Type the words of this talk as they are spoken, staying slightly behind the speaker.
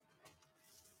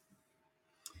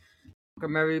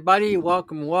Welcome, everybody.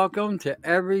 Welcome to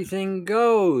Everything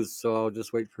Goes. So I'll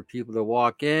just wait for people to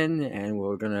walk in, and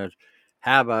we're going to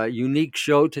have a unique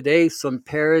show today, some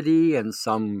parody and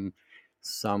some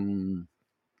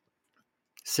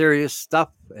serious stuff,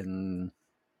 and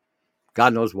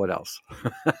God knows what else.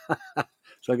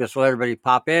 So I guess we'll let everybody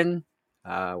pop in.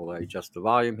 We'll adjust the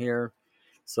volume here.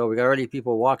 So we got already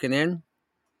people walking in.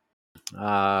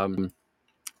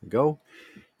 Go.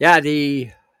 Yeah,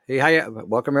 hey, hi,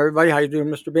 welcome everybody. How you doing,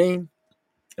 Mr. Bean?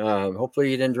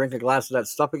 Hopefully you didn't drink a glass of that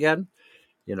stuff again.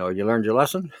 You learned your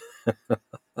lesson.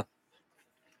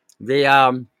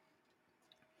 The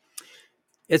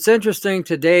It's interesting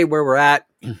today where we're at.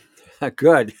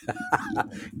 Good,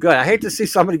 good. I hate to see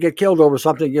somebody get killed over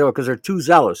something, because they're too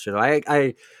zealous.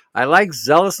 I like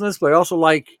zealousness, but I also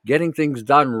like getting things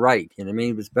done right. You know what I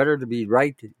mean? It's better to be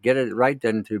right, get it right,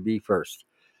 than to be first.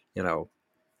 You know.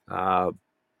 Uh,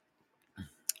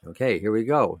 okay, here we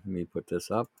go. Let me put this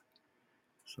up.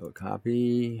 So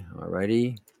copy.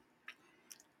 Alrighty.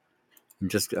 I'm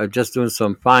just doing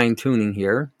some fine tuning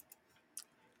here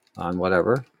on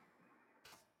whatever.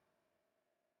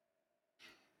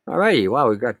 Alrighty, wow,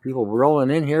 we've got people rolling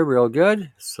in here real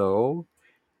good. So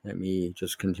let me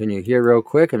just continue here real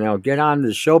quick, and I'll get on to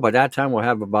the show. By that time, we'll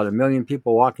have about 1 million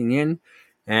people walking in,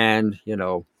 and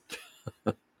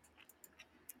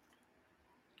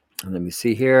let me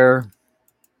see here.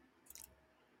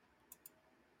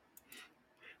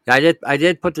 I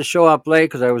did put the show up late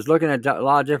because I was looking at a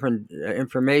lot of different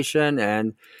information,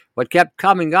 and what kept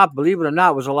coming up, believe it or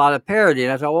not, was a lot of parody.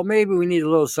 And I thought, well, maybe we need a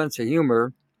little sense of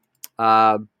humor.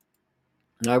 I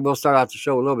will start out the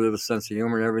show with a little bit of a sense of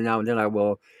humor, and every now and then I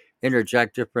will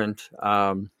interject different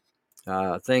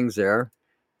things there,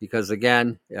 because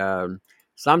again,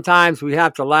 sometimes we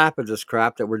have to laugh at this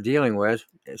crap that we're dealing with.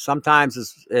 Sometimes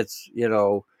it's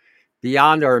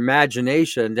beyond our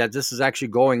imagination that this is actually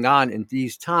going on in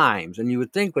these times. And you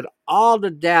would think with all the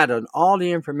data and all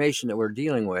the information that we're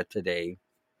dealing with today,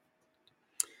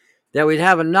 that we'd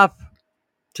have enough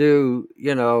to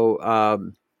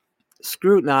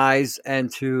scrutinize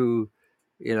and to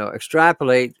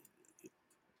extrapolate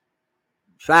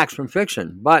facts from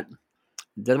fiction. But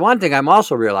the one thing I'm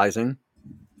also realizing,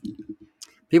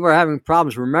 people are having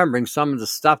problems remembering some of the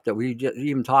stuff that we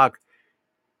even talk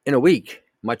in a week,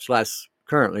 much less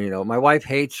currently. My wife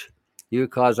hates you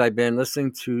because I've been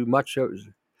listening to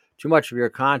too much of your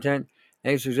content.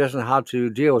 Any suggestion how to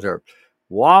deal with her?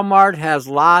 Walmart has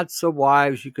lots of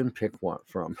wives you can pick one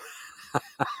from.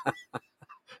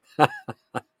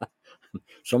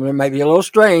 Some of them may be a little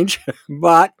strange,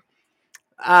 but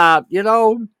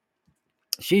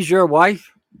she's your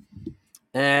wife,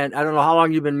 and I don't know how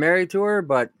long you've been married to her,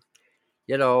 but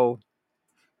the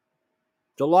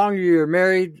longer you're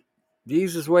married, the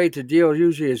easiest way to deal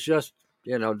usually is just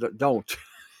don't,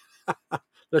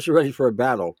 unless you're ready for a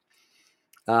battle.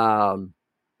 Um,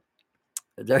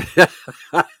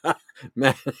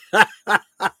 Man.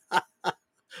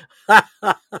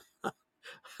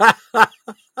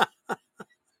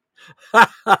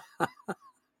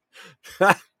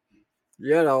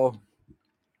 you know,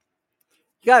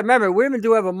 you gotta remember, women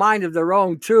do have a mind of their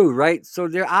own too, right? So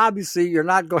they're obviously, you're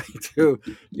not going to,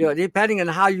 depending on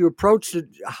how you approach the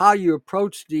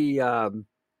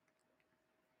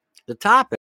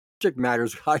topic, subject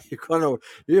matters how you're going to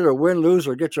either win, lose,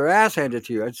 or get your ass handed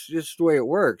to you. It's just the way it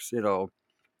works.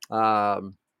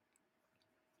 Um,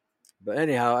 but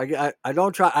anyhow, I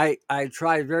don't try. I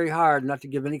try very hard not to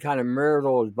give any kind of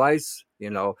marital advice.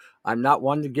 I'm not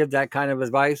one to give that kind of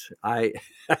advice. To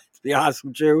be honest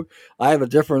with you, I have a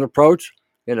different approach.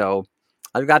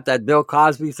 I've got that Bill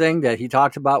Cosby thing that he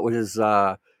talked about with his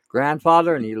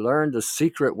grandfather, and he learned the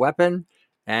secret weapon,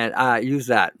 and I use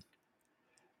that.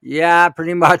 Yeah,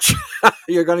 pretty much.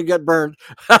 You're going to get burned.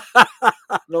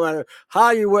 No matter how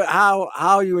you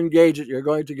engage it, you're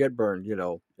going to get burned.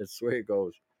 It's the way it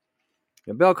goes.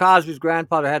 And Bill Cosby's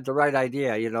grandfather had the right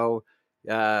idea.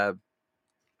 The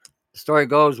story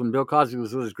goes, when Bill Cosby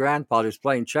was with his grandfather, he was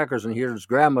playing checkers, and he heard his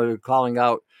grandmother calling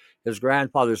out his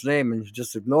grandfather's name, and he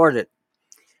just ignored it.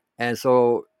 And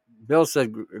so Bill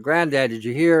said, "Granddad, did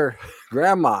you hear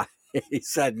Grandma?" He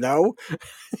said, "No."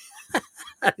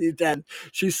 Then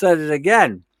she said it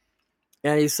again.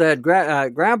 And he said,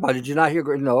 "Grandpa, did you not hear?"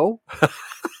 No.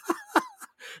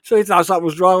 So he thought something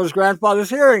was wrong with his grandfather's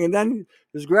hearing. And then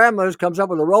his grandmother comes up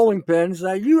with a rolling pin and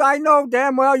said, I know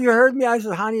damn well you heard me. I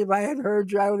said, "Honey, if I had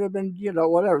heard you, I would have been,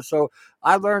 whatever." So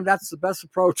I learned that's the best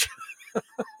approach.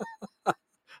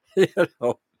 you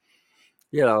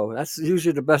know, that's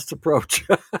usually the best approach.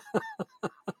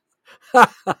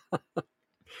 But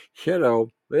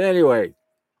anyway,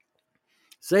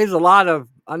 saves a lot of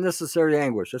unnecessary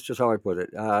anguish. That's just how I put it.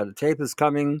 The tape is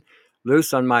coming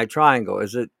loose on my triangle.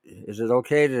 Is it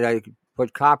okay that I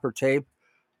put copper tape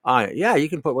on it? Yeah, you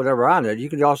can put whatever on it. You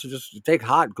can also just take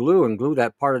hot glue and glue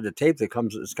that part of the tape that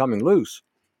is coming loose.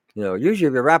 Usually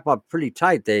if you wrap up pretty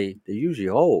tight, they usually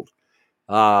hold.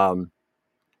 But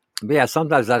yeah,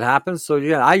 sometimes that happens. So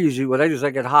yeah, what I do is I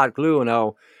get hot glue and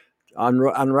I'll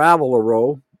unravel a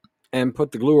roll and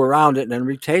put the glue around it and then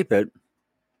retape it.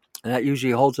 And that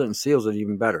usually holds it and seals it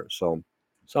even better. So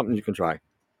something you can try.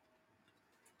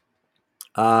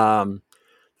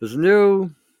 There's a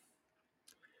new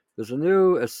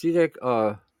acetic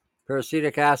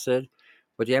peracetic acid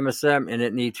with the MSM, and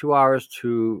it needs 2 hours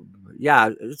to. Yeah,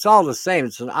 it's all the same.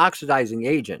 It's an oxidizing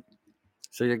agent,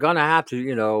 so you're gonna have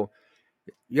to.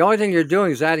 The only thing you're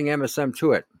doing is adding MSM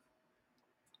to it.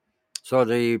 So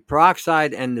the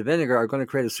peroxide and the vinegar are going to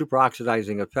create a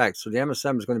superoxidizing effect. So the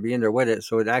MSM is going to be in there with it,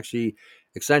 so it actually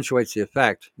accentuates the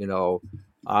effect.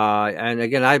 And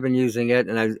again, I've been using it,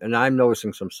 and I'm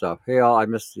noticing some stuff. Hey, all, I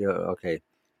missed you. Okay,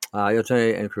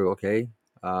 Yotone and crew. Okay.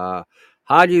 How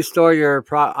do you store your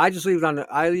I just leave it on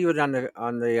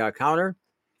the counter.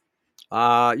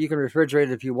 You can refrigerate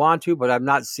it if you want to, but I've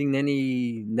not seen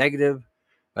any negative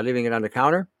by leaving it on the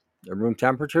counter at room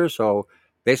temperature. So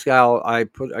basically, I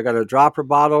got a dropper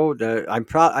bottle that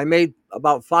I made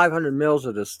about 500 mils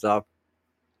of this stuff,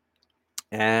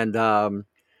 and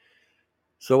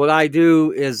so what I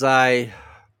do is I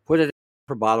put it in a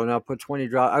dropper bottle, and I'll put 20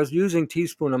 drops. I was using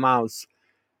teaspoon amounts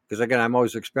because again, I'm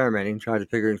always experimenting, trying to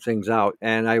figure things out,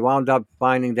 and I wound up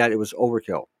finding that it was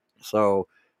overkill. So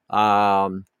how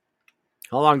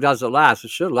long does it last?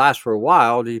 It should last for a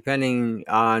while, depending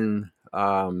on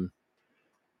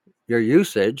your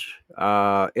usage.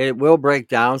 It will break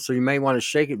down, so you may want to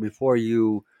shake it before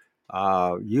you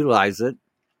utilize it.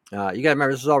 You got to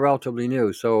remember, this is all relatively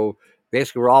new, so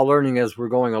basically we're all learning as we're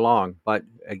going along. But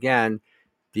again,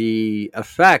 the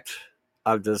effect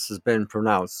of this has been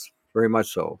pronounced, very much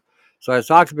so. So I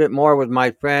talked a bit more with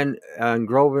my friend on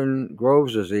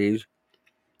Grove's disease.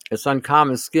 It's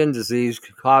uncommon skin disease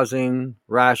causing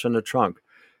rash on the trunk.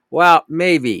 Well,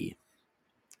 maybe.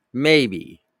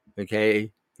 Okay.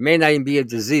 It may not even be a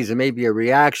disease. It may be a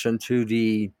reaction to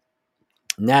the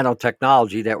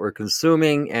nanotechnology that we're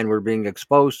consuming and we're being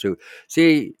exposed to.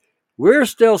 See, we're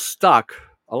still stuck.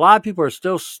 A lot of people are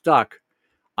still stuck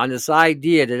on this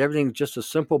idea that everything's just a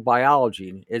simple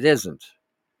biology. It isn't.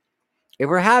 If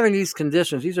we're having these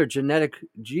conditions, these are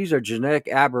genetic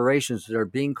aberrations that are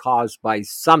being caused by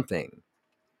something.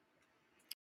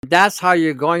 That's how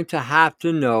you're going to have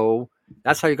to know.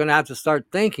 That's how you're going to have to start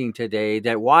thinking today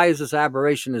that why is this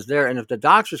aberration is there? And if the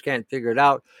doctors can't figure it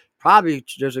out, probably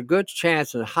there's a good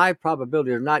chance and a high probability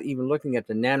they're not even looking at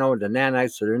the nano and the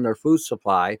nanites that are in their food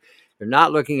supply. They're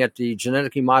not looking at the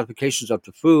genetically modifications of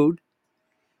the food,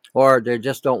 or they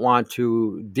just don't want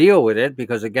to deal with it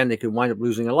because, again, they could wind up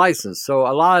losing a license. So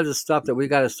a lot of the stuff that we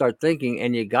got to start thinking,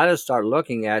 and you got to start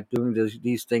looking at doing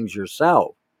these things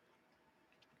yourself.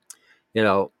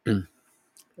 Well,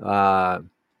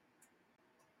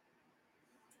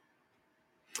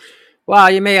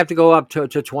 you may have to go up to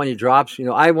 20 drops.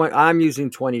 I'm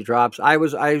using 20 drops.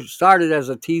 I started as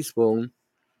a teaspoon,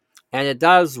 and it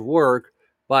does work.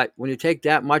 But when you take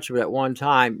that much of it at one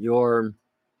time, your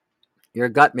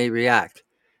gut may react,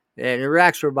 and it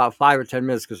reacts for about 5 or 10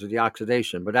 minutes because of the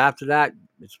oxidation. But after that,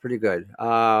 it's pretty good.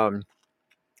 I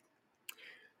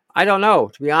don't know.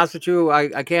 To be honest with you,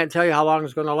 I can't tell you how long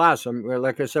it's going to last.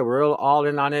 Like I said, we're all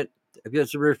in on it. If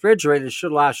it's refrigerated, it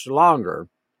should last longer.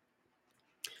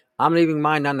 I'm leaving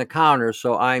mine on the counter,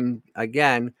 so I'm,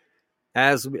 again,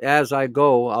 as I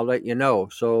go, I'll let you know.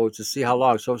 So to see how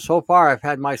long. So far, I've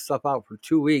had my stuff out for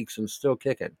 2 weeks and still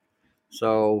kicking.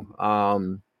 So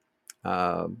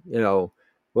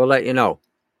we'll let you know.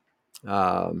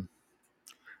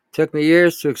 Took me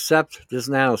years to accept this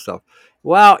nano stuff.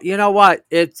 Well, you know what?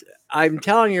 I'm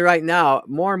telling you right now,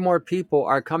 more and more people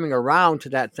are coming around to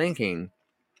that thinking.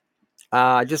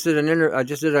 I just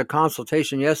did a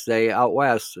consultation yesterday out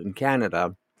west in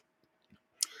Canada,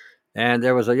 and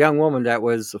there was a young woman that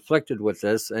was afflicted with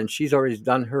this, and she's already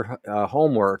done her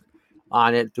homework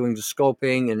on it, doing the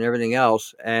scoping and everything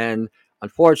else. And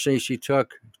unfortunately, she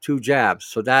took 2 jabs,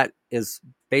 so that is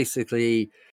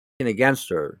basically against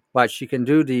her. But she can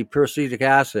do the peracetic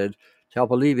acid to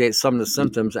help alleviate some of the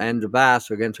symptoms, and the VAS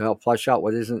again to help flush out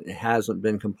what hasn't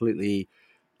been completely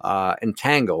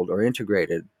entangled or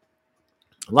integrated.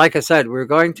 Like I said, we're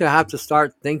going to have to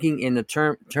start thinking in the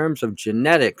terms of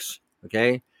genetics.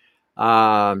 Okay,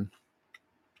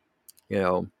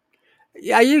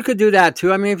 Yeah, you could do that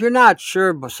too. I mean, if you're not sure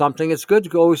about something, it's good to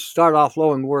go start off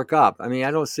low and work up. I mean,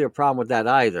 I don't see a problem with that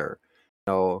either.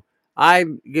 So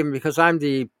I'm given because I'm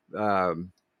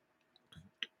um,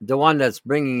 the one that's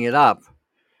bringing it up.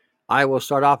 I will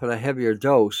start off at a heavier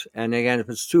dose, and again, if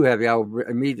it's too heavy, I will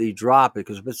immediately drop it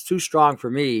because if it's too strong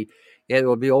for me, it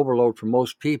will be overload for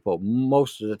most people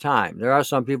most of the time. There are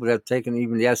some people that have taken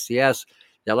even the SCS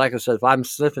that, like I said, if I'm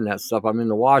sniffing that stuff, I'm in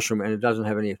the washroom and it doesn't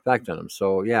have any effect on them.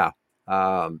 So yeah,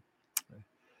 um,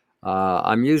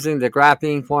 I'm using the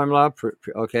graphene formula.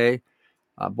 Okay,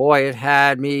 boy, it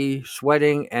had me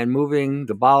sweating and moving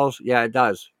the bowels. Yeah, it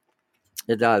does.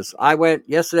 It does. I went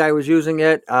yesterday. I was using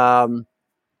it.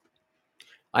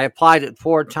 I applied it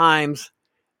 4 times,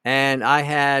 and I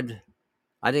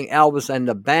think Elvis and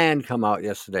the band come out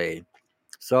yesterday.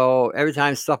 So every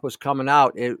time stuff was coming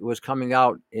out, it was coming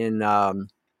out in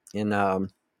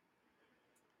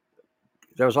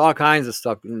there was all kinds of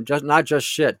stuff, just not just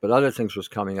shit, but other things was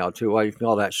coming out too. Well, you can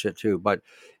call that shit too, but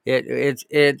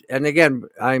and again,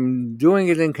 I'm doing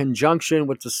it in conjunction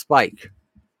with the spike,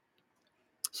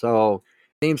 so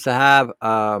it seems to have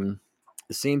a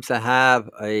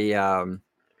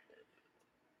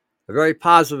very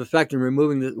positive effect in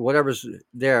removing whatever's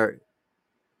there.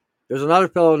 There's another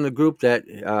fellow in the group that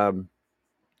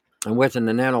I'm with in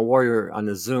the Nano Warrior on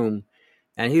the Zoom,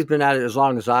 and he's been at it as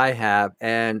long as I have.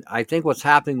 And I think what's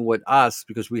happening with us,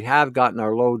 because we have gotten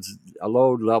our load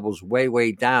levels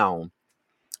way down,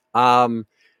 but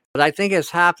I think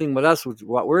it's happening with us with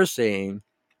what we're seeing,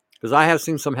 because I have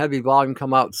seen some heavy volume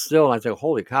come out still, and I think,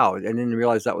 holy cow, I didn't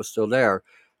realize that was still there.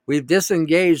 We've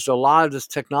disengaged a lot of this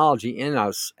technology in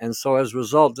us, and so as a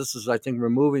result, this is, I think,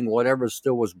 removing whatever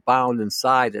still was bound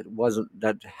inside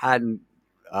that hadn't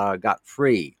got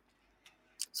free.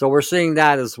 So we're seeing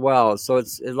that as well. So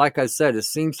like I said, it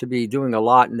seems to be doing a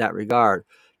lot in that regard.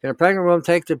 Can a pregnant woman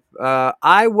take the?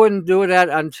 I wouldn't do that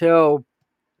until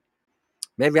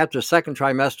maybe after the second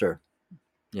trimester.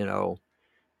 You know,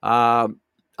 I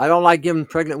don't like giving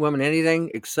pregnant women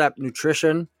anything except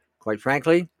nutrition, quite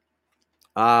frankly,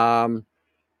 um,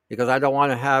 because I don't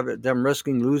want to have them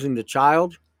risking losing the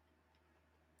child.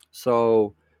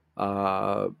 So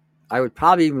uh, I would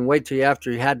probably even wait till after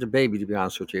you had the baby. To be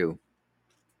honest with you,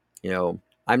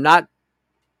 I'm not,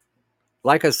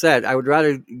 like I said, I would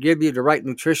rather give you the right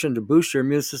nutrition to boost your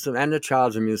immune system and the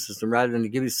child's immune system rather than to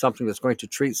give you something that's going to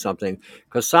treat something.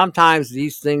 Because sometimes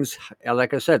these things,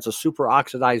 like I said, it's a super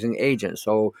oxidizing agent.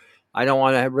 So I don't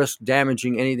want to risk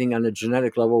damaging anything on the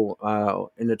genetic level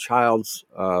in the child's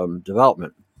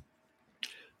development.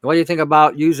 What do you think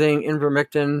about using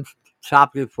ivermectin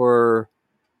topically for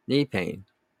knee pain?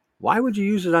 Why would you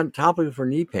use it on topically for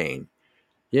knee pain?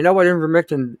 You know what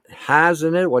ivermectin has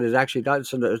in it? What it actually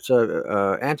does? It's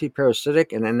a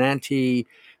anti-parasitic and an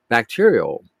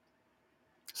antibacterial.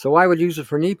 So why would you use it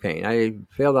for knee pain? I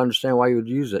fail to understand why you would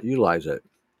utilize it.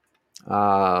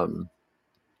 Um,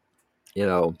 you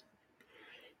know,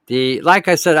 like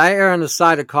I said, I err on the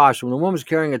side of caution. When a woman's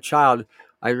carrying a child,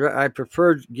 I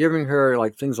prefer giving her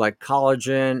like things like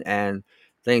collagen and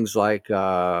things like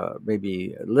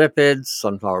maybe lipids,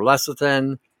 sunflower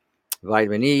lecithin,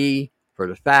 vitamin E for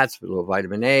the fats, a little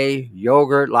vitamin A,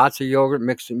 yogurt, lots of yogurt,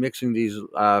 mixing these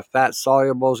fat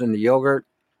solubles in the yogurt,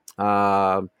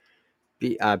 uh,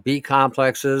 B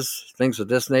complexes, things of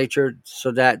this nature,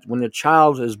 so that when the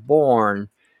child is born,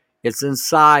 its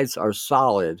insides are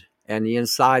solid and the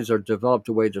insides are developed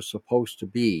the way they're supposed to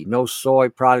be. No soy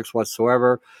products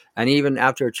whatsoever. And even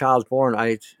after a child's born,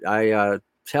 I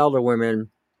tell the women,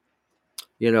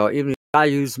 even if I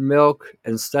use milk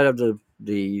instead of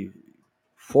the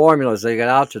formulas they get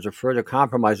out to further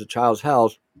compromise the child's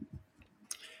health,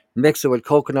 mix it with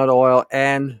coconut oil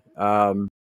and um,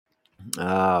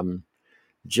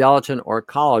 gelatin or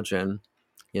collagen.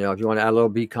 If you want to add a little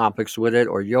B complex with it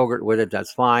or yogurt with it,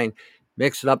 that's fine.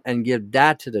 Mix it up and give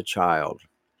that to the child.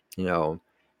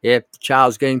 If the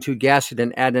child's getting too gassy,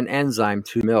 then add an enzyme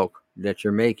to milk that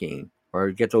you're making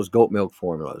or get those goat milk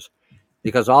formulas.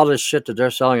 Because all this shit that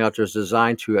they're selling out there is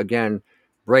designed to, again,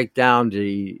 break down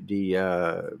the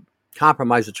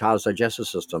compromise the child's digestive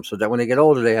system so that when they get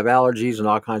older, they have allergies and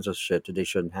all kinds of shit that they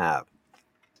shouldn't have.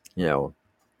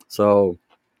 So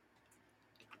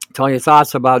tell your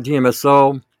thoughts about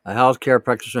DMSO. A healthcare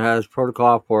practitioner has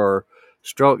protocol for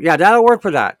stroke. Yeah, that'll work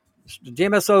for that.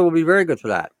 DMSO will be very good for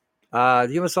that.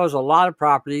 DMSO has a lot of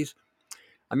properties.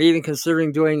 I'm even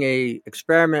considering doing a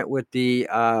experiment with the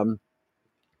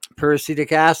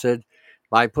peracetic acid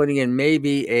by putting in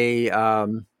maybe a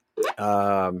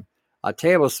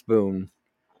tablespoon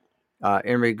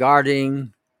in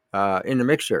the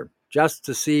mixture, just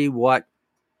to see what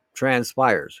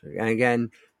transpires. And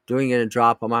again, doing it in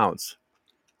drop amounts.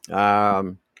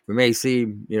 We may see,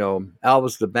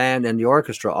 Elvis, the band, and the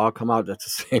orchestra all come out at the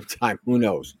same time. Who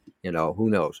knows? Who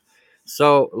knows?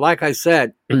 So, like I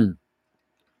said,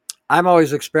 I'm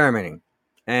always experimenting.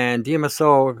 And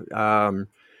DMSO,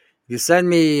 you send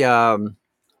me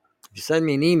if you send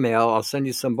me an email, I'll send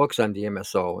you some books on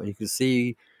DMSO, and you can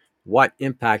see what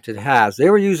impact it has. They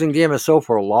were using DMSO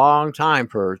for a long time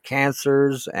for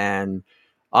cancers and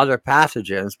other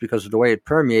pathogens because of the way it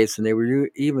permeates, and they were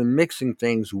even mixing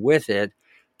things with it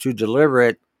to deliver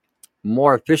it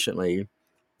more efficiently,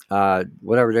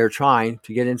 whatever they're trying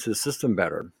to get into the system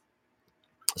better.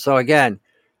 So again,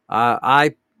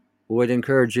 I would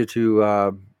encourage you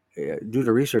to do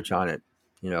the research on it.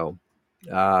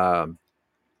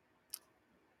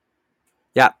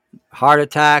 Yeah, heart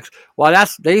attacks. Well,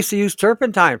 they used to use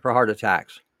turpentine for heart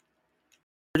attacks.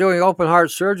 They were doing open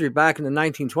heart surgery back in the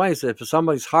 1920s. If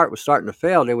somebody's heart was starting to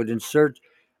fail, they would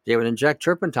inject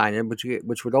turpentine in,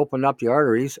 which would open up the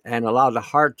arteries and allow the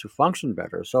heart to function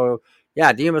better. So,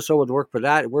 yeah, DMSO would work for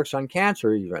that. It works on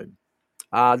cancer even.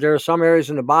 There are some areas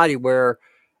in the body where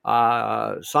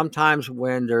sometimes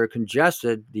when they're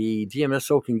congested, the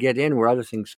DMSO can get in where other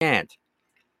things can't.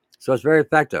 So it's very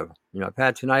effective. I've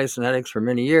had tinnitus and headaches for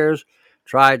many years,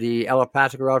 tried the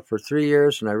allopathic route for 3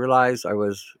 years, and I realized it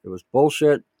was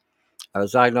bullshit. I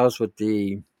was diagnosed with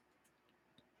the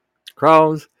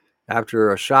Crohn's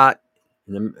after a shot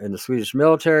in the Swedish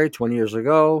military 20 years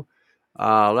ago.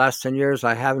 Last 10 years,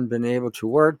 I haven't been able to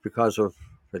work because of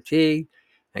fatigue.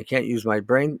 I can't use my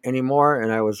brain anymore,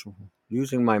 and I was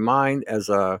using my mind as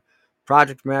a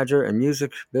project manager and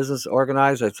music business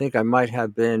organizer. I think I might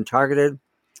have been targeted.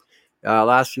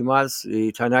 Last few months,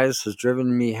 the tinnitus has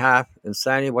driven me half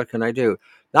insanity. What can I do?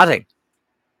 Nothing.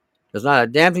 There's not a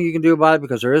damn thing you can do about it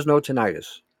because there is no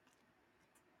tinnitus.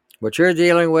 What you're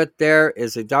dealing with there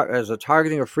is a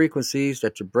targeting of frequencies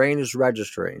that your brain is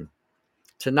registering.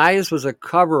 Tinnitus was a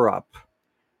cover-up.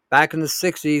 Back in the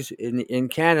 60s in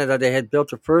Canada, they had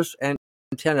built the first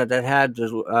antenna that had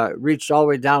reached all the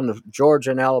way down to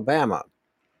Georgia and Alabama.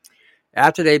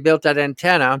 After they built that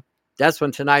antenna, that's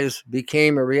when tinnitus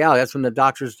became a reality. That's when the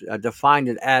doctors defined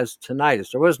it as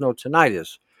tinnitus. There was no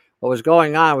tinnitus. What was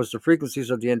going on was the frequencies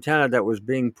of the antenna that was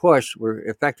being pushed were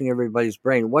affecting everybody's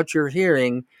brain. What you're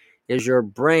hearing is your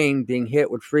brain being hit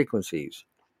with frequencies.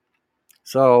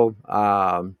 So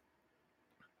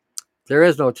there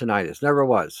is no tinnitus. Never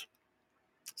was.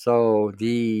 So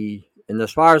and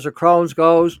as far as the Crohn's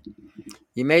goes,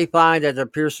 you may find that the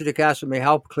prussic acid may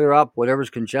help clear up whatever's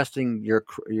congesting your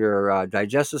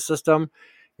digestive system,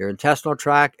 your intestinal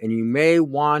tract, and you may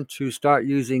want to start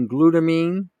using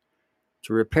glutamine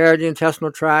to repair the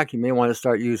intestinal tract. You may want to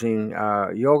start using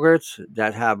yogurts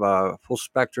that have a full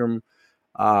spectrum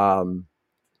probiotic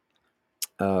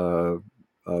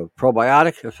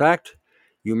effect.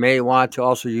 You may want to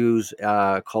also use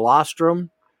colostrum,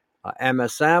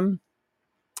 MSM,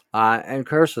 and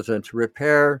quercetin to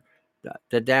repair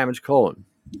the damaged colon.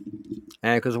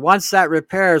 And because once that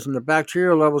repairs and the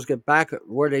bacterial levels get back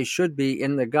where they should be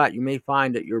in the gut, you may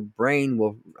find that your brain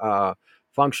will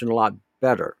function a lot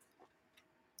better.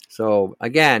 So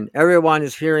again, everyone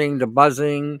is hearing the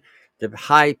buzzing, the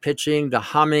high pitching, the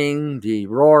humming, the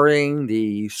roaring,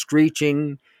 the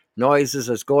screeching noises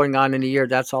that's going on in the ear.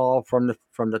 That's all from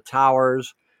the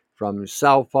towers, from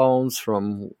cell phones,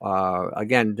 from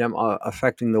again them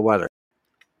affecting the weather.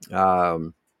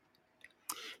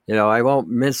 I won't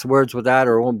mince words with that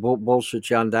or won't bullshit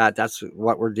you on that. That's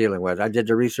what we're dealing with. I did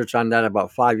the research on that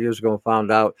about 5 years ago and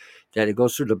found out that it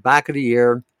goes through the back of the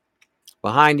ear,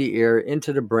 behind the ear,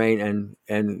 into the brain,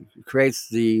 and creates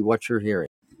what you're hearing,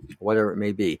 whatever it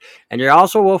may be. And you will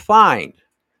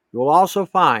also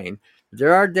find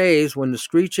there are days when the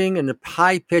screeching and the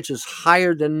high pitch is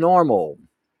higher than normal.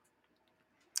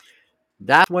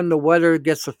 That's when the weather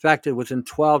gets affected within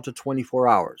 12 to 24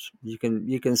 hours. You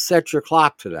can set your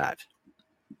clock to that.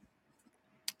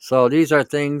 So these are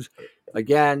things,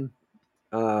 again,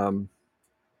 to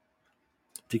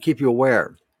keep you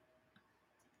aware.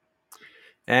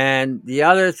 And the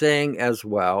other thing as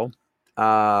well,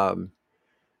 you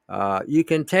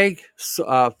can take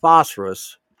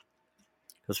phosphorus,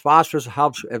 because phosphorus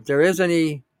helps. If there is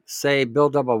any, say,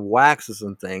 buildup of waxes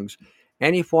and things,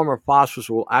 any form of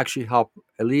phosphorus will actually help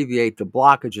alleviate the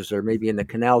blockages that may be in the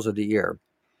canals of the ear.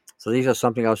 So these are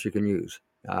something else you can use.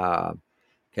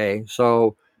 Okay,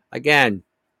 so again,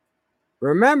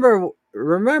 remember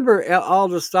all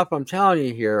the stuff I'm telling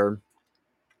you here.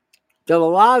 That a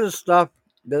lot of the stuff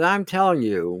that I'm telling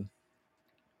you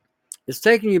is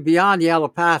taking you beyond the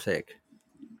allopathic,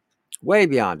 way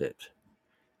beyond it.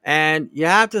 And you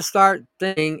have to start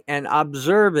thinking and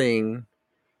observing.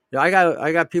 I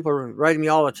got people writing me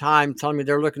all the time, telling me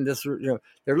they're looking this,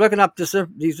 they're looking up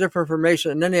these different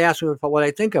information, and then they ask me what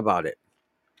I think about it.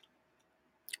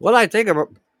 What I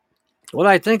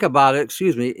think about it,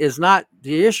 excuse me, is not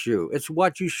the issue. It's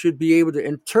what you should be able to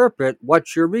interpret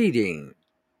what you're reading.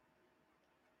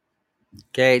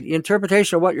 Okay, the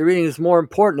interpretation of what you're reading is more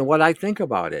important than what I think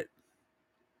about it.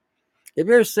 If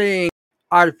you're seeing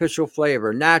artificial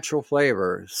flavor, natural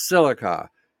flavor, silica,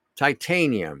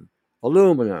 titanium,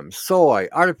 aluminum, soy,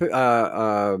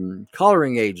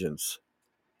 coloring agents,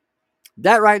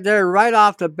 that right there, right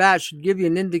off the bat, should give you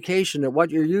an indication that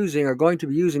what you're using or going to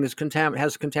be using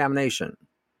has contamination.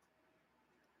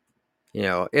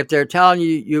 If they're telling you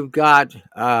you've got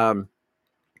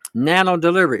nano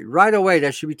delivery, right away,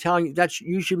 that should be telling you that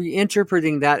you should be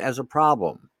interpreting that as a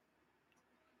problem.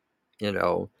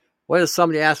 What does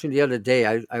somebody asked me the other day?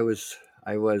 I was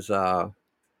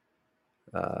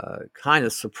kind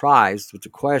of surprised with the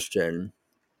question.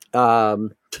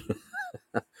 Um,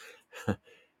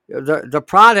 the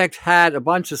product had a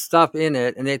bunch of stuff in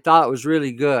it, and they thought it was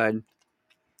really good,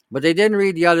 but they didn't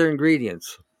read the other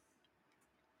ingredients.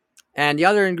 And the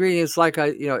other ingredients,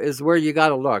 is where you got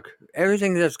to look.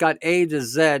 Everything that's got A to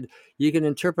Z, you can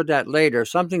interpret that later.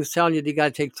 Something's telling you got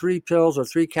to take 3 pills or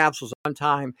 3 capsules at one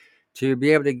time to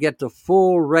be able to get the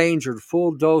full range or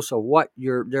full dose of what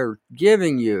they're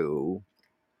giving you.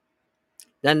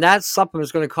 Then that supplement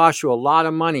is going to cost you a lot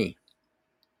of money.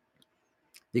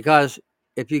 Because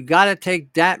if you got to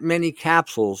take that many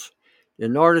capsules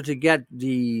in order to get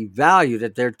the value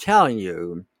that they're telling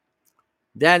you,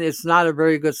 then it's not a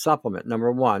very good supplement,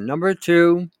 number one. Number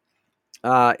two,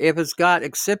 if it's got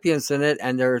excipients in it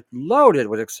and they're loaded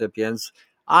with excipients,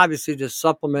 obviously the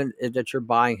supplement that you're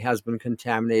buying has been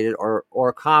contaminated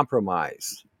or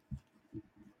compromised.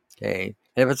 Okay.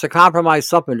 And if it's a compromised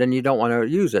supplement, then you don't want to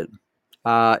use it.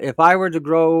 If I were to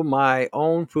grow my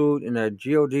own food in a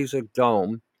geodesic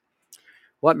dome,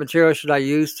 what material should I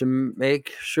use to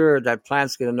make sure that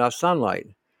plants get enough sunlight?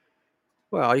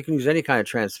 Well, you can use any kind of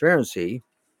transparency.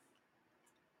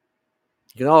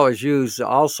 You can always use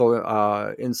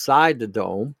also inside the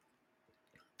dome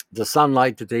the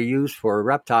sunlight that they use for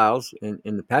reptiles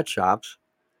in the pet shops,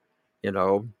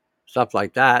 stuff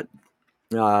like that.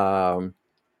 You're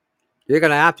going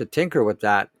to have to tinker with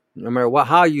that no matter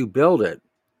how you build it.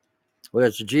 Whether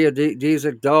it's a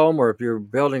geodesic dome or if you're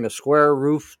building a square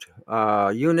roofed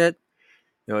unit,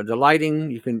 the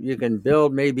lighting you can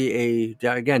build maybe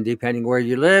again depending where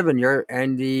you live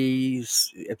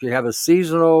if you have a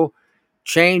seasonal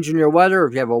change in your weather,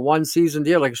 if you have a one season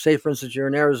deal, like say for instance you're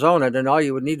in Arizona, then all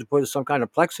you would need to put is some kind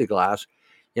of plexiglass,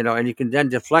 and you can then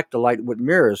deflect the light with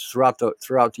mirrors throughout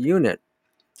the unit.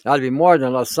 That'd be more than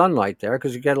enough sunlight there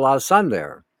because you get a lot of sun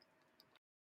there.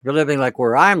 If you're living like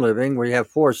where I'm living, where you have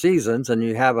 4 seasons and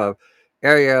you have a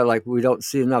area like we don't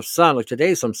see enough sun, like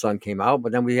today some sun came out,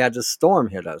 but then we had this storm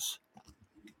hit us.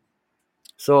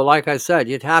 So like I said,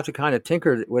 you'd have to kind of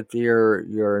tinker with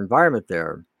your environment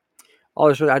there.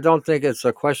 Also, I don't think it's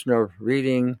a question of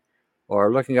reading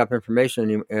or looking up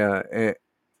information.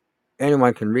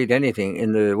 Anyone can read anything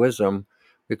in the wisdom.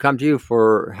 We come to you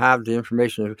have the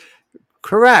information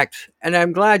correct, and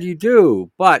I'm glad you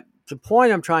do. But the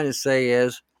point I'm trying to say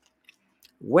is,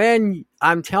 when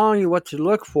I'm telling you what to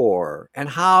look for and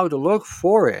how to look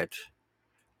for it,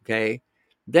 okay,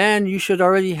 then you should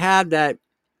already have that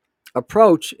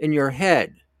approach in your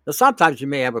head. Now, sometimes you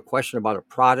may have a question about a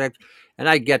product, and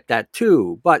I get that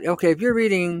too. But okay, if you're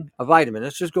reading a vitamin,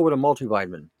 let's just go with a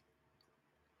multivitamin,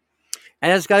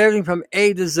 and it's got everything from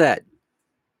A to Z,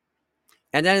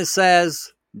 and then it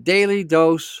says daily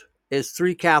dose is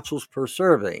 3 capsules per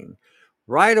serving.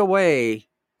 Right away,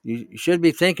 you should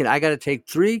be thinking, I got to take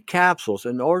 3 capsules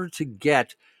in order to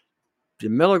get the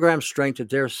milligram strength that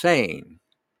they're saying.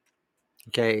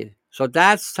 Okay, so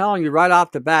that's telling you right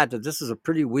off the bat that this is a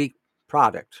pretty weak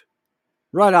product.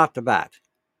 Right off the bat.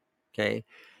 Okay.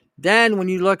 Then when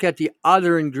you look at the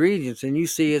other ingredients and you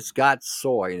see it's got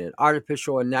soy in it,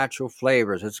 artificial and natural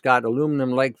flavors, it's got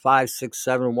aluminum lake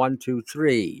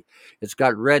 567-123. It's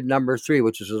got red number 3,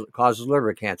 which causes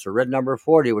liver cancer, red number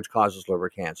 40, which causes liver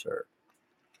cancer.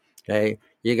 Okay.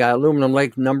 You got aluminum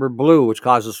lake number blue, which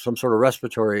causes some sort of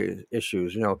respiratory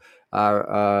issues.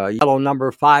 Yellow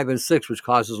number 5 and 6, which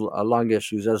causes lung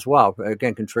issues as well.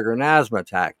 Again, can trigger an asthma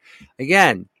attack.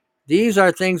 Again, these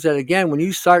are things that, again, when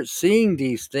you start seeing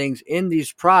these things in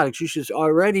these products, you should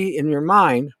already in your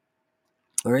mind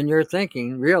or in your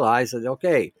thinking realize that,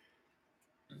 okay,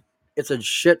 it's a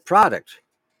shit product.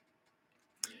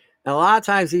 And a lot of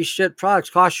times these shit products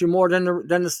cost you more than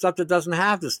the stuff that doesn't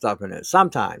have the stuff in it.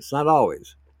 Sometimes, not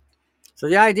always. So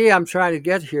the idea I'm trying to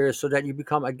get here is so that you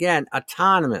become, again,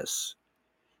 autonomous.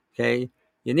 Okay?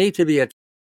 You need to be a.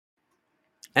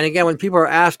 And again, when people are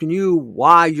asking you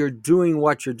why you're doing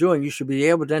what you're doing, you should be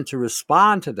able then to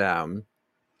respond to them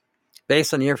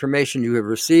based on the information you have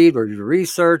received or you've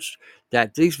researched,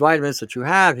 that these vitamins that you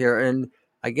have here, and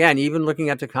again, even looking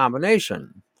at the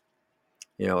combination,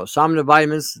 some of the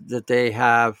vitamins that they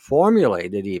have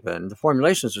formulated, even the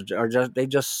formulations are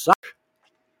just suck.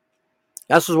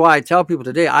 This is why I tell people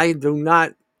today, I do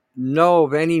not know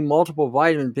of any multiple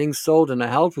vitamins being sold in a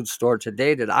health food store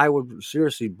today that I would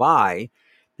seriously buy,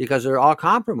 because they're all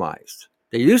compromised.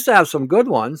 They used to have some good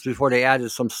ones before they added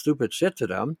some stupid shit to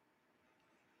them.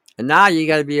 And now you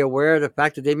got to be aware of the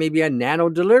fact that there may be a nano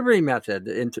delivery method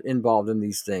involved in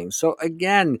these things. So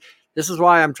again, this is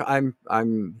why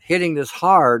I'm hitting this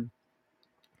hard.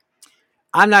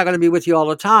 I'm not going to be with you all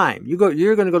the time. You're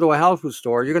going to go to a health food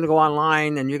store. You're going to go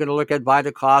online and you're going to look at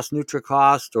VitaCost,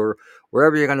 NutriCost, or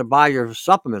wherever you're going to buy your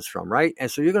supplements from, right? And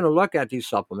so you're going to look at these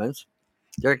supplements.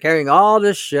 They're carrying all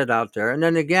this shit out there, and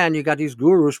then again, you got these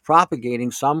gurus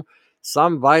propagating some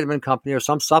vitamin company or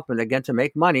some supplement, again, to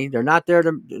make money. They're not there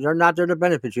to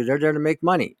benefit you. They're there to make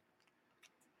money.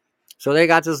 So they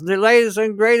got this latest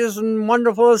and greatest and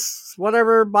wonderfulest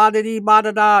whatever, ba-da-dee,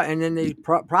 and then they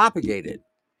propagate it.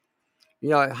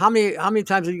 How many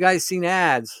times have you guys seen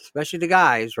ads, especially the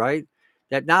guys, right?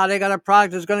 That now they got a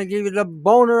product that's going to give you the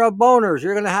boner of boners.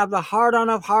 You're going to have the hard-on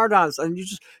of hard-ons, and you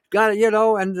just got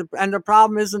to, and the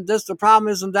problem isn't this, the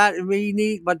problem isn't that.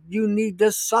 But you need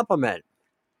this supplement.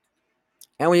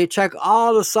 And when you check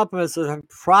all the supplements that have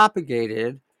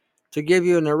propagated to give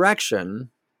you an erection,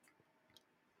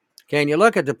 okay, and you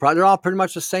look at the product, they're all pretty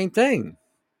much the same thing.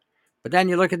 But then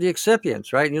you look at the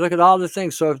excipients, right? And you look at all the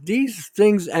things. So if these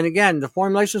things, and again, the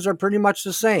formulations are pretty much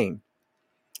the same.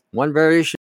 One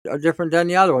variation are different than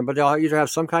the other one, but they'll either have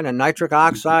some kind of nitric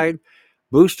oxide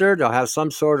booster. They'll have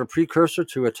some sort of precursor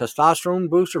to a testosterone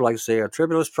booster, like say a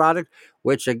Tribulus product,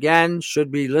 which again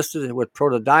should be listed with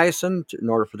protodiazine in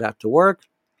order for that to work.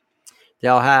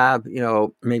 They'll have,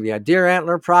 maybe a deer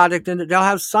antler product in it. They'll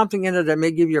have something in it that may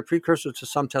give you a precursor to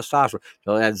some testosterone.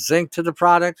 They'll add zinc to the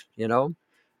product,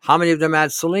 How many of them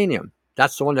add selenium?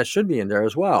 That's the one that should be in there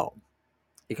as well.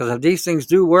 Because if these things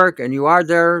do work and you are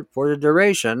there for the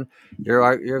duration,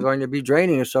 you're going to be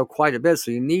draining yourself quite a bit. So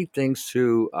you need things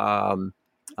to,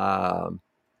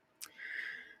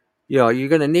 you're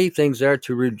going to need things there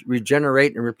to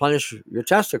regenerate and replenish your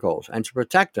testicles and to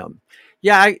protect them.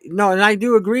 Yeah, and I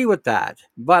do agree with that.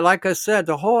 But like I said,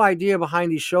 the whole idea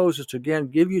behind these shows is to, again,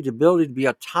 give you the ability to be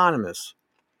autonomous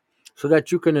so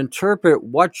that you can interpret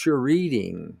what you're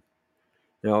reading.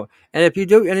 And if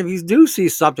you do see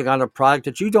something on a product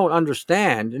that you don't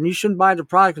understand, then you shouldn't buy the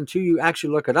product until you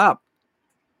actually look it up.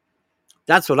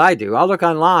 That's what I do. I'll look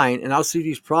online and I'll see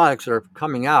these products that are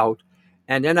coming out,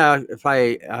 and then I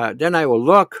will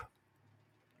look.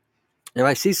 If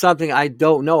I see something I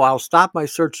don't know, I'll stop my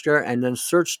search there and then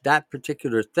search that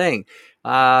particular thing.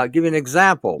 Give you an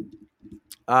example.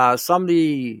 Some of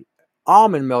the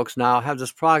almond milks now have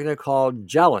this product called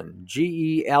Gellan,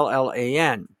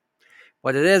 Gellan.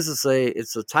 What it is,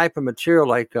 it's a type of material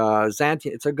like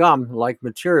xanthan. It's a gum-like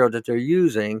material that they're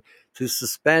using to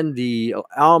suspend the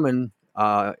almond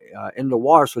in the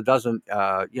water so it doesn't,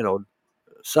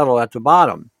 settle at the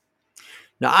bottom.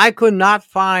 Now, I could not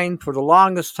find for the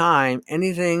longest time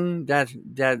anything that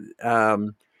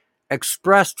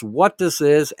expressed what this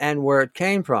is and where it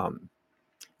came from.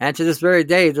 And to this very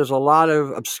day, there's a lot of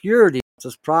obscurity with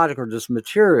this product or this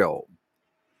material.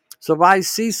 So if I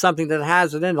see something that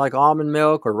has it in, like almond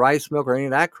milk or rice milk or any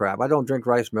of that crap, I don't drink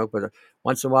rice milk, but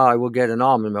once in a while I will get an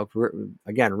almond milk.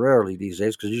 Again, rarely these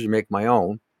days because I usually make my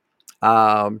own.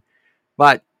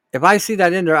 But if I see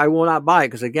that in there, I will not buy it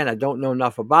because, again, I don't know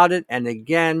enough about it. And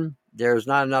again, there's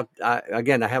not enough.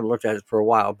 Again, I haven't looked at it for a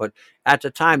while, but at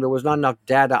the time there was not enough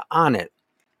data on it,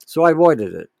 so I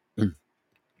avoided it.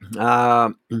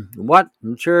 What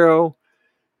material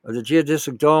of the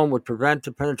geodesic dome would prevent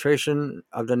the penetration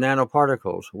of the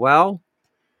nanoparticles? Well,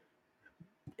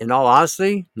 in all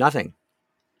honesty, nothing.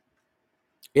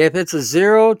 If it's a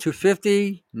 0 to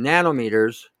 50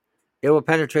 nanometers, it will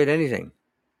penetrate anything.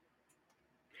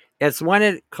 It's when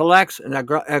it collects and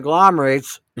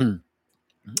agglomerates at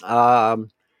 100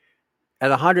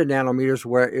 nanometers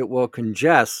where it will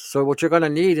congest. So what you're going to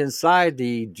need inside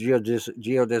the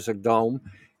geodesic dome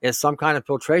is some kind of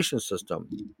filtration system,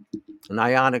 an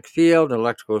ionic field, an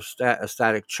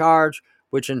electrostatic charge,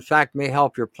 which in fact may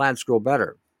help your plants grow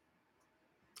better.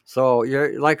 So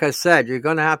you're, like I said, you're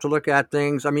going to have to look at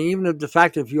things. I mean, even if the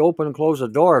fact if you open and close the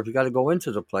door, if you got to go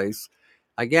into the place,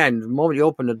 again, the moment you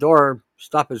open the door,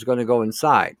 stuff is going to go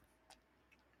inside.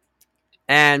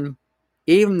 And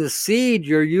even the seed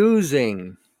you're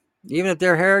using, even if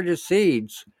they're heritage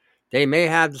seeds, they may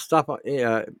have the stuff.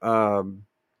 They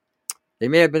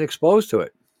may have been exposed to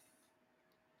it.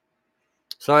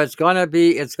 So it's going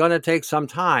to take some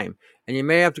time, and you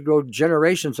may have to grow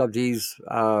generations of these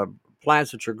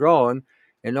plants that you're growing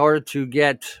in order to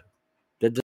get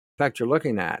the effect you're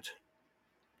looking at.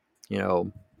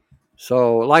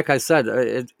 So like I said,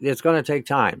 it's going to take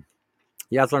time.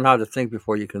 You have to learn how to think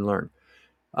before you can learn.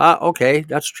 Okay,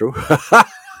 that's true.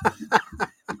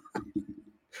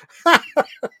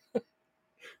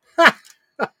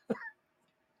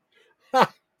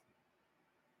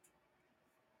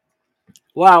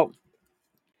 Well,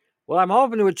 what I'm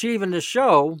hoping to achieve in this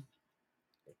show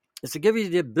is to give you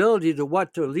the ability to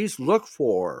what to at least look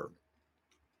for.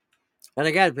 And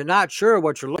again, if you're not sure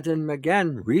what you're looking,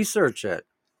 again, research it.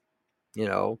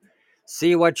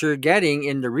 See what you're getting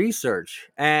in the research.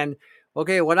 And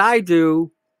okay, what I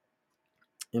do,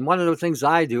 and one of the things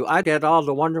I do, I get all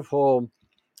the wonderful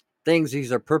things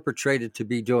these are perpetrated to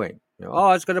be doing.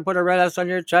 It's going to put a red S on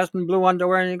your chest and blue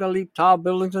underwear, and you're going to leap tall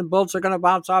buildings, and bullets are going to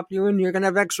bounce off you, and you're going to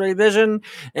have X-ray vision,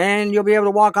 and you'll be able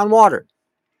to walk on water.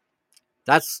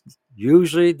 That's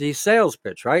usually the sales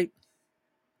pitch, right?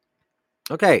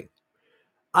 Okay,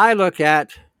 I look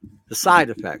at the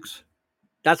side effects.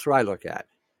 That's what I look at.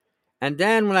 And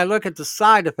then when I look at the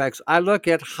side effects, I look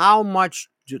at how much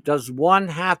does one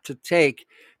have to take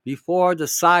before the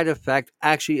side effect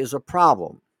actually is a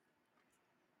problem.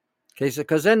 Okay, so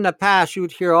because in the past you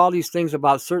would hear all these things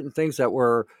about certain things that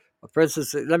were, for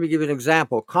instance, let me give you an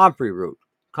example. Comfrey root.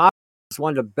 Comfrey is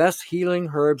one of the best healing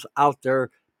herbs out there,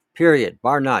 period,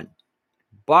 bar none.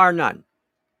 Bar none.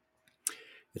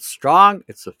 It's strong,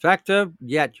 it's effective,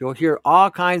 yet you'll hear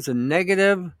all kinds of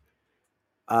negative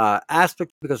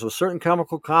aspects because of a certain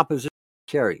chemical composition it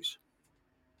carries.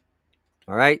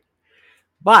 All right?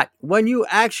 But when you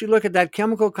actually look at that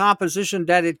chemical composition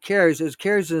that it carries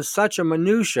in such a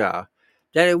minutia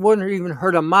that it wouldn't even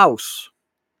hurt a mouse.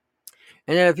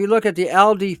 And then if you look at the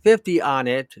LD50 on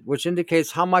it, which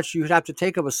indicates how much you have to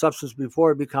take of a substance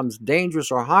before it becomes dangerous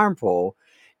or harmful,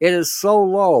 it is so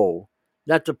low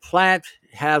that the plant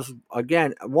has,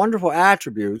 again, wonderful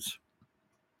attributes,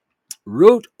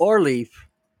 root or leaf.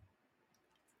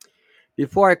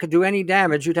 Before it could do any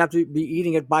damage, you'd have to be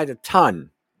eating it by the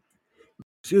ton.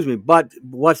 Excuse me. But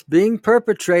what's being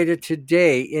perpetrated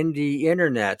today in the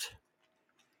internet,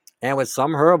 and with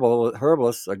some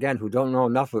herbalists, again, who don't know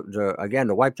enough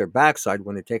to wipe their backside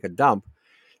when they take a dump,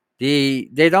 they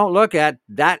don't look at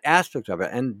that aspect of it.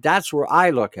 And that's where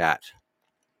I look at.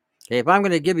 Okay, if I'm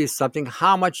going to give you something,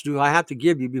 how much do I have to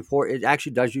give you before it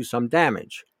actually does you some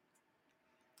damage?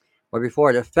 Or before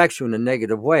it affects you in a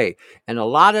negative way? And a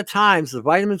lot of times, the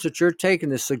vitamins that you're taking,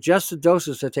 the suggested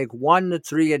doses to take 1 to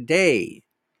 3 a day,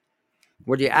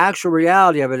 where the actual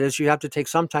reality of it is you have to take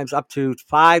sometimes up to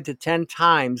 5 to 10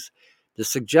 times the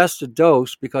suggested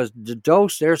dose, because the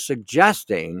dose they're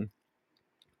suggesting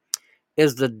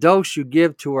is the dose you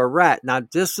give to a rat. Now,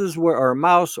 this is where, or a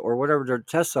mouse, or whatever their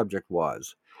test subject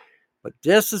was. But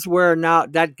this is where now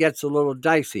that gets a little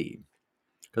dicey,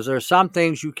 because there are some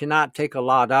things you cannot take a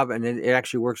lot of, and it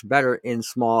actually works better in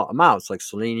small amounts, like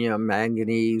selenium,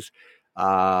 manganese.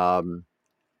 What's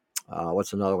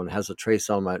another one that has a trace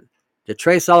element? The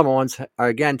trace element ones are,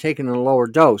 again, taken in a lower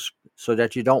dose so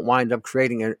that you don't wind up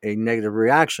creating a negative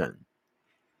reaction.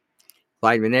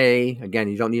 Vitamin A, again,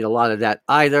 you don't need a lot of that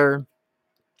either.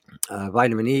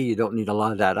 Vitamin E, you don't need a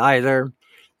lot of that either.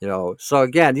 So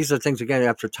again, these are things, again,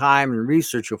 after time and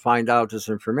research, you'll find out this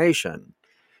information.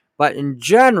 But in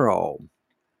general,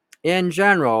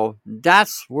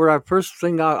 that's where I first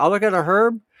thing I'll look at a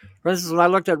herb. For instance, when I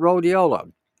looked at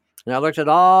rhodiola, and I looked at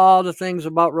all the things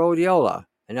about rhodiola,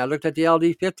 and I looked at the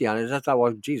LD50 on it, and I thought,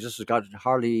 well, geez, this has got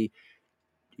hardly,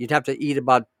 you'd have to eat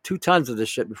about 2 tons of this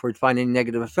shit before you'd find any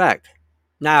negative effect.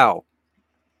 Now,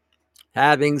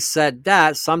 having said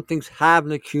that, some things have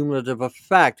an accumulative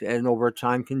effect and over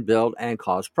time can build and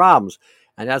cause problems.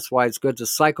 And that's why it's good to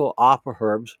cycle off of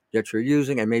herbs that you're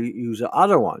using and maybe use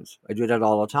other ones. I do that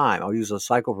all the time. I'll use a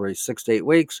cycle for 6 to 8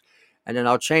 weeks, and then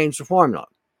I'll change the formula.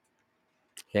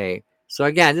 Okay. So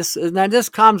again, this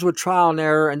comes with trial and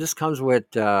error, and this comes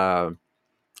with dealing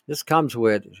with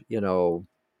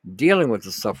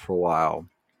the stuff for a while,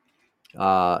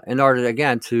 in order,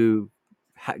 again, to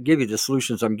give you the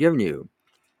solutions I'm giving you.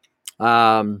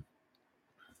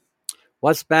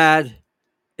 What's bad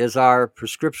is our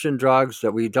prescription drugs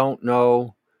that we don't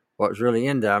know what's really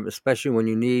in them, especially when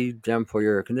you need them for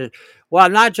your condition. Well,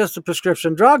 not just the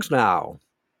prescription drugs now.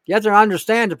 You have to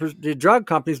understand the drug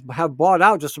companies have bought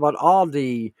out just about all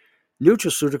the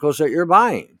nutraceuticals that you're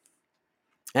buying.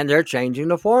 And they're changing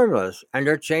the formulas. And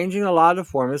they're changing a lot of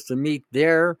formulas to meet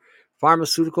their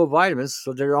pharmaceutical vitamins,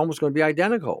 so they're almost going to be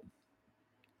identical.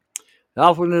 The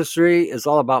health industry is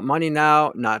all about money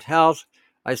now, not health.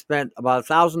 I spent about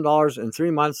 $1,000 in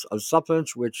 3 months of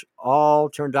supplements, which all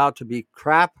turned out to be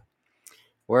crap.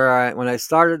 When I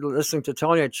started listening to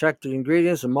Tony, I checked the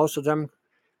ingredients, and most of them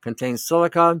contain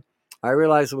silica. I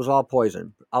realized it was all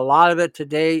poison. A lot of it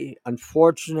today,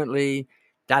 unfortunately,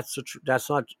 that's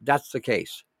the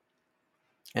case.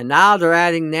 And now they're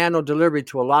adding nano delivery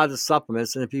to a lot of the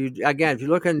supplements. And if you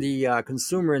look in the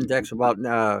consumer index about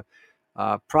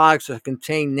products that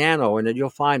contain nano, and then you'll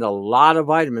find a lot of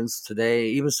vitamins today.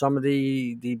 Even some of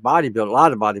a lot of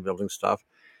bodybuilding stuff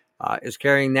is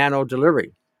carrying nano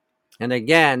delivery. And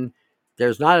again,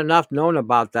 there's not enough known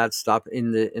about that stuff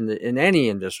in any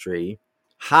industry,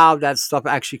 how that stuff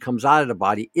actually comes out of the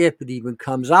body, if it even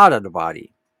comes out of the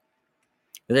body.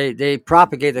 They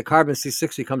propagate that carbon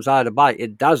C60 comes out of the body.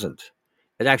 It doesn't.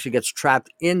 It actually gets trapped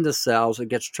in the cells. It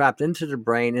gets trapped into the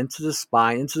brain, into the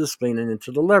spine, into the spleen, and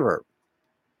into the liver.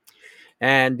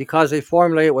 And because they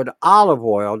formulate it with olive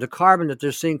oil, the carbon that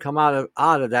they're seeing come out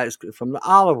of that is from the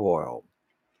olive oil.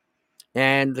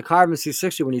 And the carbon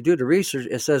C60, when you do the research,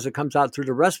 it says it comes out through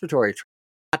the respiratory tract,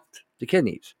 not the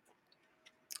kidneys.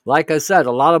 Like I said,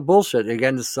 a lot of bullshit,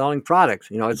 again, is selling products.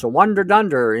 It's a wonder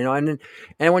dunder, and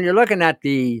when you're looking at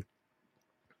the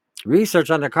research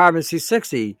on the carbon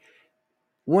C60,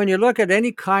 when you look at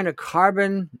any kind of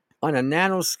carbon on a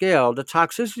nano scale, the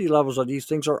toxicity levels of these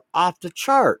things are off the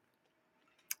chart.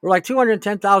 We're like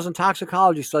 210,000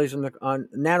 toxicology studies on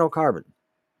nanocarbon.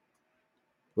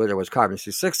 Whether it was carbon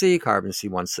C60, carbon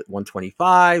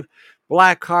C125,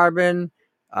 black carbon,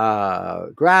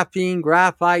 graphene,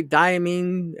 graphite,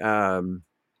 diamine.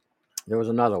 There was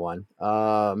another one.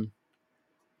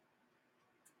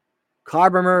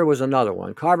 Carbomer was another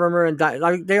one. Carbomer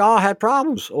and they all had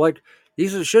problems. Like,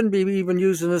 these shouldn't be even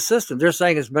used in the system. They're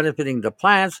saying it's benefiting the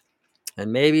plants,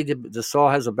 and maybe the soil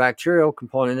has a bacterial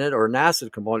component in it or an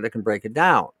acid component that can break it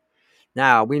down.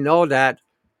 Now, we know that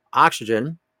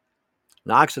oxygen,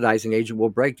 an oxidizing agent, will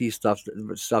break these stuff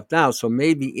down. So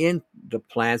maybe in the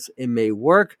plants it may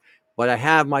work, but I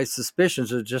have my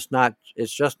suspicions. It's just not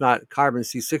carbon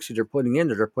C60 they're putting in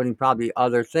there. They're putting probably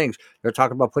other things. They're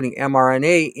talking about putting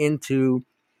mRNA into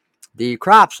the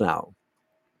crops now.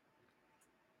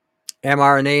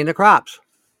 mRNA in the crops.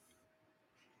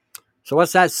 So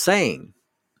what's that saying?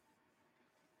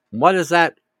 What is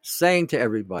that saying to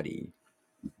everybody?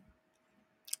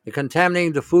 They're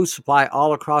contaminating the food supply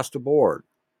all across the board.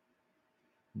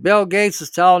 Bill Gates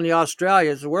is telling the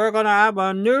Australians, we're going to have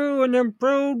a new and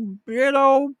improved,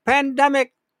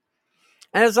 pandemic.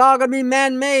 And it's all going to be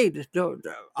man-made.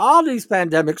 All these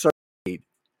pandemics are made.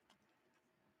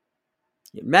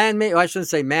 Man-made. Well, I shouldn't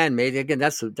say man-made. Again,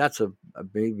 that's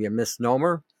maybe a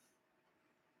misnomer.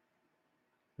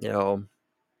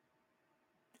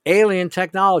 Alien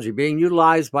technology being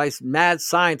utilized by mad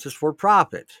scientists for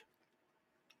profit.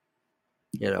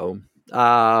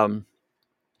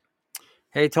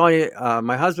 Hey, Tony,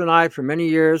 my husband and I, for many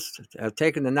years, have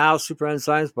taken the now super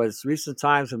enzymes, but it's recent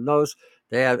times have noticed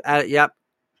they have added,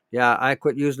 I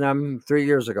quit using them 3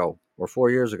 years ago or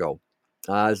 4 years ago.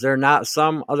 Is there not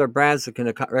some other brands that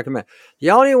can recommend?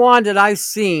 The only one that I've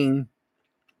seen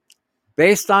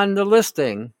based on the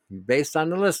listing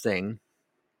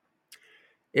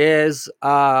is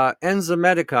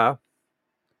Enzymedica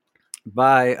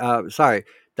by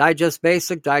Digest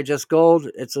Basic, Digest Gold.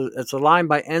 It's a line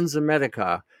by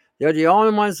Enzymedica. They're the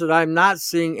only ones that I'm not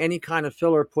seeing any kind of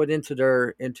filler put into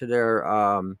their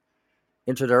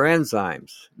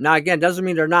enzymes. Now, again, doesn't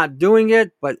mean they're not doing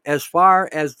it, but as far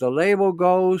as the label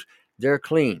goes, they're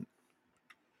clean.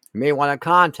 You may want to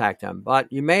contact them,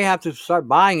 but you may have to start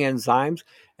buying enzymes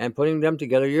and putting them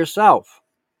together yourself.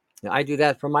 Now, I do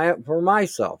that for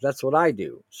myself. That's what I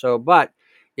do. So, but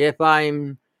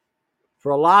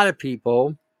for a lot of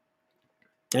people,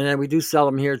 and then we do sell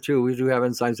them here too. We do have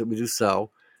enzymes that we do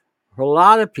sell. For a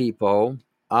lot of people,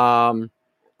 I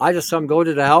just tell them go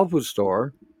to the health food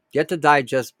store, get the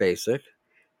Digest Basic,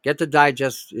 get the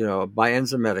Digest, by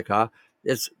Enzymedica.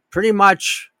 It's pretty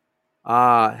much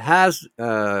has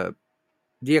the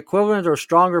equivalent or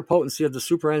stronger potency of the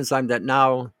super enzyme that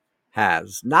now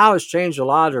has. Now it's changed a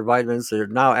lot of their vitamins. They're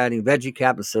now adding veggie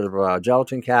cap instead of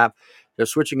gelatin cap. They're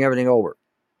switching everything over.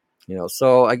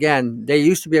 So again, they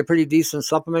used to be a pretty decent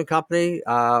supplement company.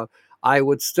 I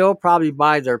would still probably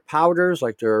buy their powders,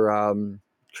 like their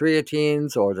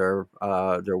creatines or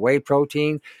their whey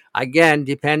protein. Again,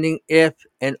 depending if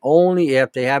and only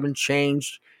if they haven't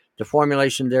changed the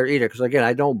formulation they're eating. Because again,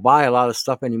 I don't buy a lot of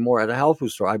stuff anymore at a health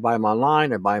food store. I buy them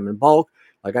online. I buy them in bulk.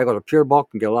 Like I go to Pure Bulk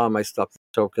and get a lot of my stuff.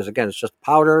 So because again, it's just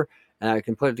powder and I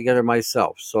can put it together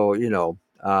myself. So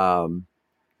um,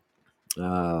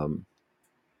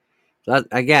 that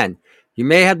again, you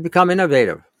may have become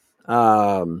innovative.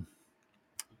 Um,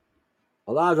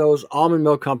 a lot of those almond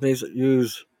milk companies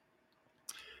use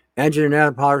engineered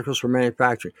nanoparticles for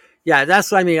manufacturing. Yeah,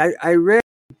 that's what I mean. I rarely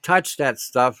touch that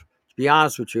stuff, to be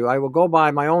honest with you. I will go buy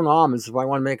my own almonds if I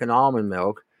want to make an almond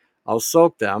milk. I'll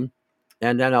soak them,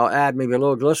 and then I'll add maybe a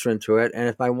little glycerin to it. And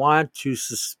if I want to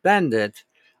suspend it,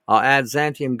 I'll add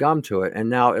xanthium gum to it, and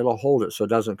now it'll hold it so it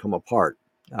doesn't come apart.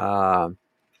 I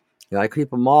keep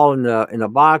them all in a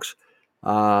box.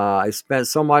 I spent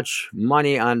so much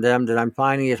money on them that I'm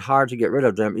finding it hard to get rid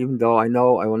of them, even though I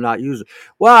know I will not use it.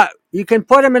 Well, you can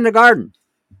put them in the garden.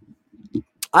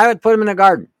 I would put them in the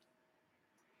garden.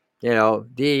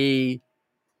 The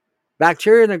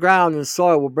bacteria in the ground and the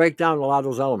soil will break down a lot of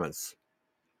those elements.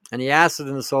 And the acid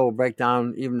in the soil will break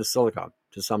down even the silica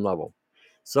to some level.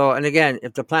 So, and again,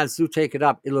 if the plants do take it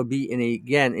up, it'll be in a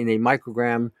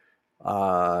microgram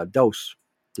dose,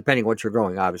 depending what you're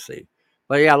growing, obviously.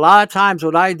 But yeah, a lot of times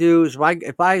what I do is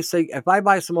if I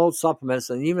buy some old supplements,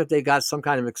 and even if they got some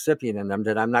kind of excipient in them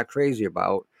that I'm not crazy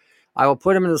about, I will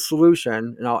put them in a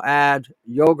solution and I'll add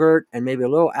yogurt and maybe a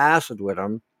little acid with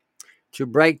them to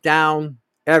break down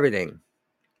everything.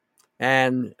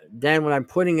 And then when I'm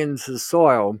putting it into the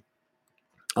soil,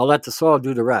 I'll let the soil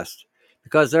do the rest,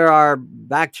 because there are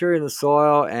bacteria in the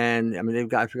soil, and I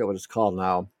mean I forget what it's called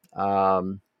now.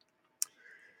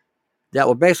 That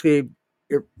will basically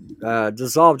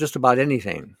dissolve just about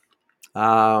anything.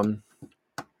 Um,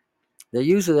 they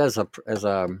use it as a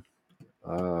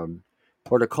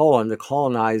for the colon to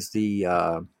colonize the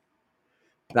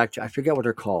bacteria. I forget what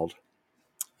they're called,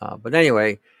 but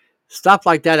anyway, stuff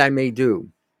like that I may do.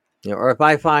 Or if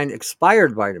I find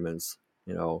expired vitamins,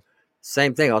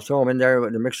 same thing. I'll throw them in there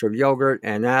with a mixture of yogurt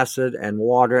and acid and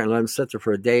water and let them sit there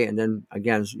for a day, and then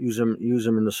again use them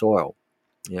in the soil.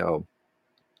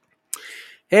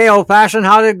 Hey, old fashioned,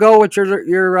 how did it go with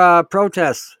your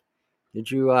protests? Did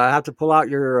you have to pull out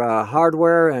your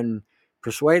hardware and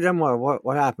persuade them, or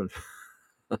what happened?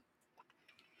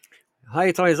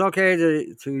 Hi, Tony. It's okay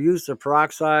to use the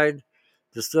peroxide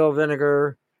distilled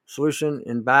vinegar solution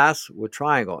in baths with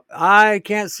triangle. I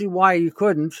can't see why you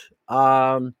couldn't.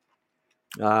 I've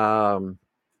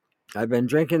been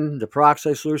drinking the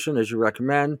peroxide solution as you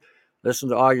recommend. Listen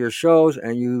to all your shows,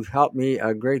 and you've helped me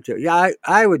a great deal. Yeah,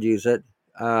 I would use it.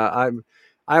 I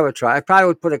would try. I probably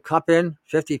would put a cup in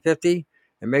 50-50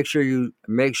 and make sure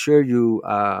you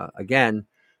again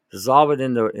dissolve it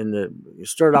in the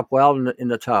stir it up well in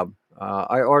the tub.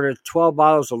 I ordered 12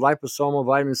 bottles of liposomal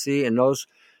vitamin C, and those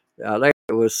later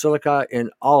it was silica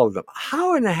in all of them.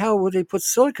 How in the hell would they put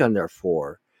silica in there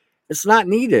for? It's not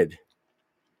needed.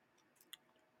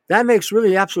 That makes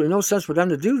really absolutely no sense for them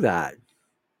to do that.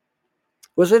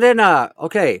 Was it in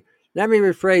okay, let me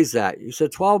rephrase that. You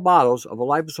said 12 bottles of a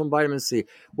liposomal vitamin C.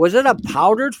 Was it a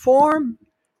powdered form?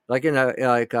 Like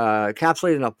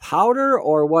encapsulated in a powder?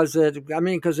 Or was it,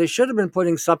 because they should have been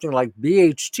putting something like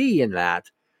BHT in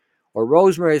that, or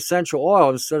rosemary essential oil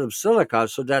instead of silica,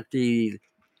 so that the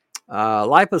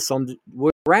liposome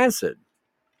would rancid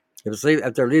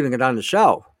if they're leaving it on the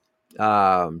shelf.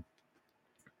 Um,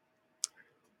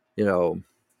 you know,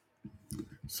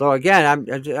 So again,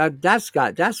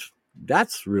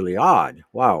 that's really odd.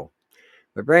 Wow,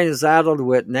 my brain is addled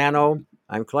with nano.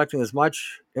 I'm collecting as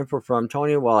much info from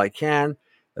Tony while I can,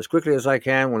 as quickly as I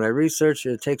can. When I research,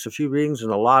 it takes a few readings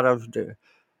and a lot of.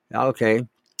 Okay,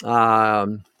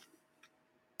 um,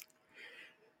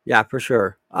 yeah, for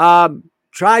sure.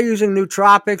 Try using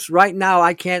nootropics. Right now,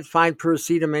 I can't find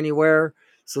Pyricetum anywhere.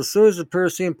 So as soon as the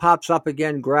Pyricetum pops up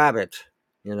again, grab it.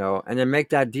 And then make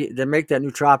that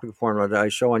nootropic formula that I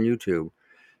show on YouTube.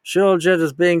 Shilajit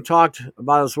is being talked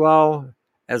about as well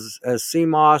as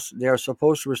CMOS. They are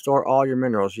supposed to restore all your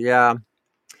minerals. Yeah.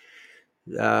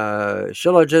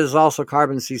 Shilajit is also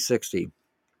carbon C60.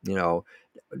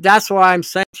 That's why I'm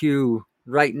saying to you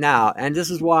right now, and this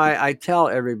is why I tell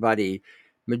everybody,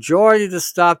 majority of the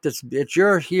stuff that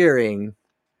you're hearing,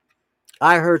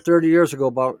 I heard 30 years ago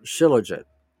about Shilajit,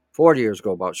 40 years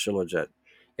ago about Shilajit.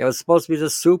 It was supposed to be the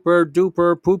super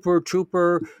duper pooper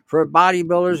trooper for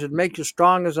bodybuilders. It'd make you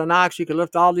strong as an ox. You could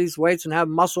lift all these weights and have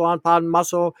muscle on pod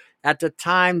muscle. At the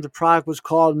time, the product was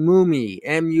called Mumie,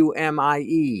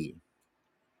 Mumie.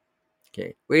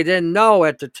 We didn't know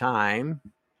at the time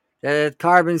that it had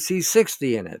carbon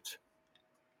C60 in it.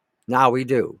 Now we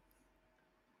do.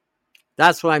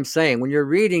 That's what I'm saying. When you're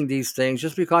reading these things,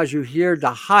 just because you hear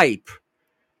the hype,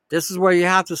 this is where you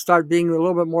have to start being a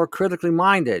little bit more critically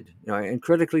minded, and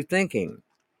critically thinking.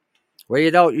 Where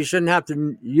you shouldn't have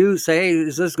to say, hey,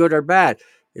 is this good or bad?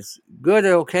 It's good,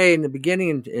 okay, in the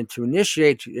beginning and to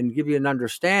initiate and give you an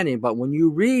understanding. But when you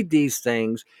read these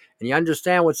things and you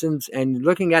understand what's in and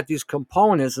looking at these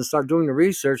components and start doing the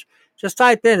research, just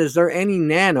type in, is there any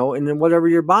nano in whatever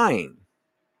you're buying?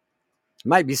 You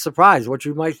might be surprised what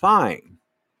you might find.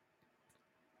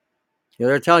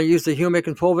 They're telling you use the humic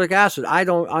and fulvic acid. I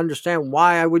don't understand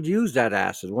why I would use that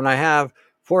acid when I have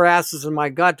 4 acids in my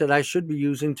gut that I should be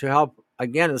using to help,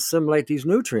 again, assimilate these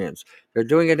nutrients. They're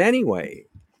doing it anyway.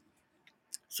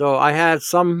 So I had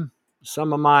some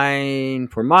of mine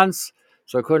for months,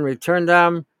 so I couldn't return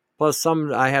them. Plus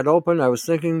some I had open. I was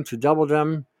thinking to double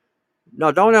them.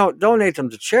 No, don't donate them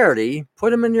to charity.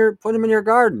 Put them in your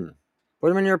garden. Put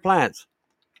them in your plants.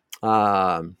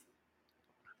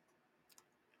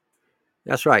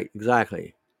 That's right,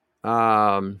 exactly.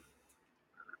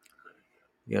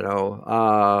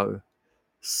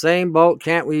 Same boat.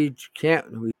 Can't we?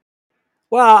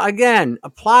 Well, again,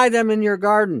 apply them in your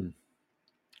garden.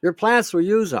 Your plants will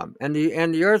use them, and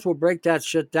the earth will break that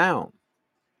shit down.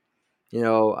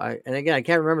 And again, I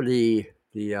can't remember the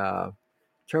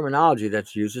terminology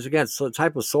that's used. It's again a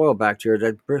type of soil bacteria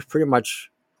that pretty much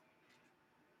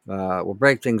will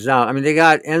break things down. I mean, they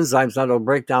got enzymes that'll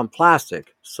break down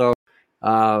plastic. So,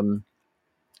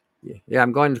 yeah,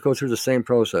 I'm going to go through the same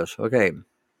process. Okay.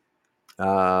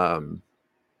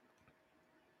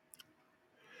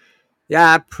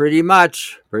 Yeah, pretty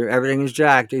much. Everything is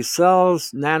jacked. They sell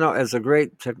nano as a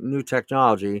great new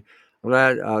technology. I'm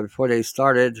glad before they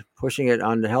started pushing it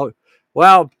on the health.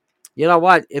 Well, you know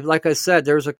what? Like I said,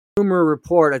 there's a consumer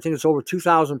report. I think it's over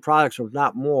 2,000 products, if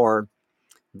not more,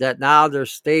 that now they're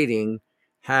stating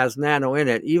has nano in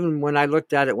it. Even when I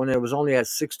looked at it when it was only at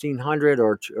 1,600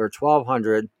 or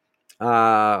 1,200,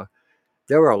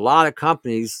 there were a lot of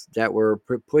companies that were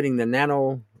putting the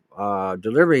nano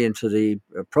delivery into the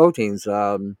proteins.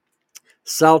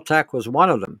 Celltech was one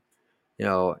of them,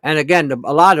 and again,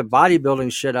 a lot of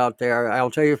bodybuilding shit out there,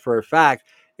 I'll tell you for a fact,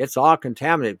 it's all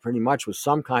contaminated pretty much with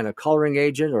some kind of coloring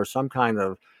agent or some kind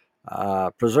of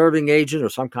preserving agent or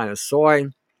some kind of soy.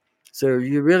 So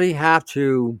you really have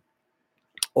to,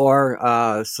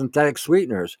 or synthetic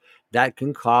sweeteners that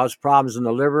can cause problems in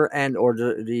the liver and or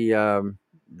the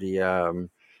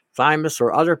thymus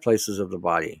or other places of the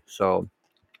body. So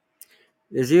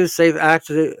is you safe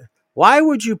activated? Why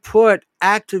would you put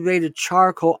activated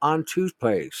charcoal on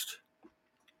toothpaste?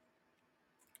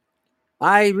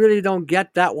 I really don't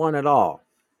get that one at all.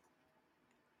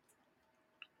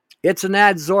 It's an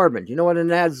adsorbent. You know what an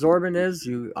adsorbent is?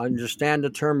 You understand the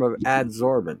term of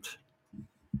adsorbent.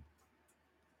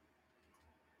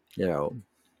 You know.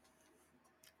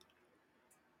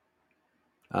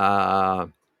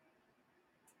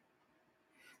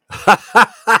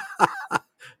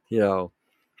 You know.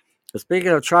 Speaking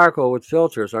of charcoal with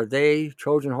filters, are they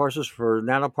Trojan horses for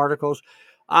nanoparticles?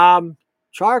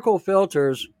 Charcoal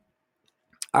filters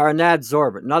are an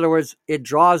adsorbent. In other words, it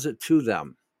draws it to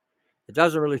them. It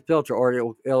doesn't really filter, or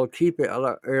it'll keep it.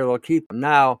 It'll keep them.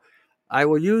 Now, I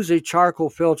will use a charcoal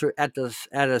filter at a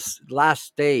last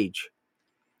stage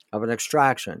of an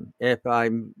extraction if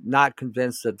I'm not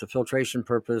convinced that the filtration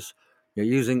purpose,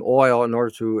 using oil in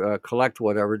order to collect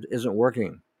whatever, isn't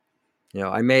working.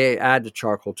 I may add the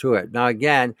charcoal to it. Now,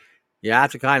 again, you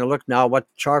have to kind of look now what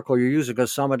charcoal you're using,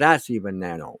 because some of that's even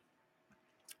nano.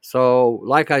 So,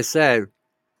 like I said,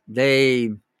 if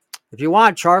you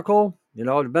want charcoal,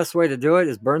 the best way to do it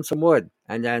is burn some wood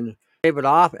and then shave it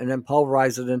off and then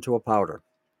pulverize it into a powder.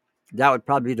 That would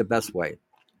probably be the best way.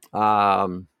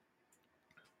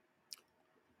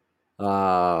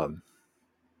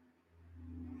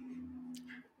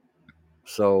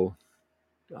 So,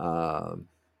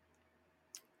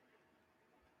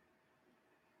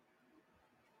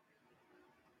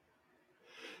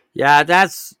 yeah,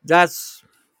 that's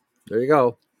there you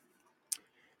go.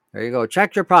 There you go.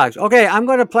 Check your products. Okay, I'm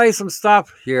going to play some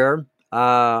stuff here.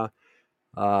 Okay,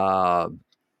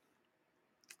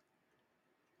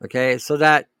 so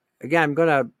that again, I'm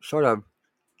going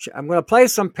to play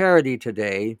some parody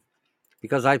today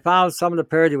because I found some of the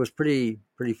parody was pretty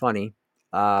funny.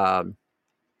 Let's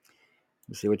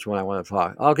see which one I want to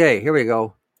talk. Okay, here we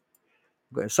go.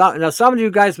 Now, some of you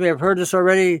guys may have heard this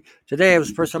already. Today, it was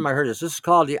the first time I heard this. This is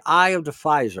called The Eye of the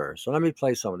Pfizer. So let me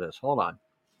play some of this. Hold on.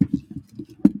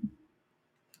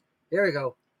 Here we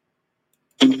go.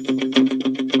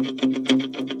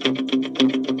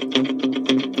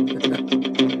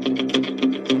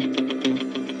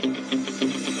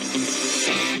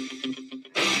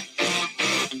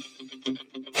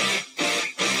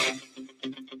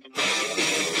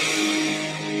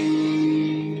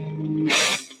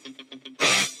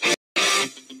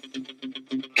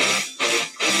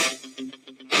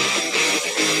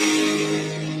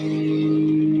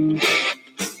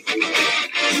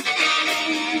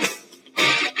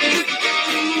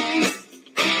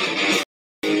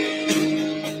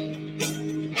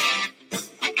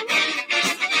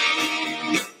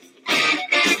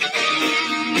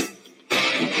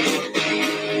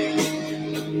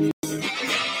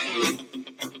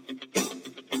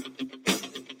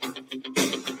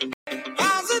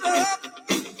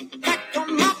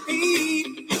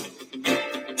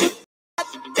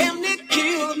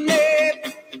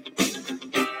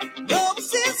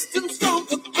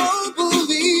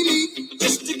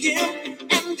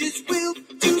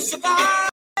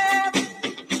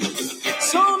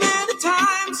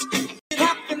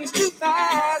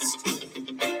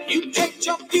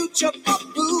 your future for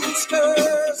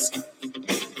boosters.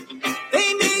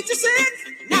 They made you sick,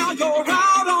 now you're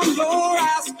out on your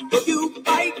ass. If you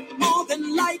fight, more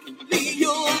than likely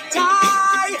you'll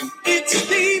die. It's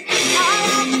the eye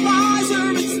of the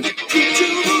visor, it's the key to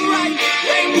the right.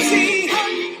 When you see her,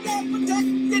 they're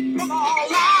protected from all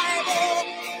libel.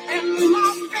 And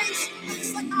my face looks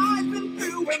like I've been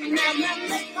through an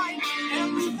MMA fight.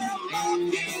 And they're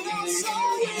looking also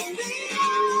in the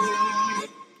eye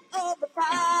of the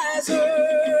visor.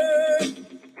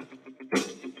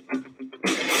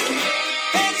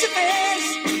 Face to face,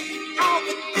 out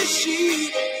with the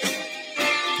sheet.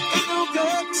 No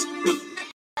guts,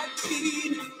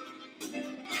 vaccine.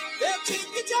 They'll take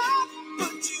your job,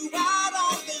 put you out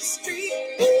on the street.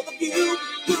 For the few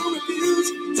who refuse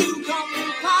to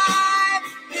comply.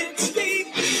 It's the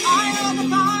eye of the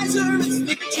visor, it's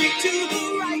the trick to the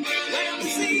right. When we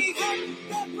see her,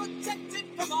 they're protected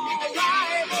from all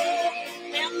libel.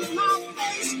 And my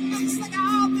face looks like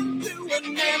I've been through an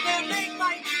MMA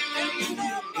fight. And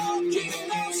they're looking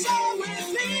their soul with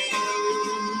the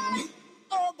eye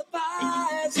of the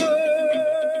visor.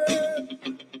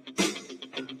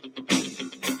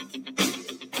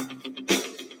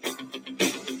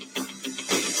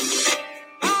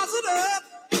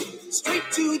 Straight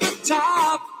to the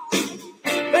top.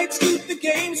 Played stupid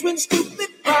games, win stupid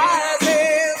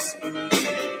prizes.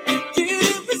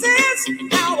 Didn't resist.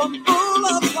 Now I'm full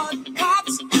of fun.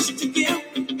 Pops just to give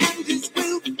and his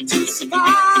will to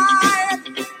survive.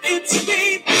 It's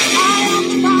the eye of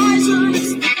the visor.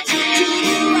 It's the trick to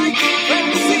the right. When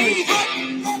we see her,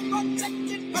 they're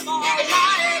protected from all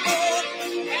libel.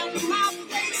 And my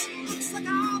face looks like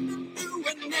I've been through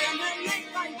an MMA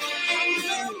fight. And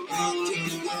they're looking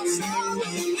so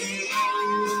in the eye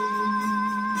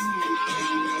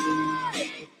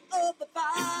of the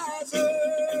visor.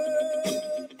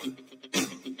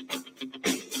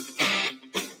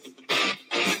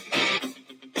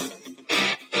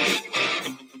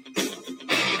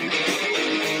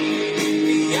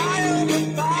 The eye of the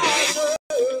visor.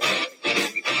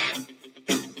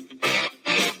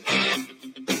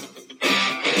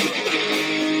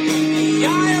 The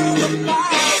eye of the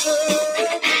visor.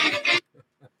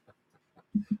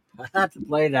 I have to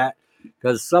play that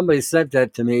because somebody sent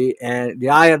that to me, and the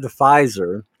eye of the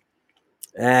Pfizer,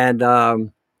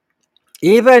 and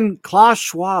even Klaus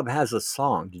Schwab has a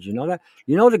song. Did you know that?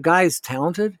 You know the guy's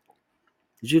talented.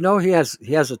 Did you know he has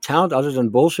a talent other than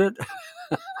bullshit?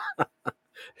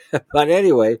 But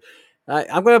anyway,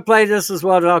 I'm going to play this as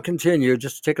well, and I'll continue.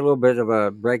 Just take a little bit of a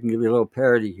break and give you a little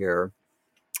parody here.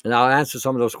 And I'll answer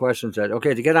some of those questions that,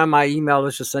 okay, to get on my email,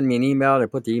 let's just send me an email. I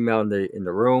put the email in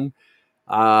the room.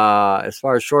 As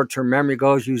far as short-term memory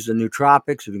goes, use the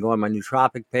nootropics. You can go on my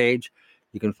nootropic page.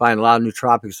 You can find a lot of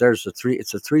nootropics there.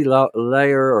 It's a three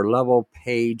layer or level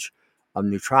page of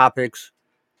nootropics.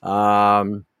 I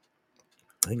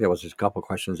think there was just a couple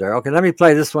questions there. Okay, let me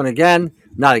play this one again.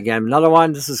 Not again, another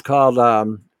one. This is called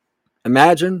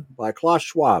Imagine by Klaus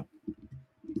Schwab.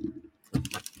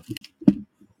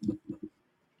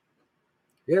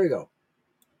 Here we go.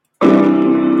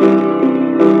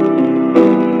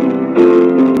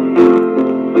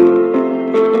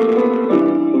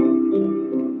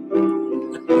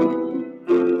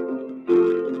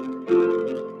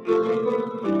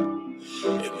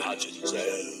 Imagine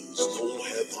there's no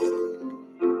heaven.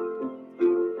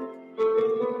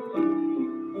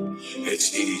 It's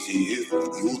easy if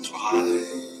you try.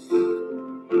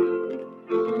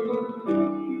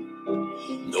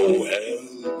 No hell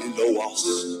below us.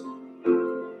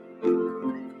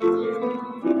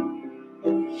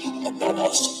 Above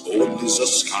us only the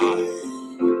sky.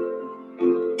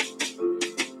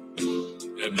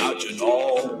 Imagine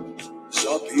all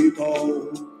the people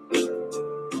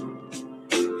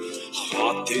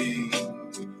rotting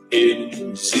in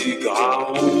the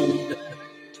ground.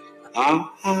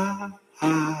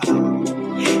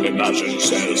 Imagine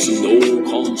there's no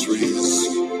countries.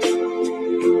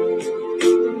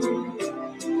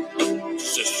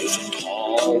 This isn't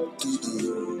hard to do.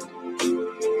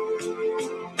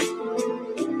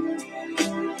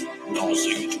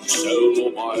 Nothing to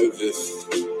survive with.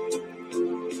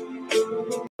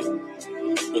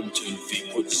 Until we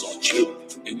put a chip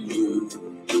in you.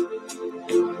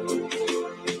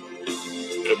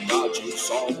 Imagine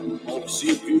some of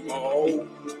the people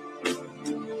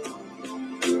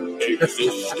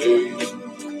existing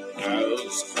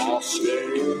as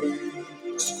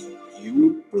classmates. You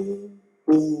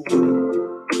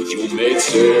may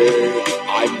say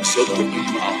I'm so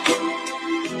enough,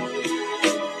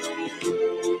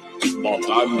 but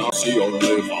I'm not the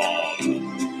only one.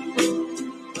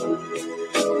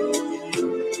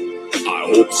 I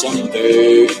hope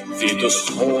someday they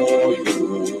destroy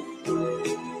you.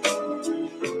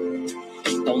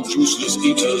 On useless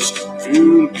eaters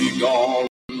will be gone.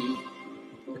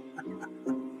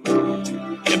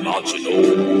 Imagine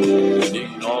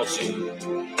owning nothing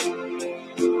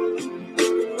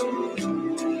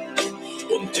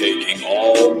and taking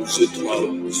all the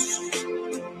drugs.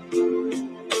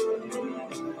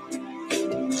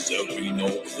 There'll be no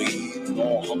greed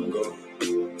nor hunger.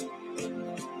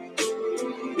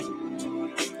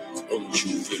 Don't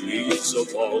you believe the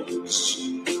bugs?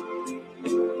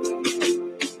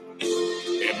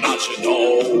 Imagine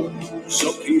all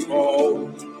the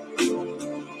people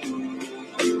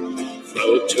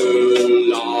fertilizing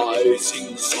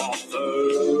the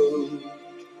earth.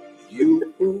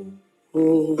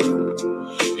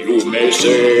 You may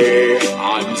say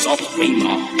I'm the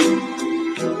dreamer,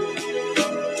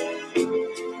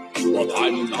 but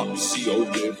I'm not the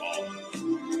only one.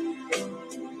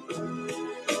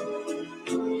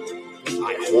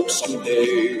 I hope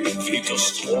someday we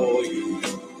destroy you.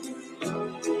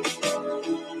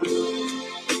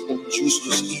 And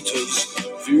useless eaters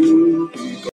will be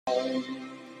gone.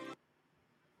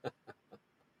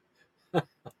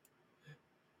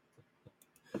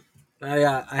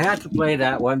 I had to play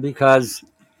that one because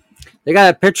they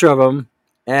got a picture of him,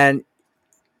 and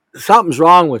something's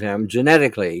wrong with him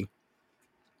genetically.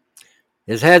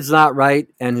 His head's not right,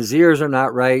 and his ears are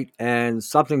not right, and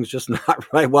something's just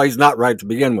not right. Well, he's not right to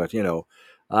begin with, you know.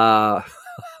 I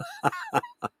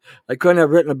couldn't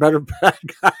have written a better bad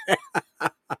guy,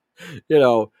 you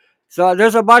know. So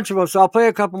there's a bunch of them. So I'll play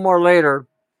a couple more later.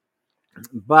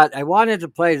 But I wanted to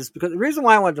play this because the reason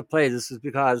why I wanted to play this is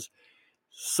because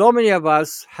so many of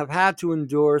us have had to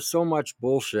endure so much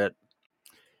bullshit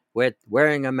with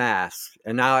wearing a mask.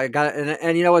 And now I got,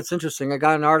 and you know what's interesting? I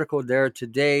got an article there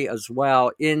today as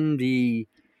well in the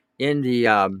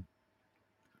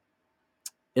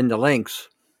links.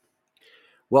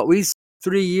 What we said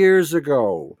 3 years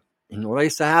ago, what I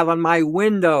used to have on my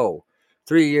window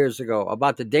 3 years ago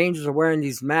about the dangers of wearing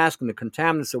these masks and the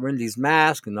contaminants that were in these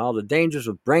masks and all the dangers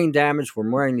of brain damage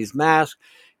from wearing these masks.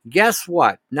 Guess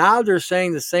what? Now they're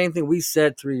saying the same thing we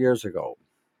said 3 years ago.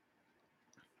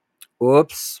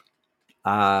 Oops.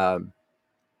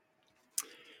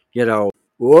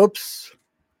 Whoops.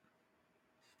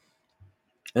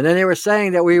 And then they were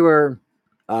saying that we were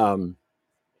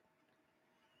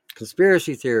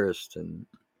conspiracy theorists and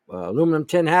aluminum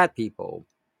tin hat people.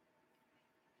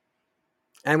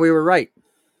 And we were right.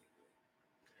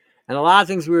 And a lot of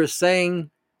things we were saying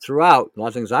throughout, a lot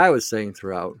of things I was saying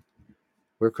throughout,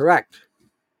 were correct.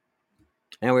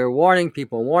 And we were warning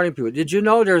people. Did you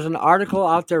know there's an article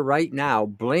out there right now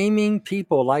blaming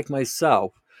people like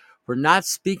myself for not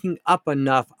speaking up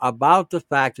enough about the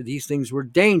fact that these things were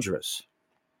dangerous?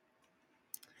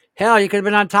 Hell, you could have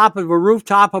been on top of a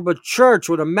rooftop of a church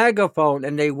with a megaphone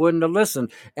and they wouldn't have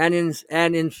listened. And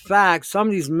in fact, some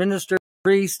of these ministers,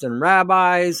 priests, and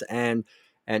rabbis and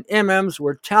imams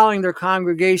were telling their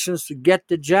congregations to get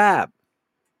the jab.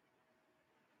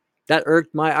 That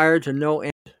irked my ire to no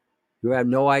end. You have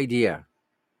no idea.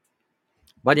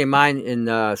 A buddy of mine in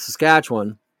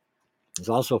Saskatchewan is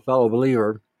also a fellow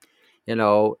believer. You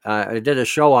know, I did a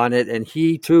show on it, and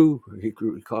he too,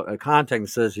 contacted,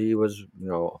 says he was, you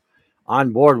know,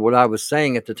 on board with what I was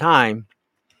saying at the time.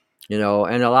 You know,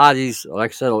 and a lot of these,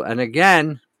 like I said, and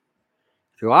again,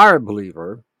 if you are a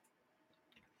believer,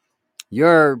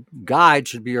 your guide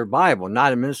should be your Bible,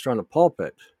 not a minister on the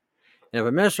pulpit. And if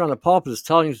a minister on the pulpit is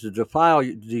telling you to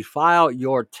defile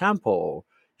your temple,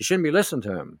 you shouldn't be listening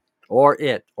to him or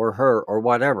it or her or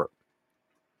whatever.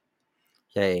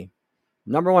 Okay.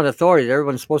 Number one authority that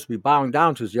everyone's supposed to be bowing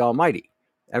down to is the Almighty.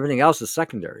 Everything else is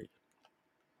secondary.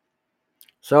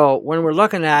 So when we're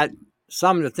looking at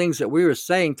some of the things that we were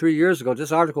saying 3 years ago,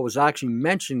 this article was actually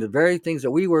mentioning the very things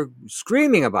that we were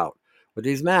screaming about with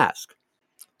these masks.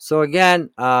 So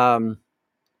again, the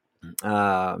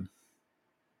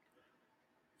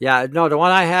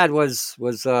one I had was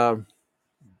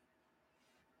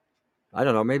I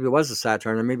don't know, maybe it was a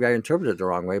Saturn, or maybe I interpreted it the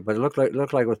wrong way, but it looked like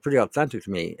it was pretty authentic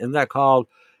to me. Isn't that called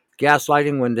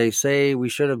gaslighting when they say we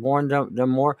should have warned them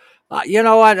more? You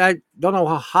know what? I don't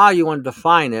know how you want to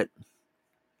define it,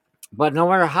 but no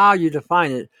matter how you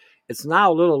define it, it's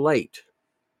now a little late.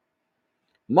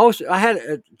 I had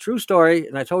a true story,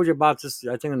 and I told you about this,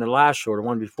 I think, in the last show, or the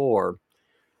one before.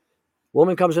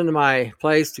 Woman comes into my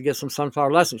place to get some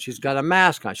sunflower lessons. She's got a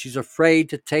mask on. She's afraid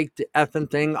to take the effing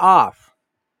thing off.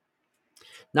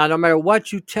 Now, no matter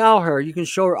what you tell her, you can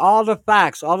show her all the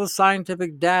facts, all the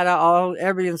scientific data,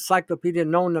 every encyclopedia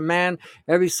known to man,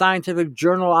 every scientific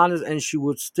journal on it, and she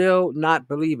would still not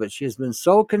believe it. She has been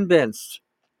so convinced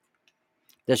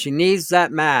that she needs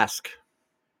that mask.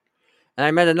 And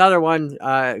I met another one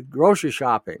grocery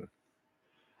shopping.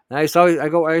 And I used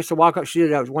to walk up.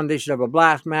 One day she'd have a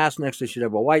black mask, next day she'd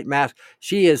have a white mask.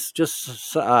 She is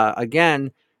just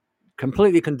again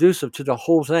completely conducive to the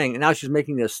whole thing. And now she's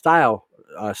making a style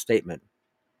statement.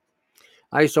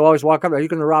 I used to always walk up. Are you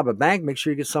going to rob a bank? Make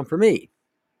sure you get some for me.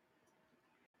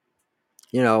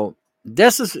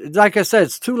 This is, like I said,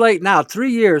 it's too late now.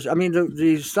 3 years. I mean,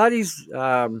 the studies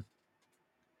that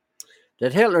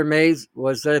Hitler made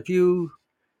was that if you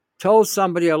told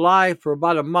somebody a lie for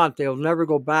about a month, they'll never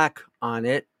go back on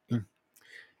it.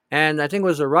 And I think it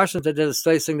was the Russians that did a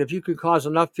study saying that if you can cause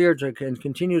enough fear to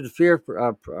continue the fear,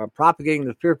 propagating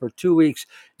the fear for 2 weeks,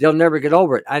 they'll never get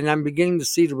over it. And I'm beginning to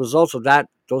see the results of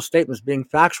those statements being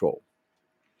factual.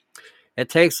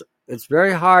 It's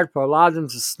very hard for a lot of them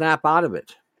to snap out of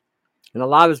it. And a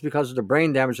lot of it's because of the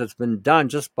brain damage that's been done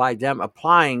just by them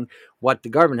applying what the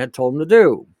government had told them to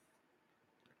do.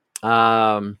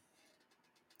 Well,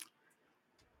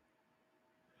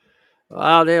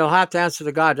 they'll have to answer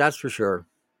to God, that's for sure.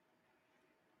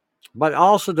 But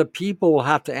also the people will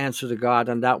have to answer to God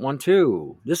on that one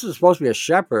too. This is supposed to be a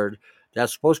shepherd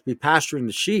that's supposed to be pasturing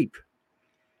the sheep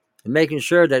and making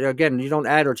sure that, again, you don't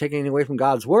add or take anything away from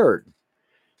God's word.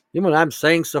 Even when I'm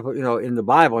saying stuff, in the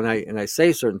Bible, and I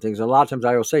say certain things, a lot of times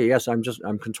I will say, yes, I'm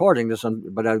contorting this,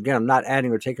 but again, I'm not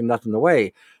adding or taking nothing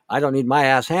away. I don't need my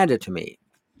ass handed to me.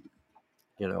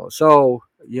 So,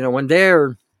 when they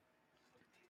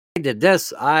did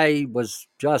this, I was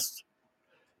just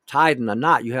tied in a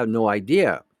knot. You have no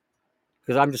idea.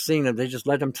 Because I'm just seeing that they just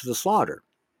led them to the slaughter.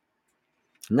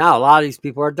 Now, a lot of these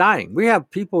people are dying. We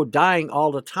have people dying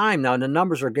all the time now, and the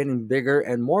numbers are getting bigger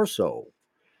and more so.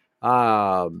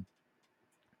 I'll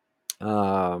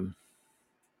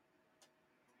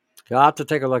have to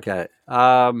take a look at it.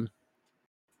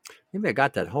 Maybe I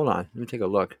got that. Hold on. Let me take a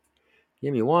look.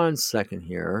 Give me 1 second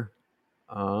here.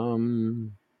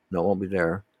 No, it won't be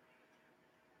there.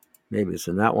 Maybe it's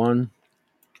in that one.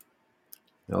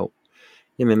 Nope.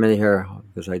 Give me a minute here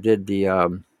because I did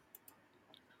the.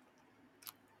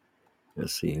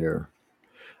 Let's see here.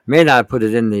 May not put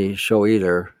it in the show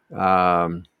either.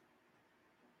 Nope.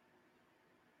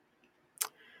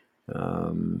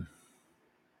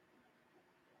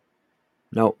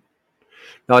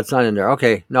 No, it's not in there.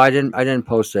 Okay. No, I didn't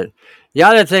post it. The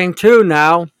other thing too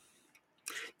now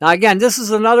again, this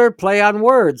is another play on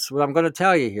words, what I'm going to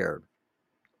tell you here.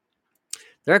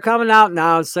 They're coming out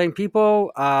now and saying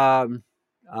people that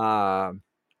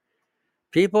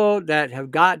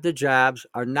have got the jabs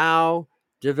are now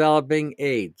developing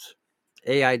AIDS,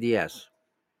 AIDS.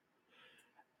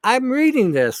 I'm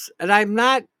reading this and I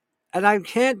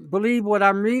can't believe what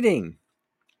I'm reading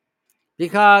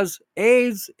because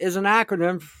AIDS is an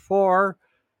acronym for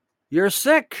you're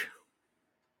sick.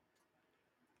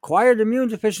 Acquired immune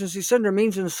deficiency syndrome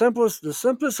means in the simplest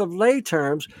of lay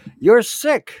terms, you're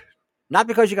sick. Not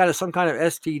because you got some kind of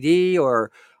STD or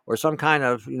some kind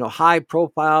of high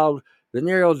profile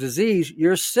venereal disease.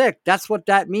 You're sick. That's what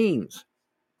that means.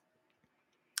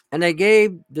 And they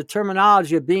gave the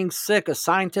terminology of being sick a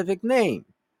scientific name.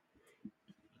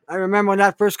 I remember when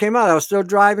that first came out, I was still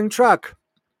driving truck,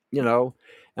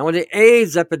 And when the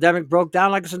AIDS epidemic broke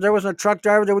down, like I said, there wasn't a truck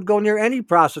driver that would go near any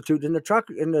prostitute in the truck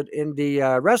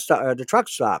the truck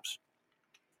stops.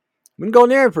 We can go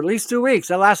near it for at least 2 weeks.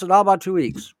 That lasted all about 2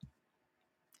 weeks.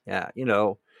 Yeah,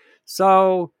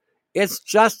 So it's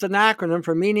just an acronym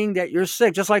for meaning that you're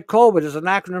sick. Just like COVID is an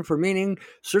acronym for meaning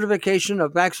certification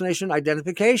of vaccination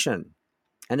identification.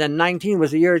 And then 19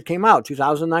 was the year it came out,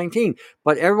 2019.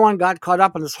 But everyone got caught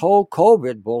up in this whole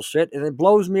COVID bullshit, and it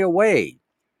blows me away.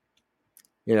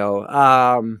 So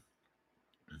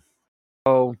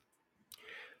will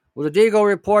the Deagle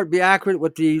report be accurate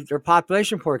with their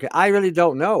population forecast? I really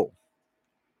don't know.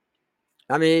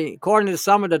 I mean, according to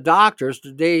some of the doctors,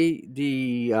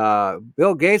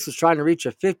 Bill Gates was trying to reach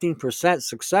a 15%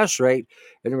 success rate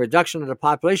in the reduction of the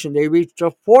population. They reached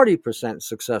a 40%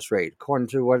 success rate, according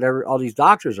to whatever all these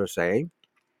doctors are saying.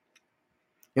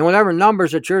 And whatever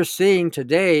numbers that you're seeing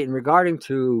today in regarding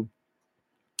to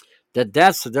the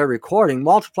deaths that they're recording,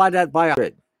 multiply that by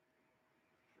 100.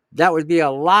 That would be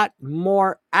a lot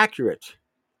more accurate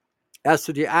as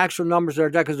to the actual numbers that are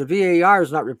dead, because the VAR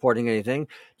is not reporting anything.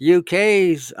 The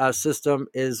UK's system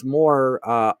is more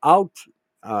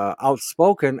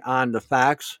outspoken on the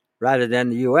facts rather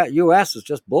than the US. US is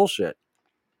just bullshit.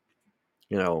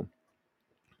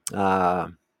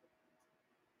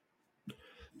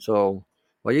 So,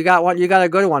 well, you got one. You got a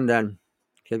good one then.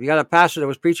 If you got a pastor that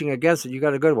was preaching against it, you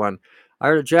got a good one. I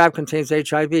heard a jab contains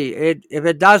HIV. If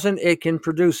it doesn't, it can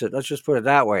produce it. Let's just put it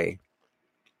that way.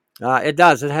 It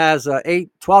does. It has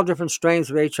 12 different strains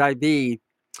of HIV.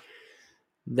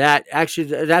 That's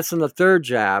in the third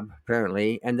jab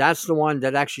apparently, and that's the one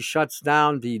that actually shuts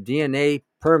down the DNA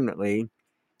permanently,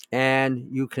 and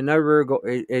you can never go.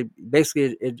 It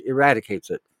eradicates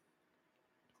it.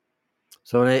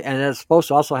 So and it's supposed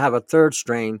to also have a third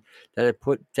strain that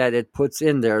it puts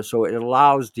in there, so it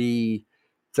allows the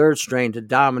third strain to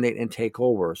dominate and take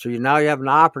over. So now you have an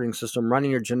operating system running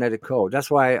your genetic code.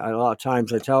 That's why a lot of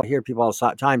times I hear people all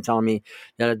the time telling me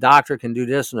that a doctor can do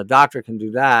this and a doctor can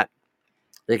do that.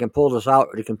 They can pull this out.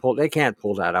 They can't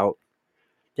pull that out.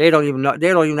 They don't even know. They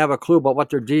don't even have a clue about what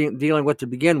they're dealing with to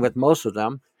begin with. Most of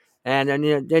them. And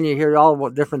then you hear all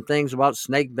different things about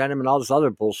snake venom and all this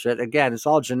other bullshit. Again, it's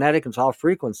all genetic. It's all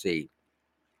frequency.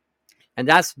 And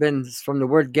that's been from the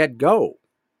word get go.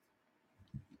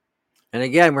 And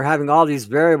again, we're having all these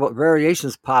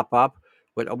variations pop up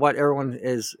with what everyone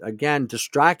is, again,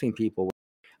 distracting people with.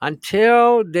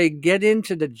 Until they get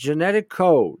into the genetic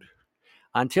code,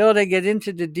 until they get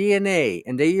into the DNA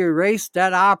and they erase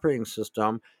that operating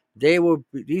system,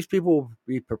 these people will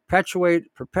be perpetuating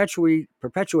or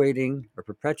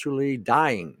perpetually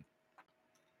dying.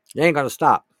 They ain't gonna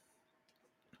stop.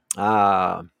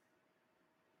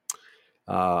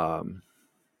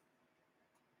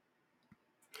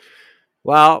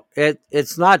 Well,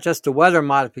 it's not just the weather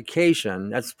modification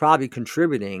that's probably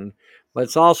contributing, but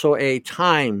it's also a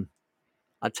time.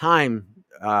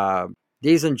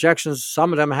 These injections,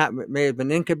 some of them may have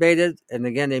been incubated, and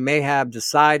again, they may have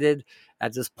decided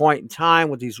at this point in time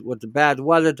with the bad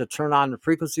weather to turn on the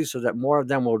frequency so that more of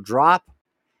them will drop.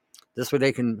 This way,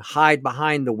 they can hide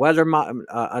behind the weather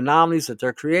anomalies that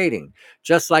they're creating,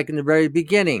 just like in the very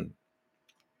beginning.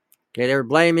 Okay, they were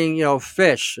blaming,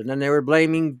 fish, and then they were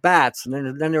blaming bats, and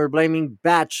then they were blaming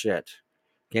bat shit.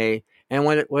 Okay, and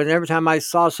when every time I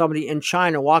saw somebody in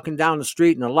China walking down the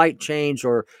street and a light changed,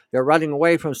 or they're running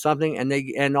away from something,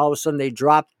 and all of a sudden they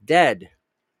dropped dead, it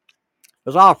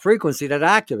was all frequency that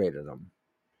activated them.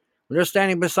 When they're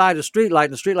standing beside a street light,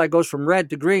 and the street light goes from red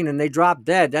to green, and they drop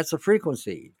dead, that's a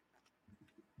frequency.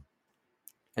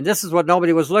 And this is what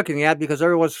nobody was looking at because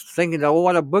everyone's thinking, oh,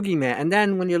 what a boogeyman. And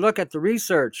then when you look at the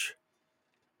research,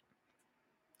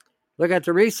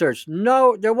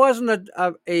 no, there wasn't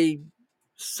a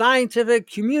scientific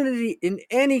community in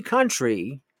any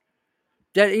country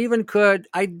that even could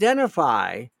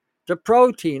identify the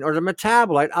protein or the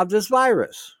metabolite of this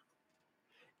virus.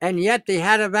 And yet they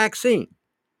had a vaccine.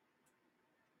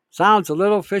 Sounds a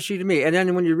little fishy to me. And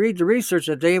then when you read the research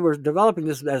that they were developing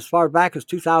this as far back as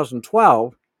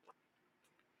 2012,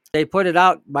 they put it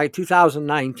out by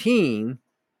 2019.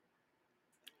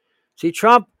 See,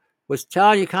 Trump was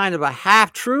telling you kind of a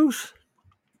half-truth.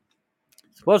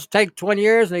 It's supposed to take 20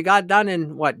 years, and they got it done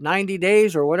in, 90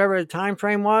 days or whatever the time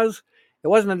frame was? It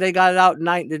wasn't that they got it out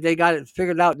they got it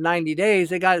figured out in 90 days.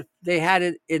 They had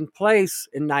it in place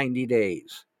in 90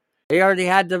 days. They already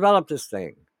had developed this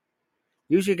thing.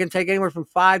 Usually it can take anywhere from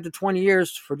 5 to 20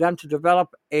 years for them to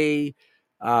develop a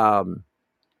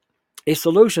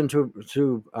solution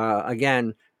to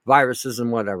again, viruses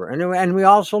and whatever. And we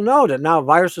also know that now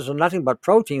viruses are nothing but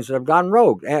proteins that have gone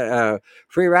rogue,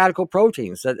 free radical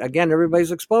proteins that, again,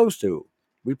 everybody's exposed to.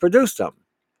 We produce them.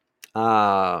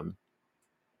 Yeah,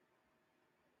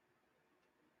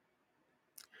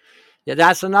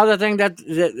 that's another thing that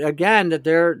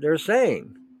they're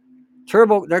saying.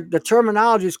 The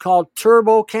terminology is called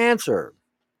turbo cancer.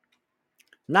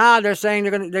 Now they're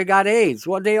saying they got AIDS.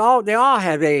 Well, they all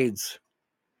have AIDS.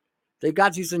 They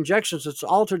got these injections that's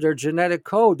altered their genetic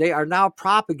code. They are now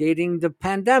propagating the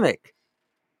pandemic.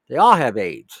 They all have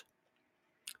AIDS.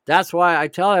 That's why I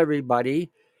tell everybody,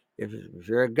 if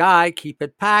you're a guy, keep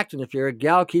it packed, and if you're a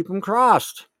gal, keep them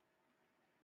crossed.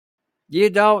 You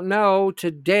don't know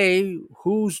today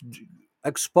who's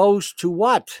exposed to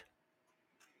what.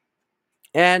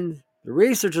 And the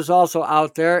research is also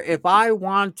out there. If I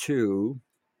want to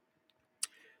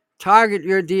target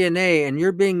your DNA and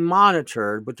you're being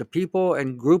monitored with the people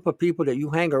and group of people that you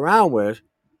hang around with,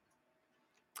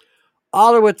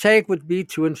 all it would take would be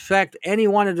to infect any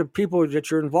one of the people that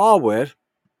you're involved with.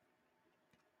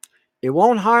 It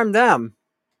won't harm them.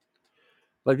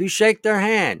 But if you shake their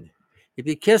hand, if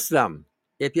you kiss them,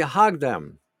 if you hug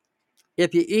them,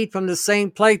 if you eat from the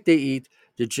same plate they eat,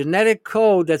 the genetic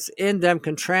code that's in them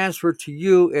can transfer to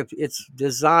you if it's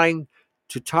designed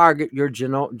to target your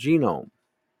genome.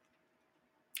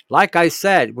 Like I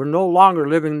said, we're no longer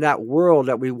living that world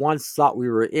that we once thought we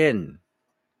were in.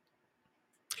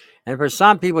 And for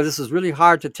some people, this is really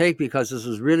hard to take because this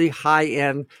is really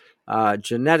high-end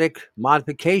genetic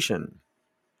modification.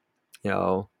 You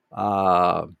know,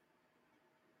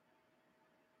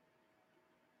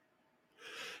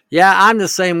 yeah, I'm the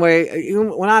same way.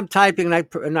 Even when I'm typing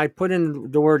and I put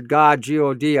in the word God,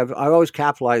 God, I always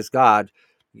capitalize God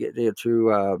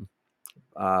to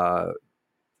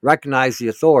recognize the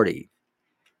authority.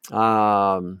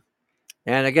 And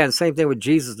again, same thing with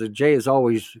Jesus. The J is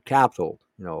always capital.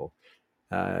 You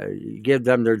give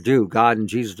them their due. God and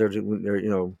Jesus, they're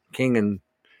King and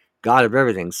God of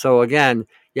everything. So again,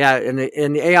 yeah, and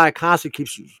the AI constantly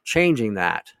keeps changing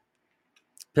that.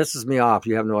 Pisses me off.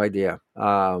 You have no idea.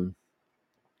 Yeah,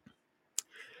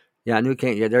 new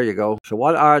king. Yeah, there you go. So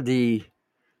what are the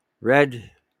red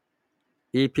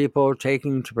E people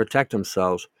taking to protect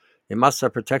themselves? They must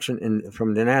have protection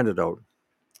from the antidote.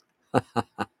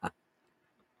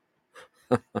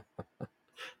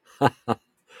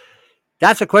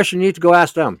 That's a question you need to go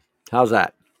ask them. How's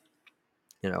that?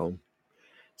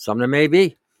 Some of them may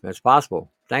be. That's possible.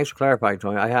 Thanks for clarifying,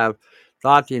 Tony. I have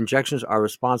thought the injections are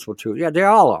responsible too. Yeah, they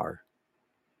all are.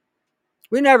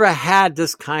 We never had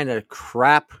this kind of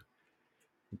crap.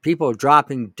 People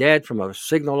dropping dead from a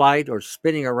signal light or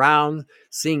spinning around,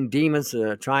 seeing demons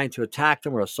trying to attack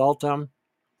them or assault them.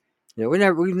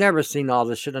 We've never seen all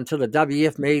this shit until the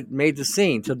WEF made the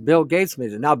scene, until Bill Gates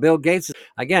made it. Now Bill Gates,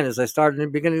 again, as I started in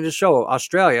the beginning of the show,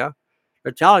 Australia,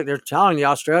 they're telling the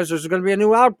Australians there's going to be a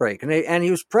new outbreak, and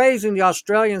he was praising the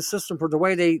Australian system for the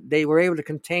way they were able to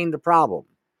contain the problem.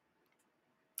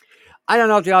 I don't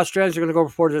know if the Australians are going to go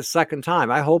for it a second time.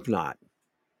 I hope not.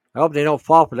 I hope they don't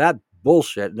fall for that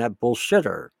bullshit and that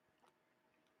bullshitter.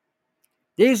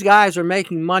 These guys are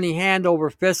making money hand over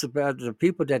fist about the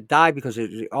people that die because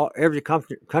every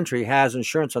country has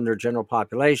insurance on their general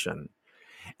population.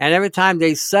 And every time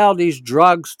they sell these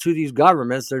drugs to these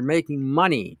governments, they're making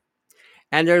money.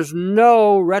 And there's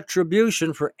no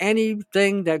retribution for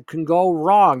anything that can go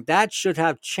wrong. That should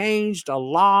have changed a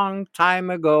long time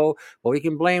ago, but we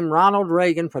can blame Ronald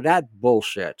Reagan for that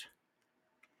bullshit.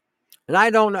 And I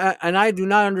do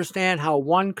not understand how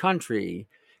one country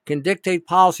can dictate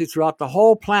policy throughout the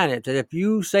whole planet that if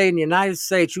you say in the United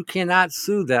States you cannot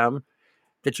sue them,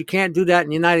 that you can't do that in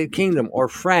the United Kingdom or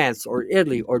France or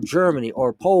Italy or Germany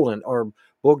or Poland or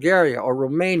Bulgaria or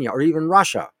Romania or even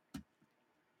Russia,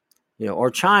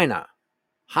 or China.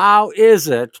 How is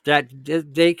it that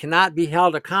they cannot be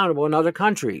held accountable in other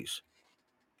countries?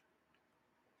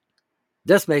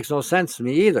 This makes no sense to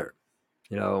me either.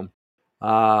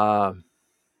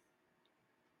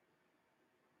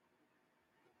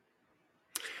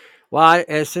 Well,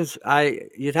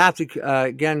 you'd have to,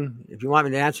 again, if you want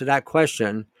me to answer that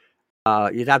question,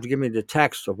 you'd have to give me the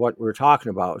text of what we're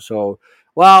talking about. So,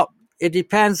 well, it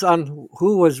depends on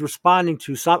who was responding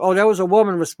to some. Oh, there was a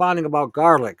woman responding about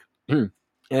garlic.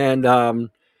 And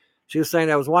she was saying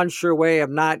that was one sure way of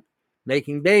not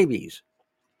making babies.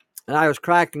 And I was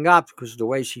cracking up because of the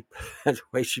way she,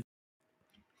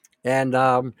 and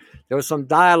there was some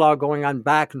dialogue going on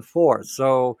back and forth.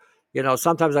 So,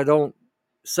 sometimes I don't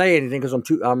say anything because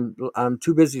I'm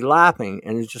too busy laughing,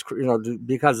 and it's just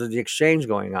because of the exchange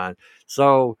going on.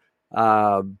 So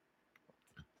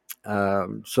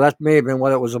so that may have been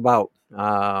what it was about.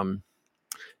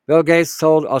 Bill Gates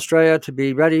told Australia to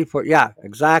be ready for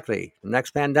exactly the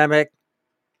next pandemic,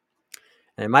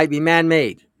 and it might be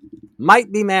man-made.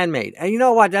 And you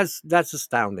know what? That's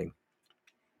astounding.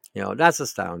 That's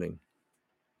astounding.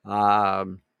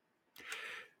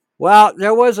 Well,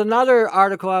 there was another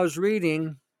article I was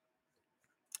reading.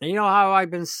 And you know how I've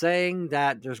been saying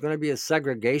that there's going to be a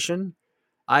segregation?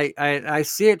 I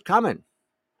see it coming.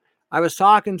 I was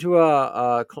talking to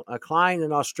a client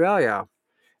in Australia,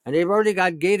 and they've already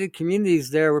got gated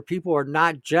communities there where people are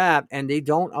not jabbed, and they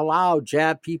don't allow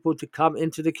jabbed people to come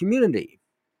into the community.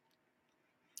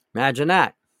 Imagine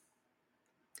that.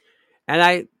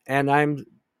 And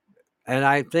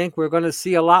I think we're going to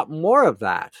see a lot more of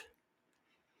that.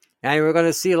 And we're going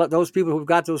to see those people who've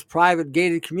got those private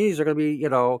gated communities are going to be,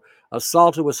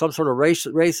 assaulted with some sort of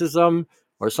racism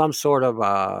or some sort of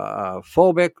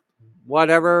phobic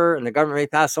whatever, and the government may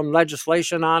pass some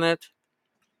legislation on it.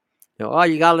 You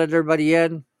got to let everybody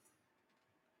in.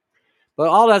 But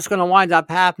all that's going to wind up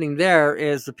happening there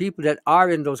is the people that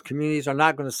are in those communities are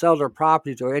not going to sell their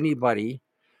property to anybody.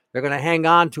 They're going to hang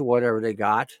on to whatever they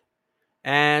got.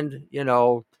 And, the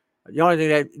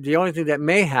only thing that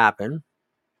may happen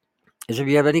is if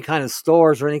you have any kind of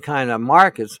stores or any kind of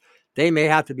markets, they may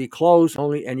have to be closed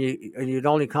only, and you'd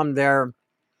only come there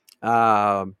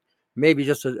maybe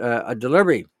just a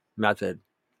delivery method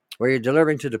where you're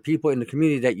delivering to the people in the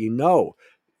community that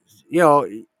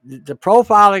the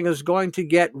profiling is going to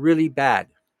get really bad.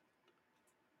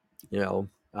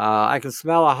 I can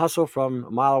smell a hustle from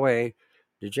a mile away.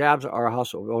 The jabs are a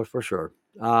hustle, for sure.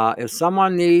 If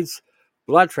someone needs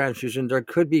blood transfusion, there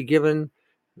could be given.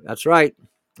 That's right.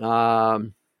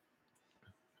 Um,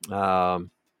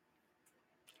 um,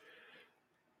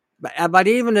 but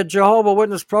even the Jehovah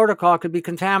Witness protocol could be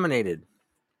contaminated.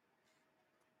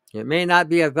 It may not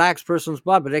be a vax person's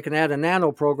blood, but they can add a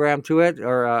nano program to it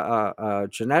or a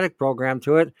genetic program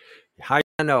to it. How are you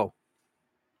going to know?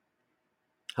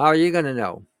 How are you going to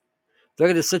know? Look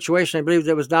at the situation, I believe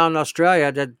that was down in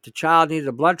Australia, that the child needed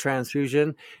a blood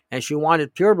transfusion and she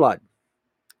wanted pure blood.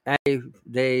 And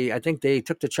I think they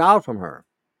took the child from her.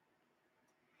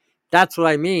 That's what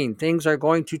I mean. Things are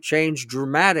going to change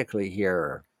dramatically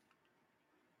here.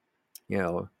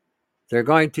 They're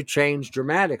going to change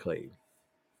dramatically.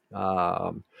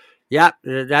 Yeah,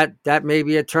 that may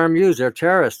be a term used. They're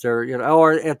terrorists. They're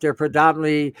or if they're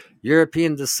predominantly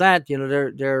European descent,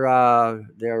 they're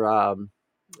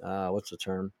what's the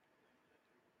term?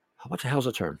 What the hell's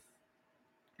the term?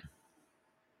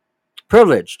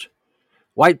 Privileged,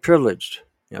 white privileged.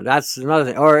 That's another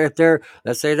thing. Or if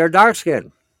let's say they're dark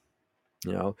skinned,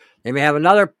 they may have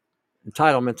another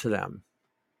entitlement to them.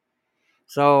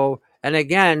 So, and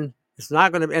again, it's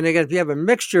not going to. And again, if you have a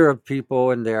mixture of people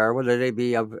in there, whether they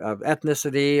be of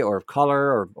ethnicity or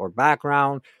color or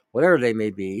background, whatever they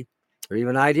may be, or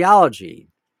even ideology,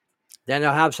 then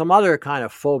they'll have some other kind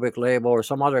of phobic label or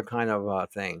some other kind of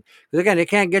thing. Because again, they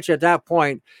can't get you at that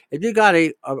point. If you got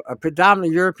a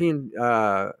predominantly European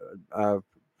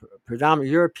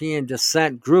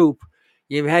descent group,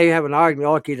 you have an argument.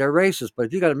 Okay, they're racist, but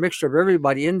if you got a mixture of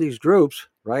everybody in these groups,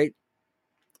 right?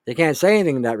 They can't say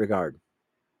anything in that regard.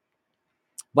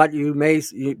 But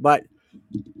but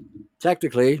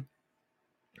technically,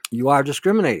 you are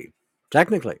discriminating.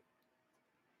 Technically,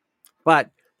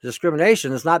 but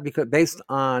discrimination is not based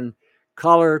on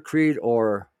color, creed,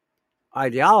 or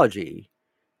ideology.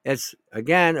 It's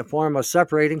again a form of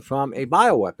separating from a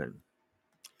bioweapon.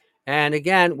 And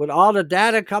again, with all the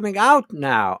data coming out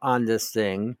now on this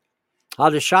thing, how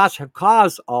the shots have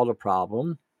caused all the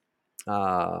problem.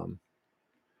 That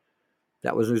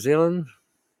was New Zealand.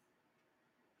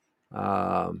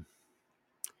 Yeah,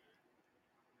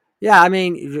 I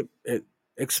mean,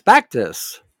 expect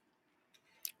this.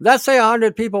 Let's say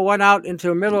 100 people went out into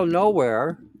the middle of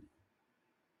nowhere,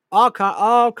 all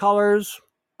colors,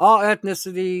 all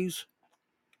ethnicities.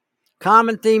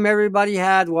 Common theme everybody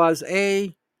had was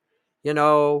everyone's going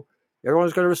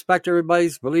to respect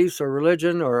everybody's beliefs or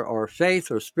religion or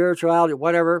faith or spirituality,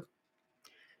 whatever.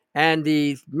 And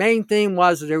the main theme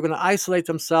was that they were going to isolate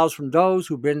themselves from those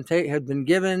who had been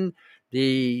given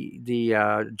the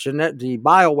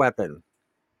bioweapon.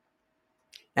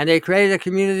 And they created a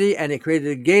community, and they created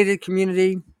a gated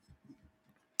community.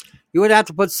 You would have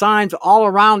to put signs all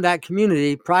around that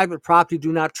community: private property,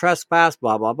 do not trespass,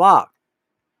 blah, blah, blah.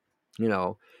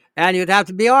 And you'd have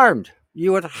to be armed.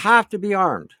 You would have to be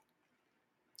armed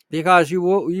because you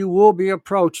will be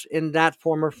approached in that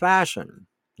form or fashion.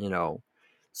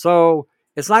 So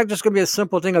it's not just going to be a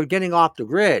simple thing of getting off the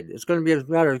grid. It's going to be a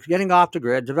matter of getting off the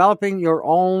grid, developing your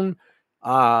own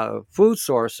food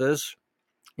sources,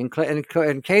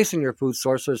 encasing your food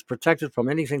sources protected from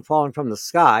anything falling from the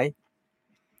sky.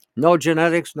 No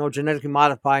genetics, no genetically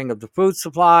modifying of the food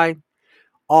supply,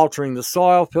 altering the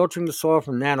soil, filtering the soil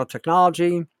from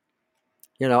nanotechnology,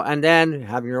 and then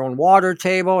having your own water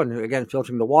table, and again,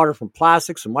 filtering the water from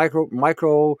plastics and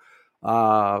micro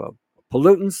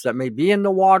pollutants that may be in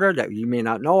the water that you may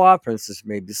not know of. For instance,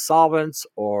 maybe solvents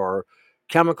or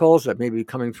chemicals that may be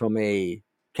coming from a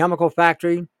chemical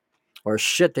factory, or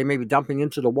shit they may be dumping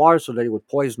into the water so that it would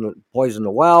poison the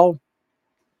well.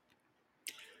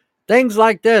 Things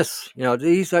like this,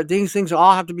 these things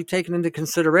all have to be taken into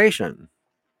consideration.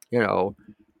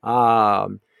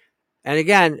 And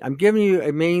again, I'm giving you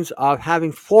a means of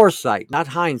having foresight, not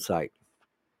hindsight.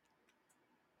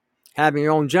 Having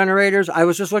your own generators. I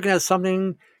was just looking at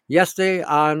something yesterday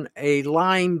on a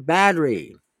Lime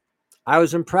battery. I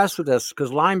was impressed with this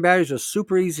because Lime batteries are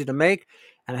super easy to make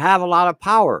and have a lot of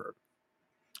power.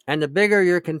 And the bigger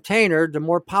your container, the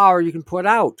more power you can put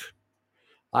out.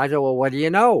 I said, well, what do you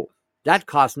know? That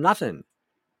costs nothing.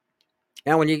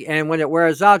 And when it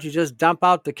wears out, you just dump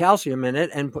out the calcium in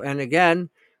it, and again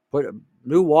put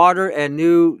new water and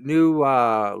new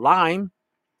lime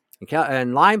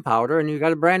and lime powder, and you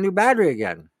got a brand new battery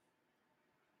again.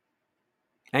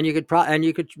 And you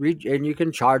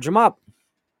can charge them up.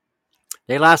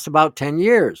 They last about 10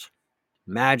 years.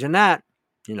 Imagine that,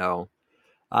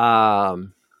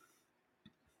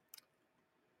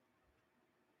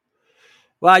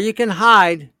 Well, you can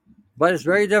hide, but it's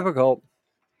very difficult.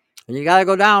 And you got to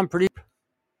go down pretty deep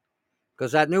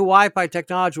because that new Wi-Fi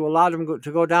technology will allow them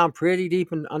to go down pretty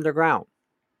deep and underground.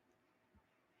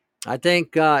 I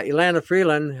think Ilana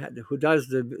Freeland, who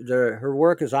does her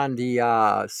work is on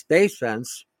the space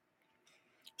fence,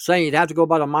 saying you'd have to go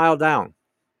about a mile down.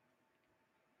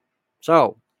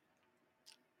 So,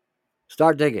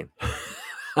 start digging.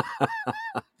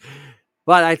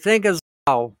 But I think as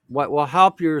well, what will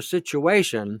help your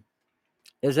situation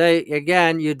is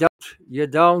again you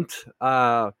don't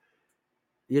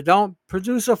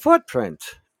produce a footprint.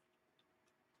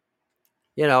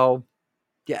 You know,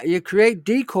 you create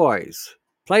decoys,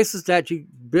 places that you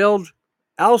build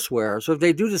elsewhere. So if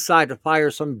they do decide to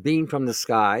fire some beam from the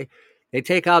sky, they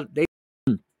take the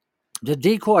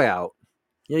decoy out.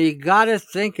 You got to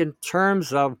think in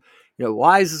terms of,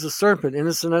 wise as a serpent,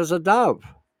 innocent as a dove.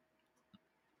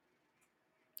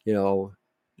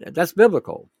 That's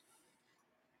biblical.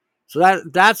 So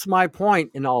that's my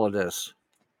point in all of this.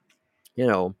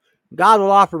 God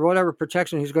will offer whatever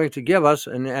protection He's going to give us,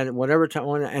 and whatever time.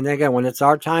 And again, when it's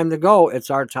our time to go, it's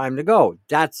our time to go.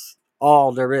 That's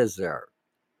all there is there.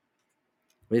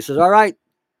 He says, "All right,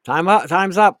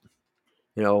 time's up.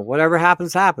 Whatever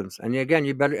happens, happens." And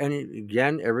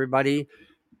again, everybody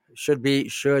should be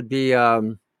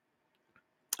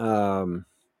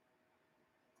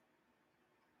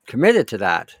committed to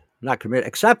that. Not committed,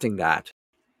 accepting that.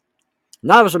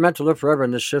 None of us are meant to live forever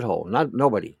in this shithole.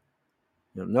 Nobody.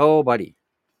 Nobody.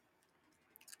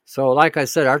 So, like I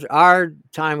said, our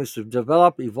time is to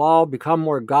develop, evolve, become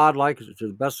more godlike to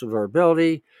the best of our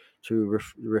ability, to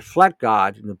reflect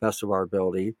God in the best of our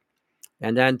ability,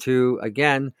 and then to,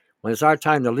 again, when it's our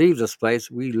time to leave this place,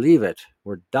 we leave it.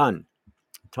 We're done.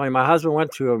 I'm telling you, my husband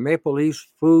went to a Maple Leaf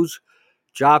Foods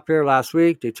job fair last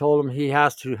week. They told him he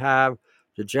has to have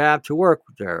the jab to work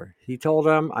there. He told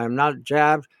them, "I'm not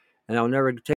jabbed, and I'll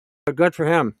never take it." Good for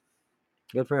him.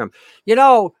 Good for him.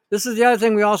 This is the other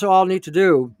thing we also all need to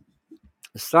do.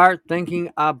 Start thinking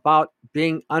about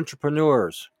being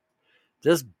entrepreneurs.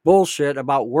 This bullshit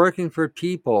about working for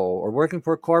people or working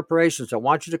for corporations that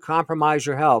want you to compromise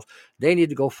your health, they need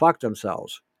to go fuck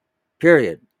themselves.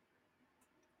 Period.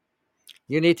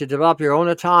 You need to develop your own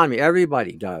autonomy.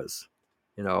 Everybody does.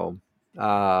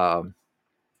 Yeah,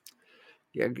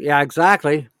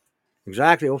 exactly.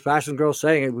 Exactly. Old-fashioned girl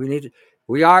saying it.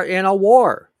 We are in a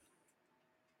war.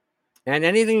 And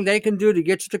anything they can do to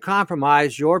get you to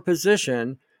compromise your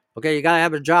position, okay, you got to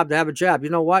have a job to have a job. You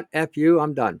know what? F you,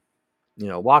 I'm done.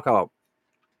 Walk out.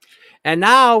 And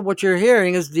now what you're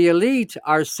hearing is the elite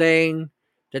are saying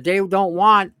that they don't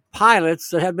want pilots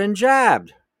that have been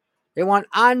jabbed. They want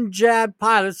unjabbed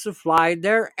pilots to fly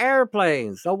their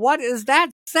airplanes. So what is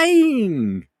that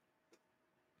saying?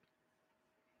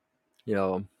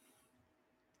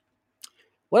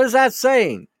 What is that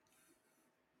saying?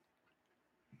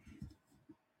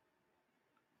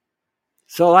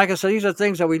 So, like I said, these are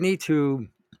things that we need to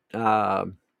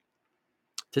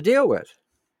deal with.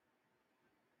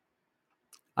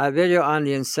 A video on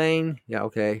the insane. Yeah,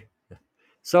 okay.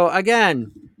 So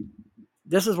again,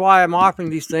 this is why I'm offering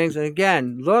these things. And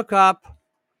again, look up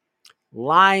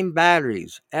Lime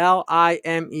batteries,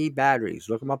 Lime batteries.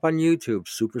 Look them up on YouTube.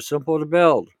 Super simple to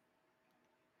build.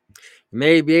 You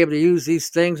may be able to use these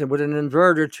things and with an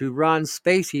inverter to run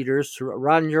space heaters to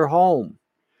run your home,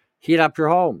 heat up your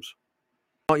homes.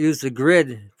 Don't use the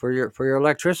grid for your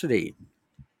electricity.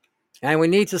 And we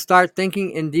need to start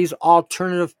thinking in these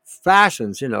alternative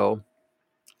fashions,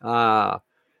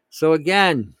 So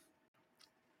again,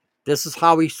 this is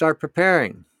how we start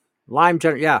preparing. Lime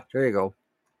generator. Yeah, there you go.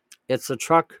 It's a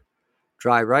truck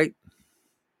drive, right?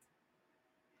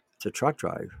 It's a truck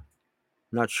drive.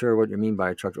 I'm not sure what you mean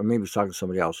by a truck. Or maybe it's talking to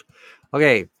somebody else.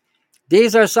 Okay.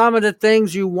 These are some of the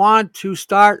things you want to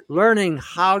start learning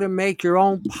how to make your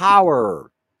own power.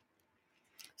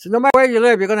 So no matter where you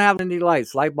live, you're going to have any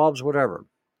lights, light bulbs, whatever.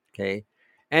 Okay.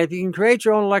 And if you can create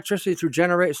your own electricity through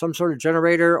some sort of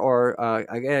generator or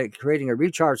creating a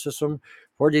recharge system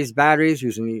for these batteries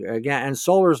and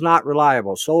solar is not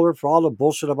reliable. Solar, for all the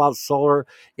bullshit about solar,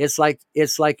 it's like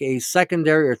a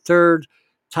secondary or third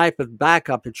type of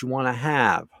backup that you want to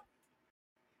have.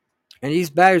 And these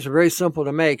batteries are very simple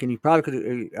to make, and you probably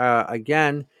could,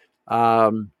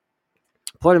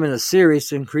 put them in a series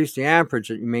to increase the amperage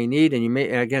that you may need.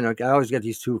 And I always get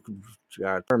these two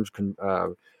terms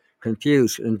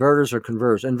confused. Inverters or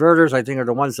converters. Inverters, I think, are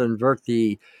the ones that invert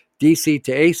the DC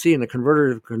to AC, and the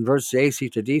converter converts the AC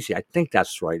to DC. I think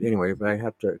that's right. Anyway, but I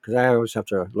always have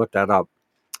to look that up.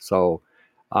 So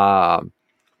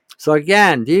So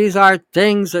again, these are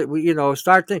things that we,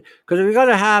 start thinking, because if you're going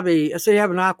to have let's say you have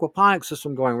an aquaponic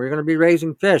system going, where you're going to be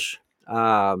raising fish.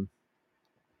 It's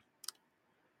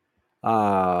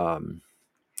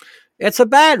a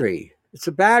battery. It's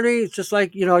a battery. It's just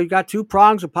like, you got two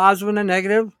prongs, a positive and a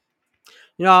negative.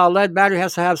 A lead battery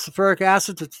has to have sulfuric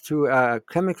acid to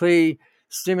chemically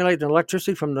stimulate the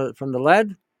electricity from the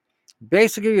lead.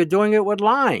 Basically, you're doing it with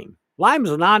lime. Lime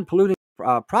is a non-polluting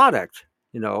product.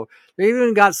 They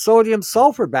even got sodium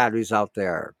sulfur batteries out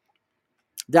there.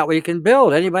 That way you can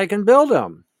build. Anybody can build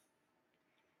them.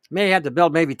 You may have to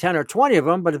build maybe 10 or 20 of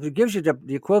them, but if it gives you the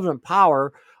equivalent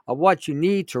power of what you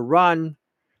need to run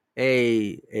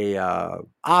a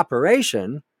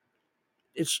operation,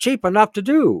 it's cheap enough to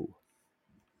do.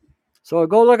 So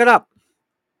go look it up.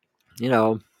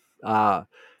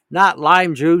 Not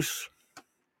lime juice.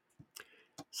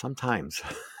 Sometimes,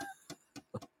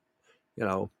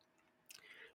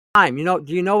 lime. Do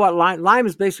you know what lime? Lime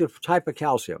is basically a type of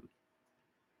calcium.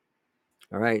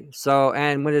 All right. So,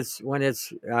 and when it's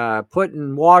put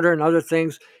in water and other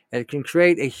things, it can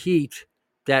create a heat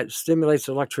that stimulates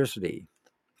electricity.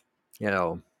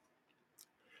 There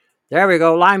we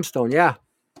go. Limestone. Yeah.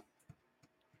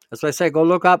 That's what I say. Go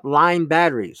look up lime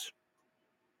batteries.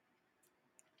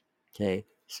 Okay.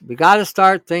 So we got to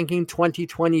start thinking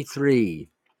 2023.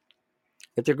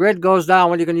 If the grid goes down,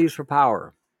 what are you going to use for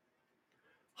power?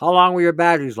 How long will your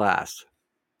batteries last?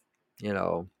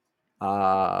 What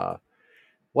are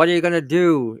you going to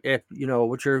do if,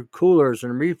 with your coolers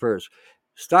and reefers?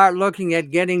 Start looking at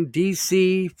getting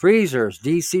DC freezers,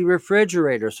 DC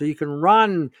refrigerators, so you can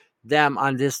run them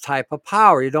on this type of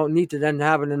power. You don't need to then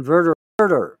have an inverter.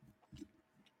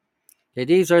 Okay,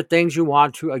 these are things you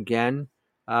want to, again,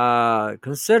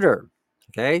 consider.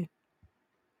 Okay?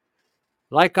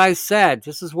 Like I said,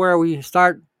 this is where we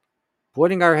start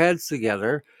putting our heads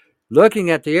together, looking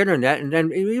at the internet, and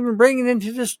then even bringing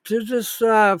into this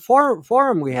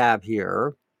forum we have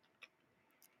here,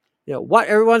 what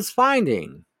everyone's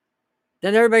finding.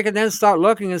 Then everybody can then start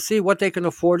looking and see what they can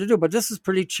afford to do. But this is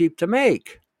pretty cheap to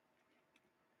make.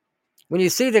 When you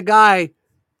see the guy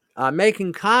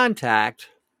making contact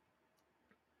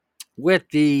with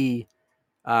the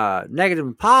negative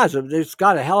and positive, it's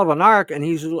got a hell of an arc, and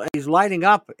he's lighting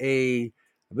up I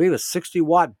believe a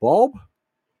 60-watt bulb.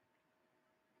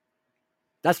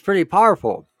 That's pretty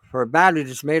powerful for a battery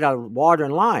that's made out of water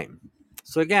and lime.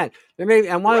 So again, there may,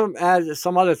 and one of them adds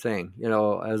some other thing,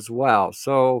 as well.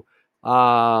 So,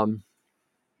 yeah,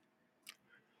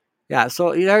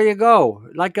 so there you go.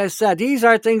 Like I said, these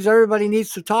are things everybody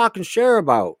needs to talk and share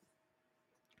about.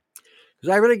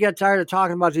 Because I really get tired of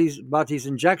talking about these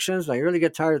injections. I really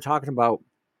get tired of talking about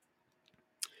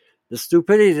the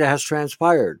stupidity that has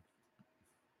transpired.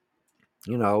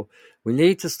 We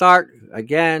need to start,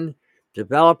 again,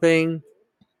 developing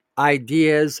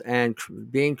ideas and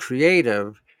being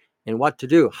creative in what to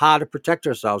do, how to protect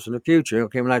ourselves in the future.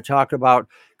 Okay, when I talk about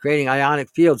creating ionic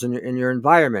fields in your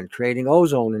environment, creating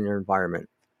ozone in your environment,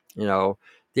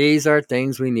 these are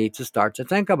things we need to start to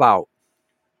think about.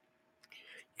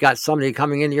 You got somebody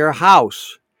coming into your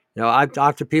house. I've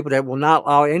talked to people that will not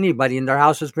allow anybody in their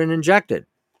house that's been injected.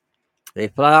 They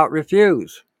flat out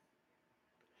refuse.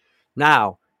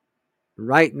 Now,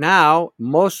 right now,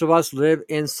 most of us live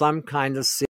in some kind of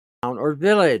city, town, or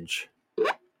village.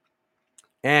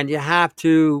 And you have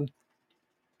to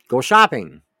go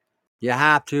shopping. You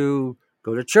have to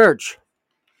go to church.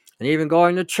 And even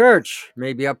going to church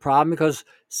may be a problem because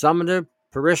some of the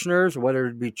parishioners, whether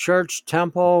it be church,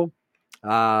 temple,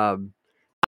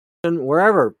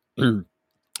 wherever,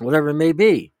 whatever it may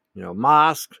be,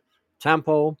 mosque,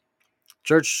 temple,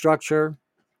 church structure,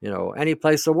 any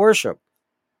place of worship.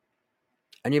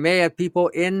 And you may have people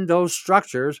in those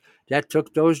structures that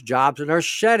took those jobs and are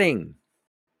shedding.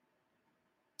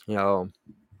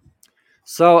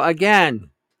 So again,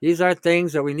 these are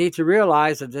things that we need to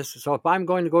realize that this. So if I'm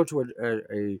going to go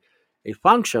to a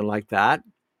function like that,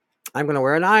 I'm going to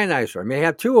wear an ionizer. I may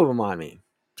have two of them on me,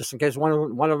 just in case one of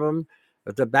them, if one of them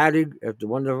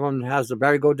has the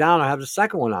battery go down, I have the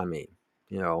second one on me.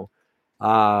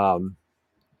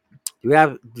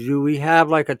 Do we have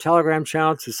like a Telegram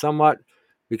channel to somewhat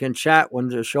we can chat when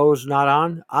the show's not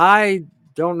on? I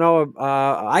don't know.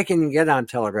 I can get on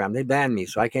Telegram. They banned me,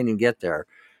 so I can't even get there.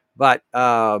 But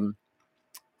I'm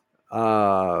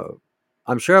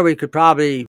sure we could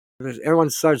probably, if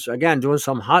everyone starts again doing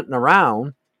some hunting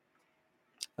around,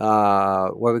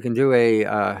 where we can do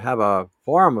have a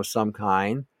forum of some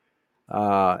kind.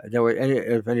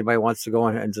 If anybody wants to go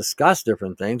and discuss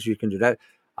different things, you can do that.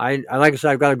 I like I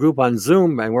said, I've got a group on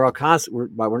Zoom, and we're all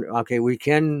constant. Okay, we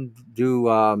can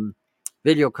do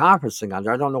video conferencing on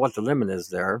there. I don't know what the limit is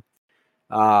there.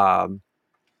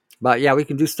 But yeah, we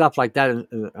can do stuff like that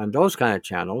on those kind of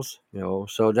channels,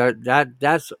 So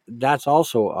that's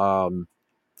also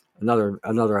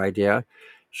another idea.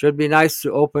 Should be nice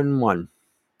to open one.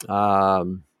 Yeah.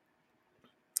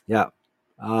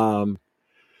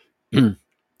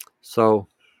 So,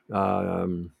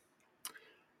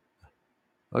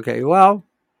 okay. Well,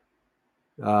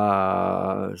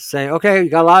 saying okay, you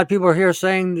got a lot of people here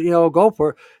saying go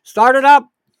for it. Start it up.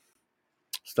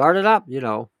 Start it up.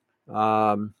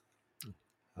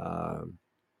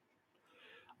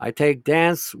 I take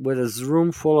dance with a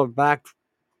room full of backed.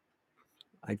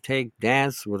 I take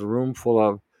dance with a room full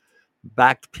of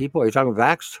backed people. Are you talking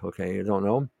vaxxed? Okay, you don't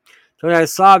know. So I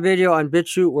saw a video on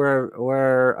BitChute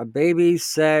where a baby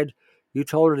said you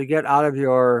told her to get out of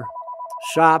your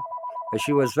shop as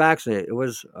she was vaccinated. It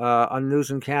was on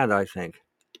News in Canada, I think.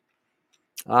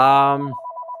 Well,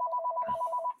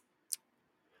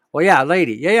 yeah,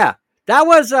 lady. Yeah. That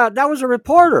was a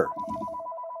reporter.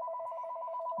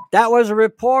 That was a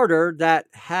reporter that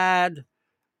had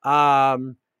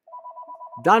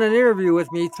done an interview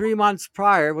with me 3 months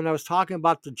prior when I was talking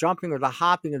about the jumping or the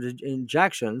hopping of the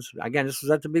injections. Again, this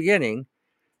was at the beginning.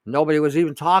 Nobody was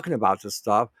even talking about this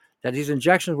stuff, that these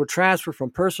injections were transferred from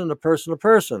person to person to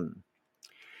person.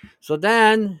 So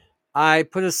then I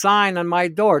put a sign on my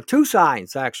door, 2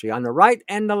 signs actually, on the right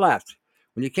and the left.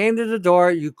 When you came to the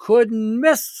door, you couldn't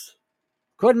miss.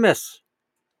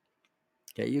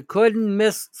 Okay, you couldn't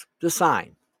miss the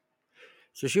sign.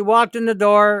 So she walked in the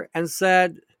door and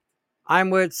said, I'm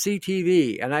with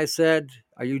CTV. And I said,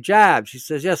 are you jabbed? She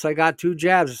says, yes, I got 2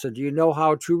 jabs. I said, do you know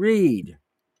how to read?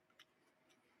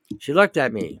 She looked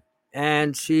at me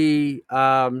and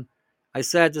I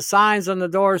said, the signs on the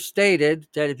door stated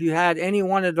that if you had any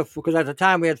one of the, because at the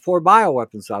time we had 4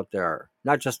 bioweapons out there,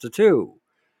 not just the 2.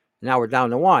 Now we're down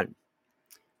to 1.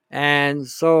 And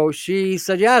so she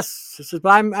said, yes. I said, but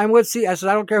I'm with C. I said,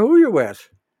 I don't care who you're with.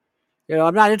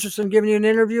 I'm not interested in giving you an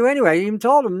interview anyway. I even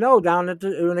told them no down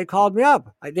when they called me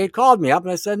up. They called me up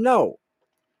and I said no.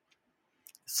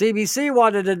 CBC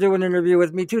wanted to do an interview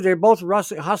with me too. They're both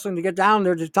hustling to get down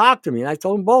there to talk to me. And I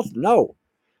told them both no.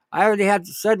 I already had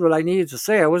said what I needed to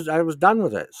say. I was done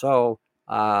with it. So,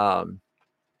 again,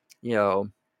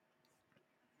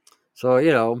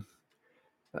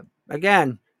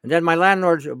 and then my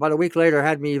landlord about a week later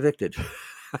had me evicted.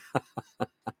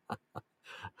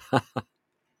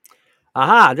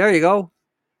 Aha, there you go.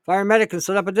 Fire Medic can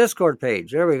set up a Discord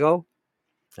page. There we go.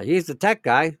 He's the tech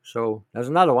guy, so there's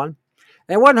another one.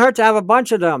 And it wouldn't hurt to have a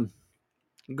bunch of them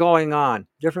going on,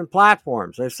 different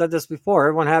platforms. I've said this before,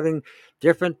 everyone having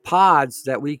different pods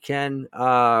that we can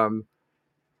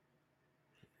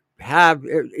have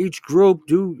each group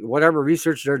do whatever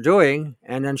research they're doing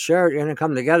and then share it and then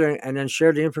come together and then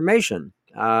share the information.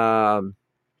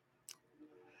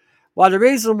 Well, the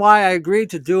reason why I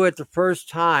agreed to do it the first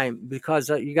time, because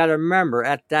you got to remember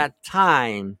at that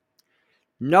time,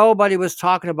 nobody was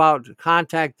talking about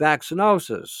contact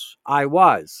vaccinosis. I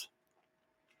was.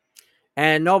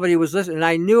 And nobody was listening. And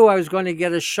I knew I was going to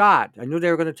get a shot. I knew they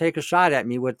were going to take a shot at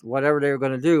me with whatever they were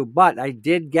going to do. But I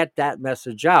did get that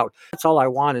message out. That's all I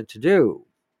wanted to do.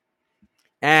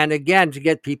 And again, to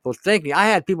get people thinking. I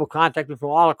had people contact me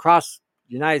from all across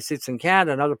the United States and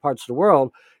Canada and other parts of the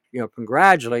world,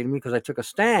 congratulating me because I took a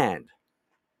stand.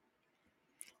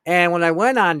 And when I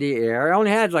went on the air, I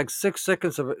only had like 6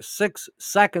 seconds of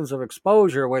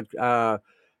exposure with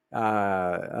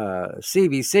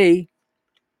CBC,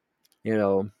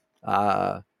 and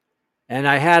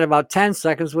I had about 10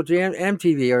 seconds with the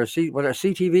MTV or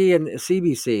CTV and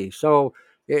CBC. So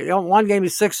one gave me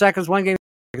 6 seconds, one gave me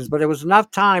 6 seconds, but it was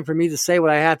enough time for me to say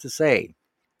what I had to say.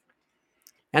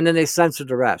 And then they censored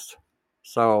the rest.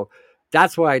 So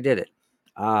that's why I did it.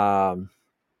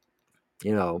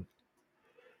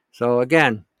 So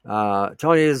again,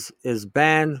 Tony is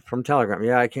banned from Telegram.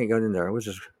 Yeah, I can't get in there, which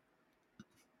is,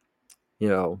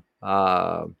 yeah.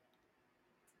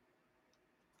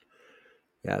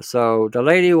 So the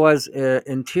lady was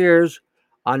in tears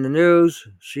on the news.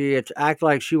 She acted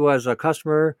like she was a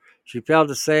customer. She failed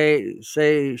to say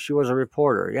she was a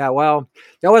reporter. Yeah, well,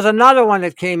 there was another one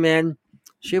that came in.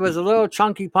 She was a little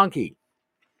chunky punky,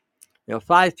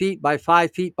 5 feet by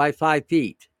 5 feet by 5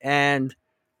 feet. And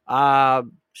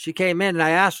she came in and I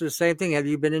asked her the same thing. Have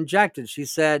you been injected? She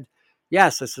said,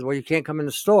 yes. I said, well, you can't come in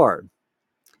the store.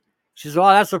 She said, well,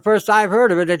 that's the first I've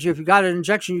heard of it, that if you got an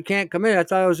injection, you can't come in. I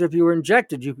thought it was if you were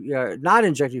injected, not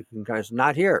injected, you can come in.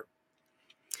 Not here.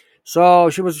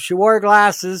 So she wore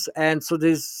glasses. And so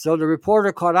the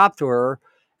reporter caught up to her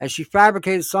and she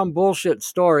fabricated some bullshit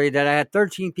story that I had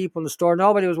 13 people in the store.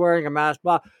 Nobody was wearing a mask.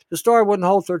 Blah. The store wouldn't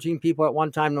hold 13 people at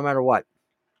one time, no matter what.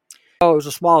 So it was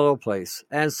a small little place.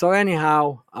 And so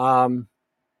anyhow,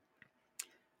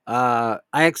 I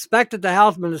expected the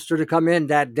health minister to come in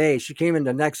that day. She came in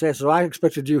the next day. So I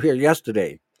expected you here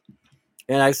yesterday.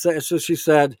 And I said, so she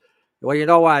said, well, you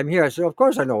know why I'm here? I said, of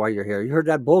course I know why you're here. You heard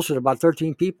that bullshit about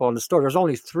 13 people in the store. There's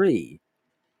only 3.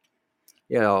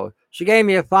 She gave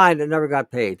me a fine that never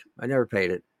got paid. I never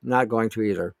paid it. I'm not going to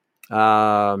either.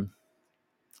 Well,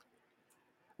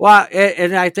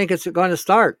 and I think it's going to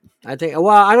start. I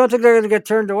don't think they're going to get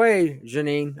turned away,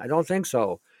 Janine. I don't think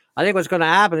so. I think what's going to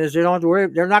happen is they don't have to worry.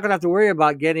 They're not going to have to worry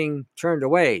about getting turned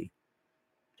away.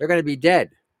 They're going to be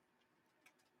dead.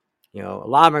 A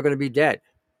lot of them are going to be dead,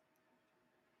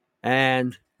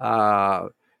 and a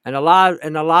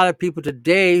lot of people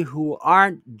today who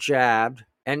aren't jabbed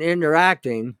and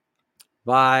interacting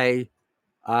by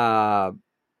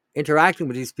interacting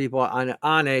with these people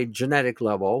on a genetic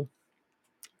level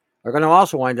are going to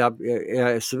also wind up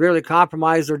severely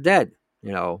compromised or dead.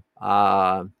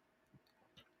 Yeah,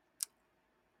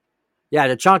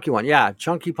 the chunky one. Yeah,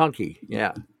 Chunky Punky.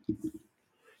 Yeah.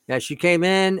 She came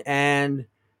in and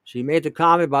she made the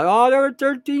comment about, oh, there were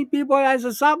 13 people. I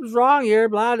said, something's wrong here,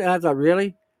 blah. And I thought,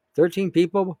 really? 13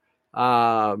 people?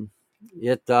 Well,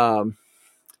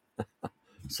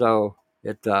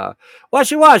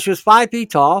 she was 5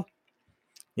 feet tall,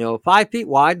 5 feet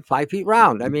wide, 5 feet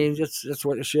round. I mean, that's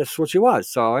what she was.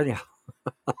 So, anyhow,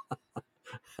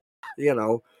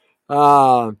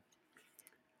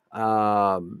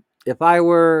 if I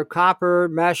were copper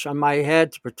mesh on my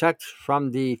head to protect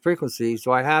from the frequencies,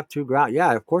 do I have to ground?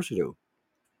 Yeah, of course you do.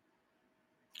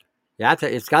 Yeah,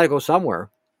 it's got to go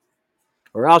somewhere,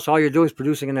 or else all you're doing is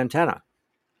producing an antenna.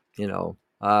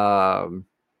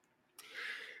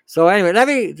 So anyway, let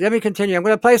me continue. I'm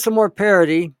going to play some more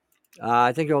parody.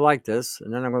 I think you'll like this,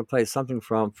 and then I'm going to play something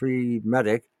from Free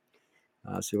Medic.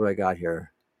 See what I got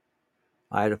here.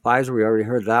 I had a Pfizer. We already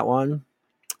heard that one.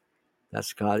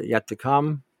 That's got yet to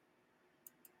come.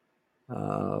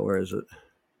 Where is it?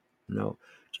 No.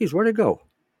 Geez, where'd it go?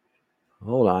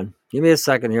 Hold on. Give me a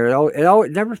second here.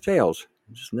 It never fails.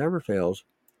 It just never fails.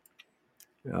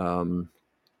 We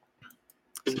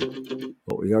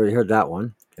already heard that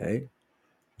one. Okay.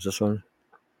 Is this one?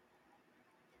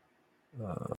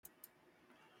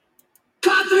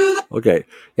 Okay.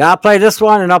 Yeah, I'll play this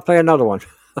one and I'll play another one.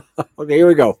 Okay, here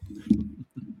we go.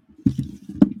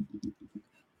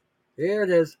 Here it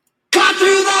is. Cut through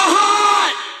the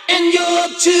heart, and you're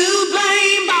to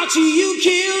blame. About you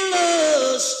kill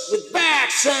us with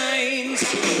vaccines.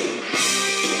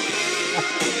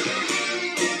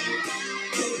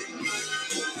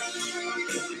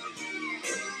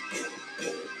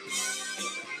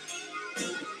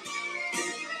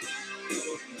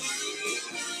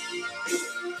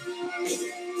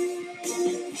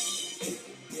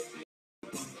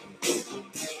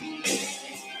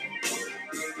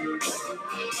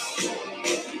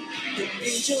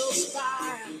 Angel's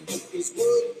fire is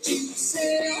what you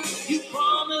sell. You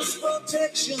promise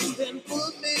protection, then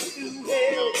put me through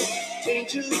hell.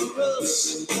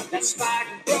 Dangerous, that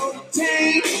spike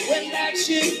protein. When that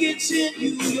shit gets in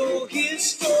you, you're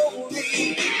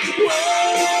history.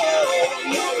 Whoa,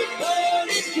 you're a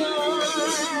loaded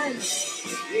gun.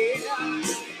 Yeah.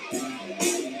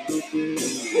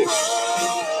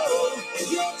 Whoa,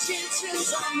 your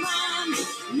chances are mine.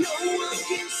 No one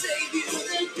can save you.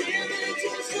 The damage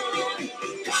is done.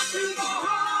 Cut through the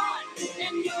heart,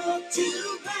 and you're to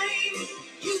blame.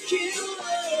 You kill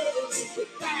us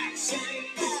with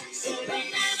vaccines. The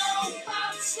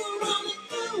nanobots are running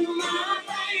through my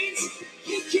veins.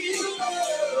 You kill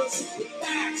us with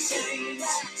vaccines.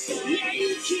 Yeah,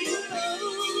 you kill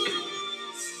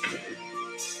us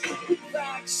with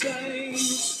vaccines.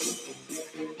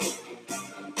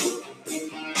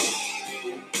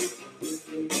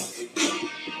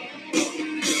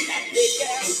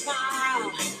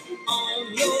 Smile on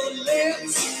your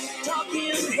lips,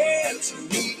 talking heads,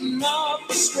 beating off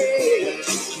the script.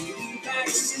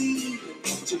 Vaccine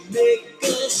to make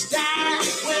us die.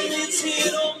 When it's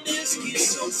hit or miss, kiss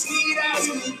so sweet as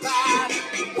goodbye.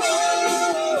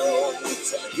 Whoa,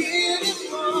 it's a hit and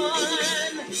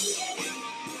run.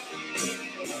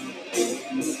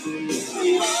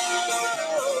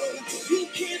 Whoa, you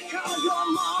can't call your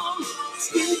mom.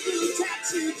 Skin through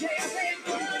tattoo jail, they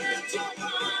burn at your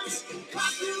lungs.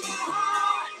 Cut through the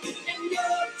heart, and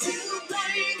you're to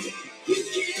blame. You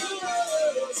kill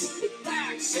us with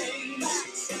vaccines.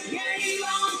 Yeah,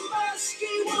 Elon Musk,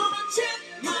 you wanna tip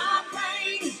my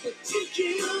brain, but you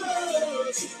kill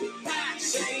us with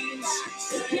vaccines.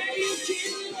 Yeah, you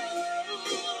kill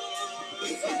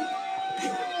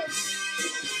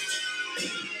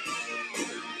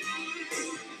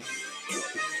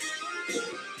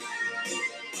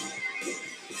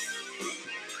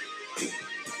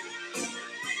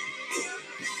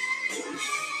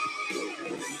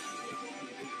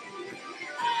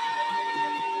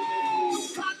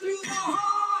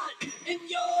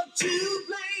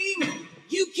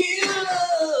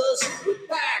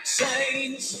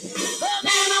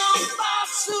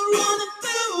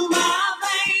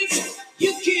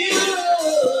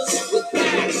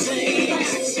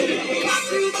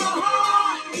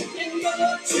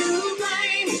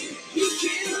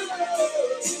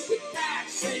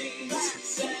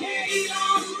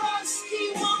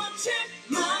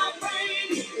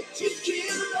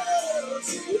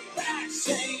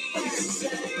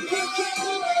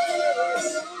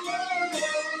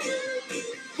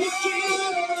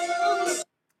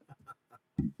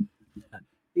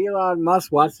Elon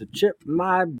Musk wants to chip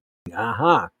my.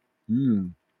 Uh-huh.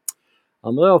 I'm a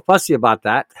little fussy about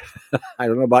that. I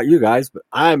don't know about you guys, but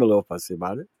I'm a little fussy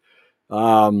about it.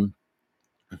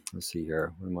 Let's see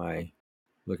here. What am I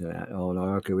looking at? Oh, no.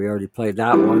 Okay, we already played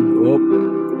that one.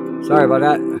 Oh, sorry about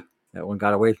that. That one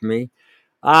got away from me.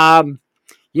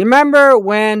 You remember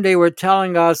when they were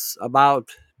telling us about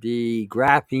the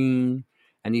graphene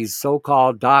and these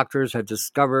so-called doctors had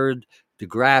discovered the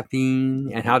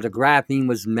graphene and how the graphene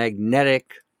was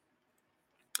magnetic?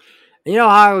 And you know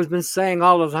how I've been saying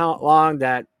all along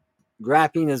that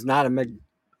graphene is not a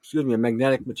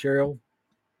magnetic material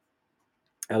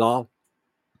at all?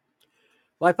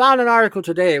 Well, I found an article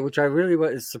today which I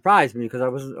really surprised me because I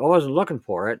wasn't looking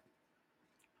for it.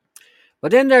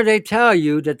 But in there they tell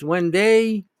you that when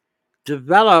they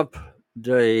develop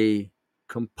the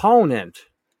component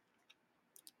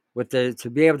to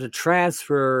be able to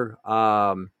transfer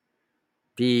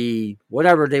the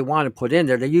whatever they want to put in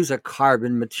there, they use a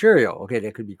carbon material. Okay,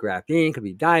 that could be graphene, could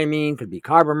be diamine, could be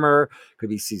carbomer, could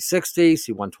be C60,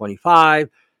 C125,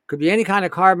 could be any kind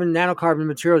of nanocarbon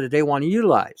material that they want to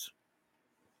utilize.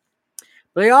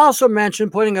 But they also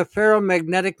mentioned putting a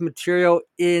ferromagnetic material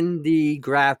in the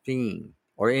graphene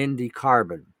or in the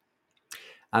carbon.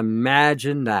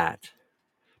 Imagine that.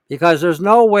 Because there's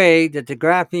no way that the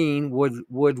graphene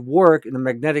would work in a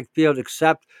magnetic field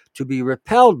except to be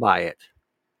repelled by it.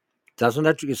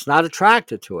 It's not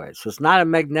attracted to it. So it's not a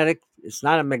magnetic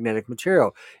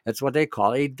material. It's what they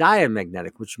call a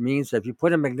diamagnetic, which means that if you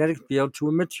put a magnetic field to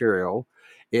a material,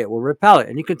 it will repel it.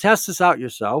 And you can test this out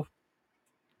yourself.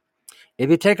 If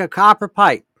you take a copper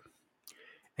pipe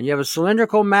and you have a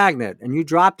cylindrical magnet and you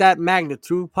drop that magnet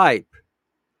through a pipe,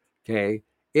 okay,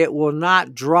 it will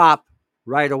not drop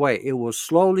right away. It will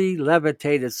slowly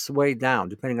levitate its way down,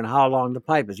 depending on how long the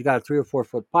pipe is. You got a 3 or 4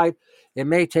 foot pipe. It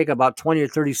may take about 20 or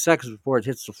 30 seconds before it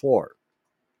hits the floor.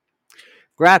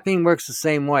 Graphene works the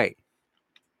same way.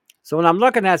 So when I'm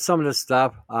looking at some of this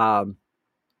stuff, and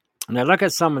I look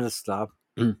at some of the stuff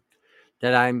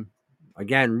that I'm,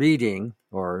 again, reading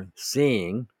or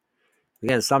seeing,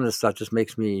 again, some of the stuff just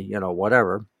makes me,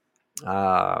 whatever.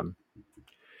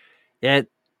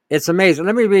 It's amazing.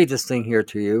 Let me read this thing here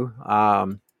to you.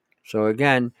 So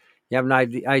again, you have an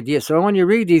idea. So when you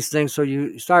read these things, so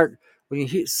you start, when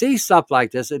you see stuff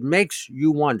like this, it makes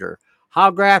you wonder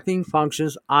how graphene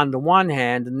functions. On the one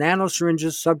hand, the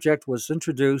nanosyringes subject was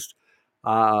introduced.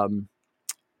 Sorry.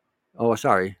 What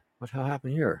the hell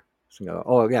happened here?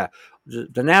 Oh, yeah. The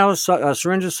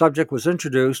nanosyringes subject was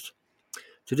introduced.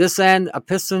 To this end, a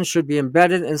piston should be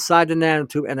embedded inside the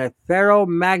nanotube and a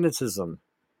ferromagnetism.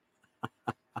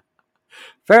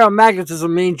 Ferromagnetism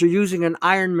means you're using an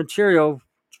iron material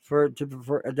for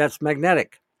that's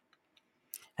magnetic.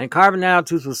 And carbon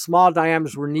nanotubes with small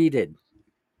diameters were needed.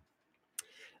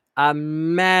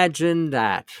 Imagine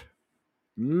that.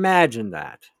 Imagine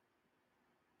that.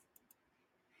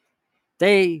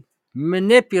 They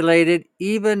manipulated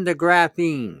even the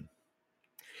graphene.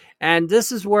 And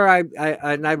this is where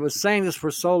I was saying this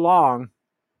for so long,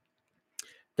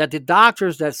 that the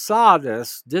doctors that saw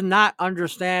this did not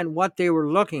understand what they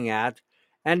were looking at,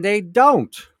 and they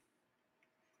don't.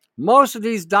 Most of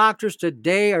these doctors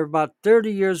today are about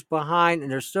 30 years behind,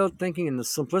 and they're still thinking in the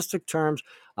simplistic terms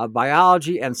of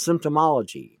biology and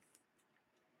symptomology.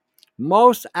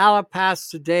 Most allopaths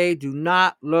today do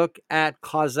not look at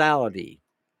causality.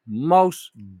 Most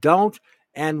don't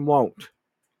and won't.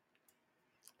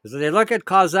 Because if they look at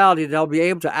causality, they'll be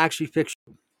able to actually fix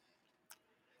you.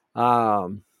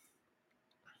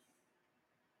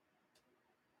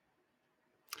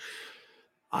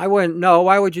 I wouldn't know.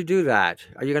 Why would you do that?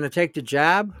 Are you going to take the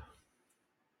jab?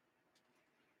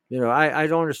 I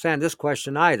don't understand this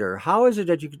question either. How is it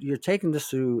that you're taking this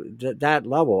to that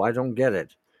level? I don't get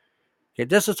it. Okay,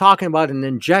 this is talking about an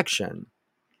injection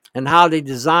and how they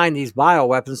design these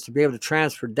bioweapons to be able to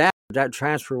transfer data,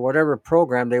 transfer whatever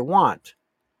program they want.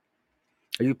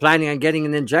 Are you planning on getting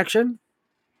an injection?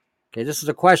 Okay, this is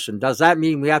a question. Does that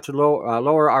mean we have to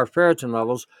lower our ferritin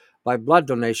levels by blood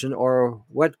donation or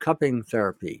wet cupping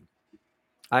therapy?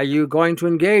 Are you going to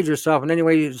engage yourself in any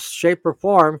way, shape, or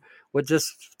form with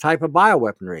this type of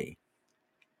bioweaponry?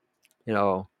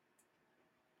 Yeah,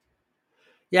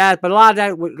 but a lot of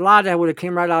that would have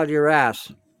came right out of your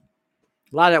ass.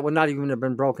 A lot of that would not even have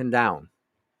been broken down.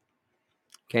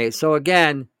 Okay, so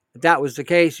again, if that was the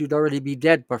case, you'd already be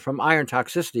dead, but from iron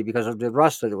toxicity because of the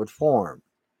rust that it would form.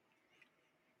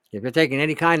 If you're taking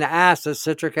any kind of acid,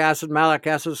 citric acid, malic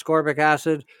acid, ascorbic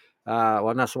acid,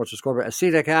 not so much ascorbic,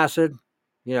 acetic acid,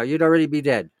 you'd already be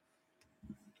dead.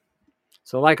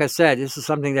 So like I said, this is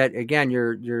something that, again,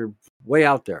 you're way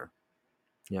out there.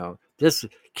 Just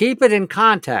keep it in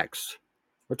context.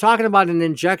 We're talking about an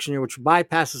injection here which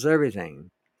bypasses everything.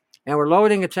 And we're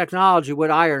loading a technology with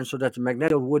iron so that the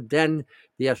magnetic field would then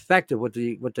be effective with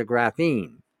the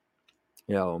graphene.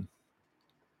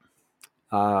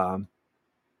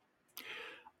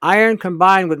 Iron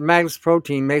combined with magnet's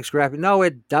protein makes graphene. No,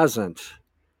 it doesn't.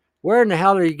 Where in the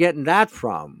hell are you getting that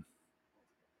from?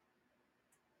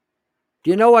 Do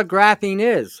you know what graphene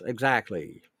is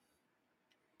exactly?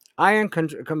 Iron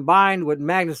combined with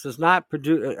magnets does not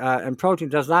produce, and protein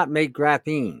does not make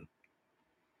graphene.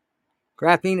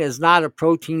 Graphene is not a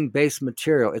protein-based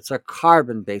material. It's a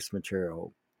carbon-based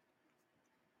material.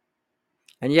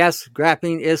 And yes,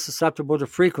 graphene is susceptible to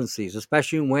frequencies,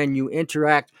 especially when you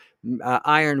interact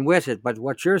iron with it. But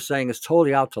what you're saying is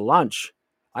totally out to lunch.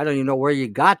 I don't even know where you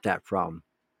got that from.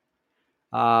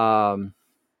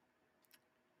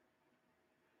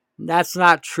 That's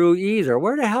not true either.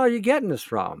 Where the hell are you getting this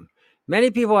from?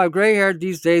 Many people have gray hair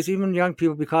these days, even young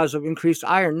people, because of increased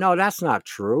iron. No, that's not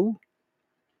true.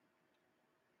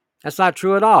 That's not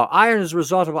true at all. Iron is a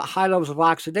result of high levels of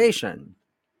oxidation.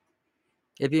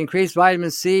 If you increase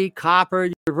vitamin C, copper,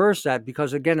 you reverse that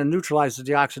because, again, it neutralizes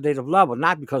the oxidative level,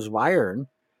 not because of iron.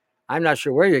 I'm not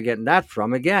sure where you're getting that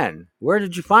from. Again, where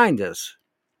did you find this?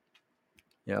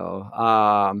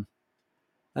 That's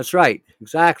right,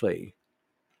 exactly.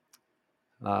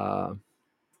 I'm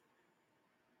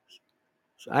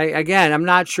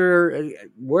not sure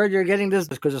where you're getting this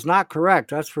because it's not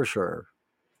correct. That's for sure.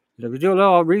 If you do a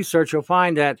little research, you'll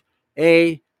find that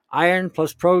iron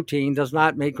plus protein does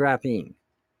not make graphene.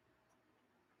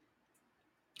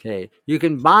 Okay, you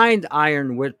can bind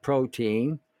iron with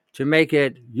protein to make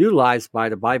it utilized by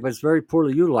the body, but it's very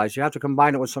poorly utilized. You have to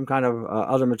combine it with some kind of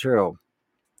other material.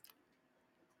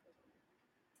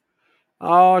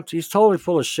 Oh, he's totally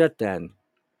full of shit then.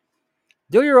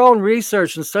 Do your own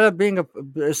research instead of being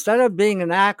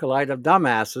an acolyte of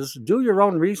dumbasses. Do your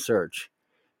own research.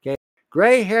 Okay,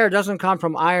 gray hair doesn't come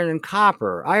from iron and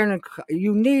copper.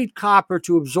 You need copper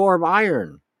to absorb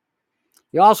iron.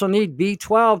 You also need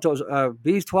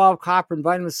B12, copper, and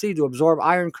vitamin C to absorb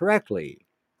iron correctly.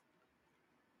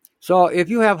 So if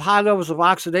you have high levels of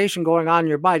oxidation going on in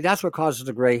your body, that's what causes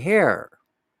the gray hair.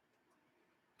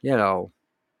 Yeah,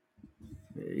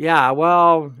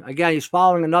 well, again, he's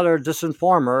following another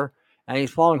disinformer, and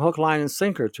he's following hook, line, and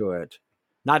sinker to it,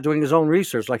 not doing his own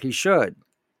research like he should.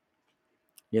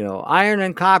 Iron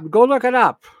and copper, go look it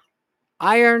up.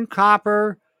 Iron,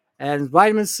 copper, and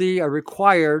vitamin C are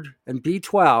required, and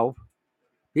B12,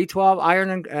 iron,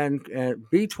 and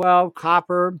B12,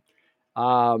 copper,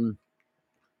 and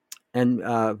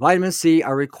vitamin C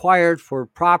are required for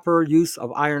proper use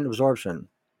of iron absorption.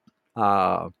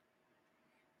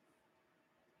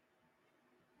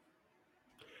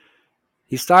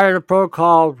 He started a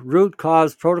protocol, root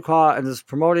cause protocol, and is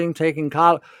promoting taking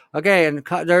okay, and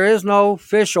there is no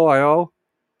fish oil,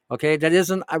 okay, that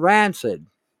isn't rancid.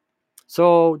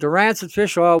 So the rancid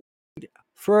fish oil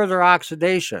further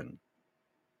oxidation.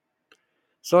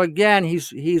 So again,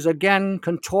 he's again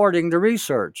contorting the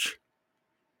research.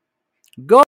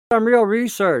 Go do some real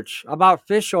research about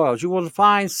fish oils. You will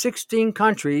find 16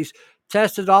 countries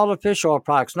tested all the fish oil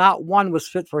products. Not one was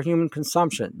fit for human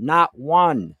consumption. Not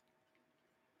one.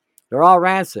 They're all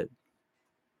rancid.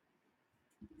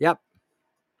 Yep,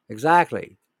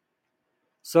 exactly.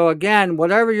 So again,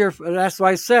 that's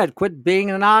why I said, quit being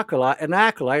an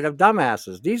acolyte of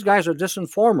dumbasses. These guys are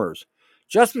disinformers.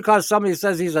 Just because somebody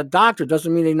says he's a doctor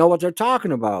doesn't mean they know what they're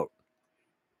talking about.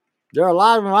 There are a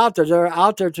lot of them out there. They're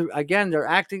out there they're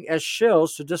acting as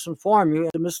shills to disinform you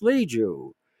and to mislead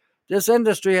you. This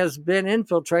industry has been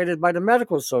infiltrated by the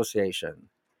medical association.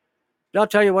 They'll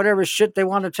tell you whatever shit they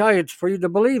want to tell you for you to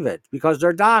believe it because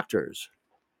they're doctors.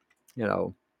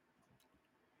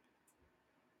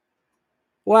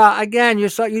 Well, again, you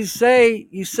say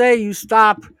you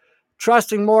stop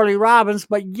trusting Morley Robbins,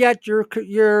 but yet you're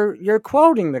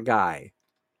quoting the guy.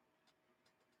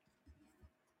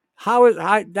 How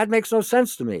that makes no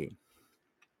sense to me.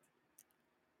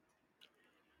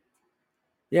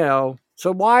 So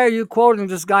why are you quoting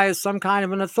this guy as some kind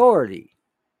of an authority?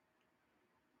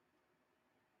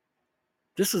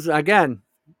 This is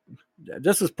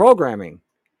programming.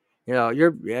 You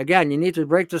need to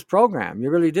break this program. You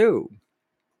really do.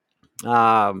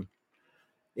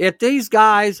 If these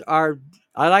guys are,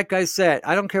 like I said,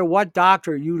 I don't care what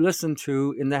doctor you listen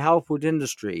to in the health food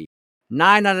industry,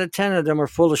 9 out of 10 of them are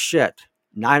full of shit.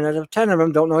 9 out of 10 of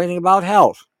them don't know anything about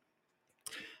health.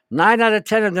 9 out of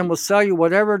 10 of them will sell you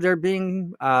whatever they're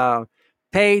being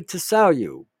paid to sell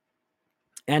you.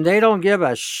 And they don't give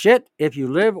a shit if you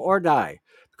live or die.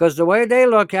 Because the way they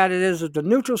look at it is if the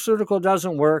nutraceutical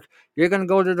doesn't work, you're going to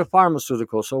go to the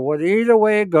pharmaceutical. So either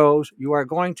way it goes, you are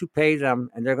going to pay them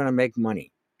and they're going to make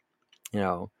money.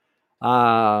 Yeah.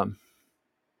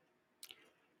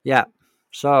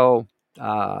 So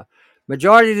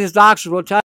majority of these doctors will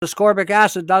tell you ascorbic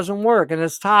acid doesn't work and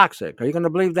it's toxic. Are you going to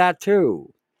believe that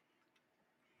too?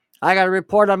 I got a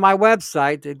report on my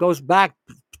website. It goes back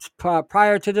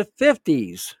prior to the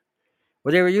 50s,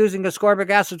 where they were using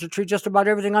ascorbic acid to treat just about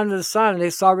everything under the sun, and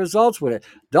they saw results with it.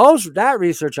 That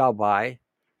research I'll buy.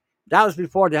 That was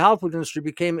before the health food industry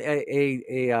became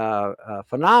a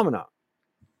phenomenon.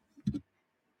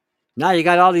 Now you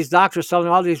got all these doctors selling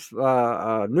all these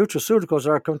nutraceuticals that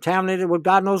are contaminated with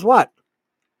God knows what.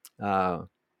 No,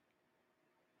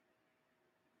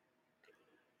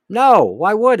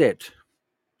 why would it?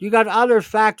 You got other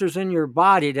factors in your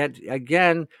body that,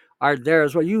 again, are there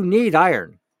as well. You need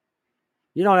iron.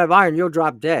 You don't have iron, you'll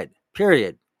drop dead.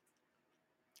 Period.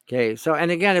 Okay. So,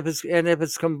 and again, if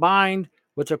it's combined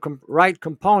with the right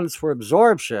components for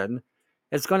absorption,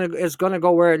 it's gonna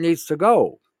go where it needs to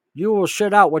go. You will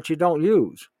shit out what you don't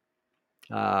use.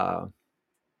 Yeah,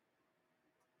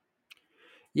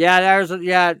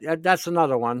 that's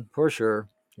another one for sure.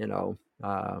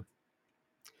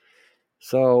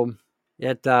 So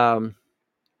it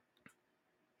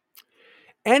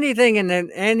anything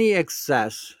in any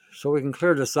excess. So we can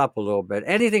clear this up a little bit.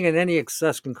 Anything in any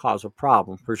excess can cause a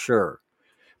problem for sure.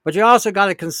 But you also got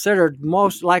to consider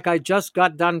most, like I just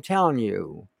got done telling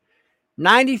you,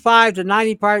 95 to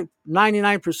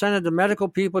 99% of the medical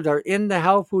people that are in the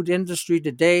health food industry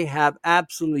today have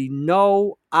absolutely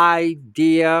no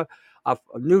idea of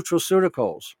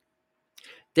nutraceuticals.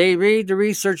 They read the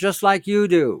research just like you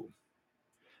do.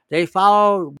 They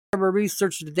follow whatever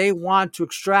research that they want to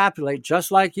extrapolate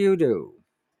just like you do.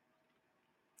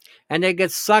 And they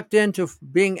get sucked into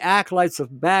being acolytes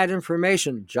of bad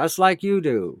information just like you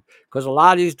do, because a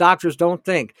lot of these doctors don't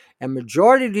think. And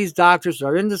majority of these doctors that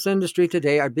are in this industry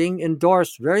today are being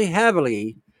endorsed very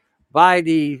heavily by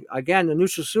the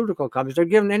nutraceutical companies. They're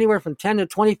given anywhere from $10,000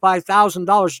 to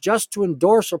 $25,000 just to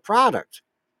endorse a product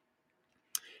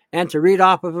and to read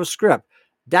off of a script.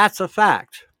 That's a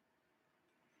fact.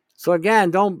 So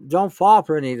again, don't fall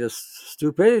for any of this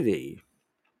stupidity.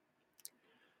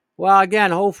 Well, again,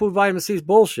 whole food vitamin C is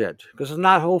bullshit because it's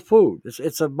not whole food.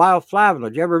 It's a bioflavonoid.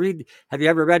 Have you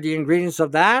ever read the ingredients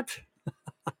of that?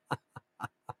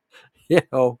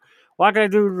 Why can I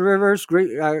do reverse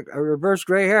gray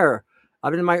hair?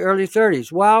 I'm in my early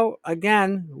 30s. Well,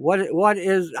 again, what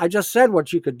is? I just said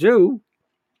what you could do.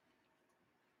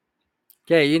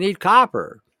 Okay, you need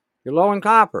copper. You're low in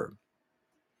copper,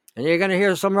 and you're going to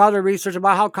hear some other research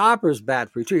about how copper is bad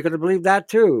for you too. You're going to believe that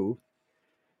too.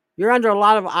 You're under a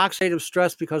lot of oxidative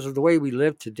stress because of the way we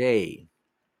live today.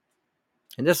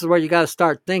 And this is where you got to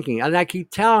start thinking. And I keep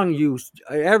telling you,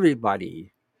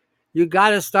 everybody, you got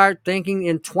to start thinking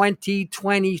in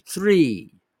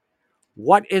 2023.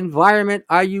 What environment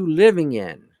are you living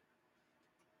in?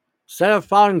 Instead of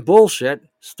following bullshit,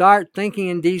 start thinking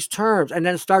in these terms and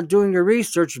then start doing your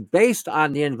research based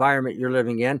on the environment you're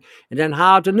living in and then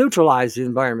how to neutralize the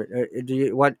environment,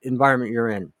 what environment you're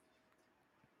in.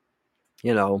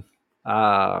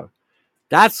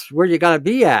 That's where you got to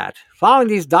be at. Following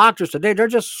these doctors today,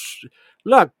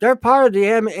 they're part of the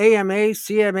AMA,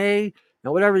 CMA,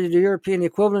 and whatever the European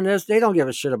equivalent is. They don't give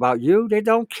a shit about you. They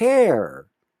don't care.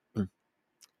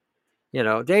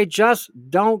 They just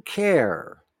don't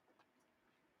care.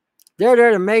 They're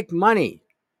there to make money.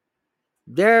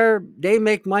 They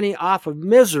make money off of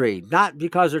misery, not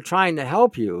because they're trying to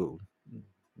help you.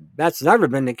 That's never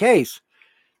been the case.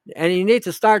 And you need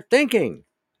to start thinking,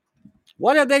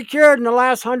 what have they cured in the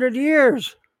last 100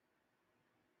 years?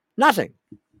 Nothing.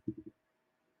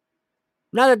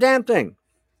 Not a damn thing.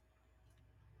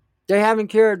 They haven't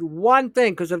cured one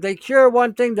thing, because if they cure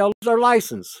one thing, they'll lose their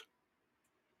license.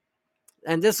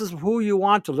 And this is who you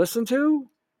want to listen to?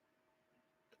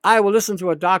 I will listen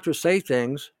to a doctor say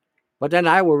things, but then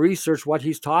I will research what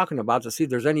he's talking about to see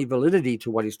if there's any validity to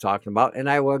what he's talking about. And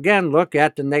I will again look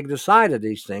at the negative side of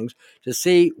these things to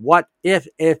see what, if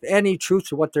any truth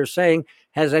to what they're saying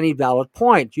has any valid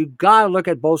point. You got to look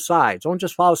at both sides. Don't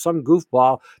just follow some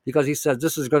goofball because he says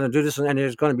this is going to do this and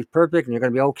it's going to be perfect and you're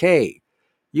going to be okay.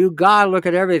 You got to look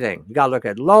at everything. You got to look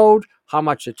at load, how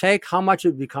much to take, how much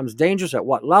it becomes dangerous, at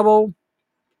what level.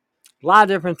 A lot of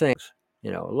different things.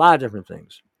 A lot of different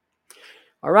things.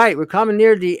 All right, we're coming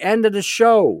near the end of the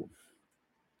show.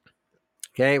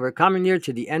 Okay, we're coming near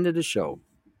to the end of the show.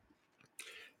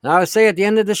 Now, I would say at the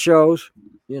end of the shows,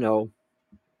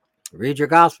 read your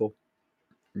gospel.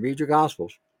 Read your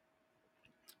gospels.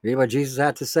 Read what Jesus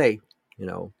had to say.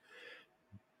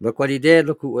 Look what he did.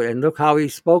 Look how he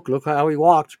spoke. Look how he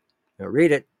walked.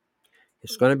 Read it.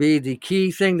 It's going to be the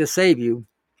key thing to save you.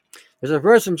 There's a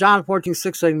verse in John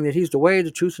 14:6 saying that he's the way,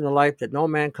 the truth, and the life, that no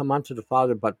man come unto the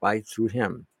Father but by through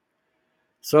him.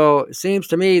 So it seems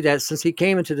to me that since he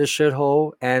came into this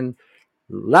shithole and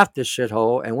left this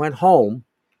shithole and went home,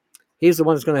 he's the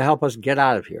one that's going to help us get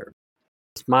out of here.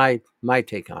 That's my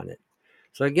take on it.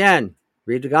 So again,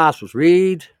 read the Gospels.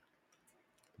 Read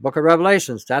the book of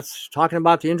Revelations. That's talking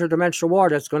about the interdimensional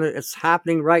war. It's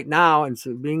happening right now and it's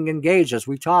being engaged as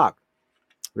we talk.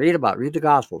 Read the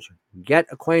Gospels. Get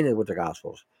acquainted with the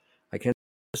Gospels. I can't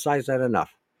emphasize that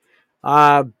enough.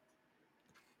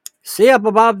 See up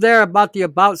above there about the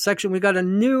About section. We got a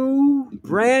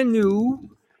brand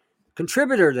new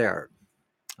contributor there.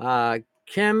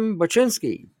 Kim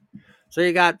Baczynski. So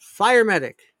you got Fire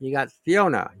Medic, you got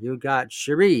Fiona, you got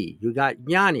Cherie, you got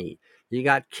Yanni, you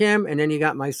got Kim, and then you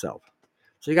got myself.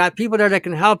 So you got people there that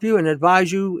can help you and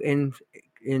advise you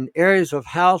in areas of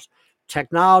health,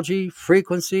 technology,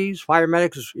 frequencies. Fire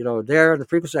Medic is there. The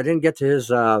frequency, I didn't get to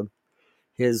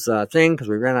his thing because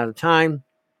we ran out of time.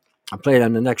 I'll play it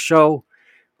on the next show.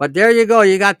 But there you go.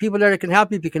 You got people there that can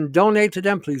help you. If you can donate to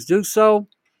them, please do so.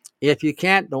 If you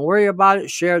can't, don't worry about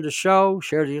it. Share the show,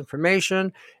 share the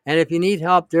information. And if you need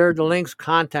help, there are the links.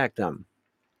 Contact them.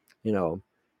 They'll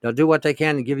do what they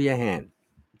can to give you a hand.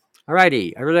 All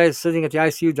righty. I realize sitting at the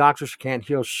ICU, doctors can't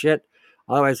heal shit.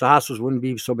 Otherwise, the hospitals wouldn't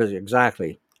be so busy.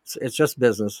 Exactly. It's just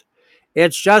business.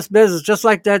 It's just business. Just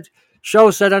like that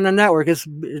show said on the network.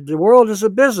 The world is a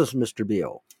business, Mr.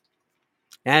 Beale.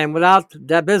 And without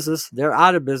that business, they're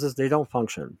out of business. They don't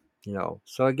function.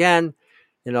 So again,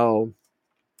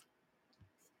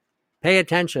 pay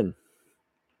attention.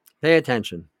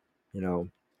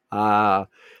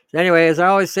 Anyway, as I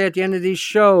always say at the end of these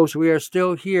shows, we are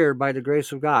still here by the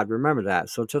grace of God. Remember that.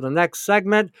 So till the next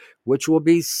segment, which will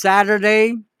be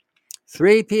Saturday,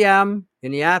 3 p.m.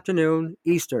 in the afternoon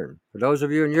Eastern. For those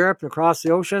of you in Europe and across the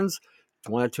oceans,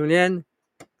 want to tune in,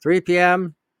 3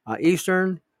 p.m.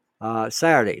 Eastern,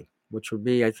 Saturday, which would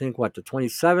be, I think, the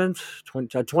 27th,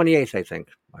 28th, I think.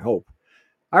 I hope.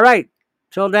 All right.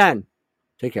 Till then,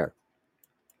 take care.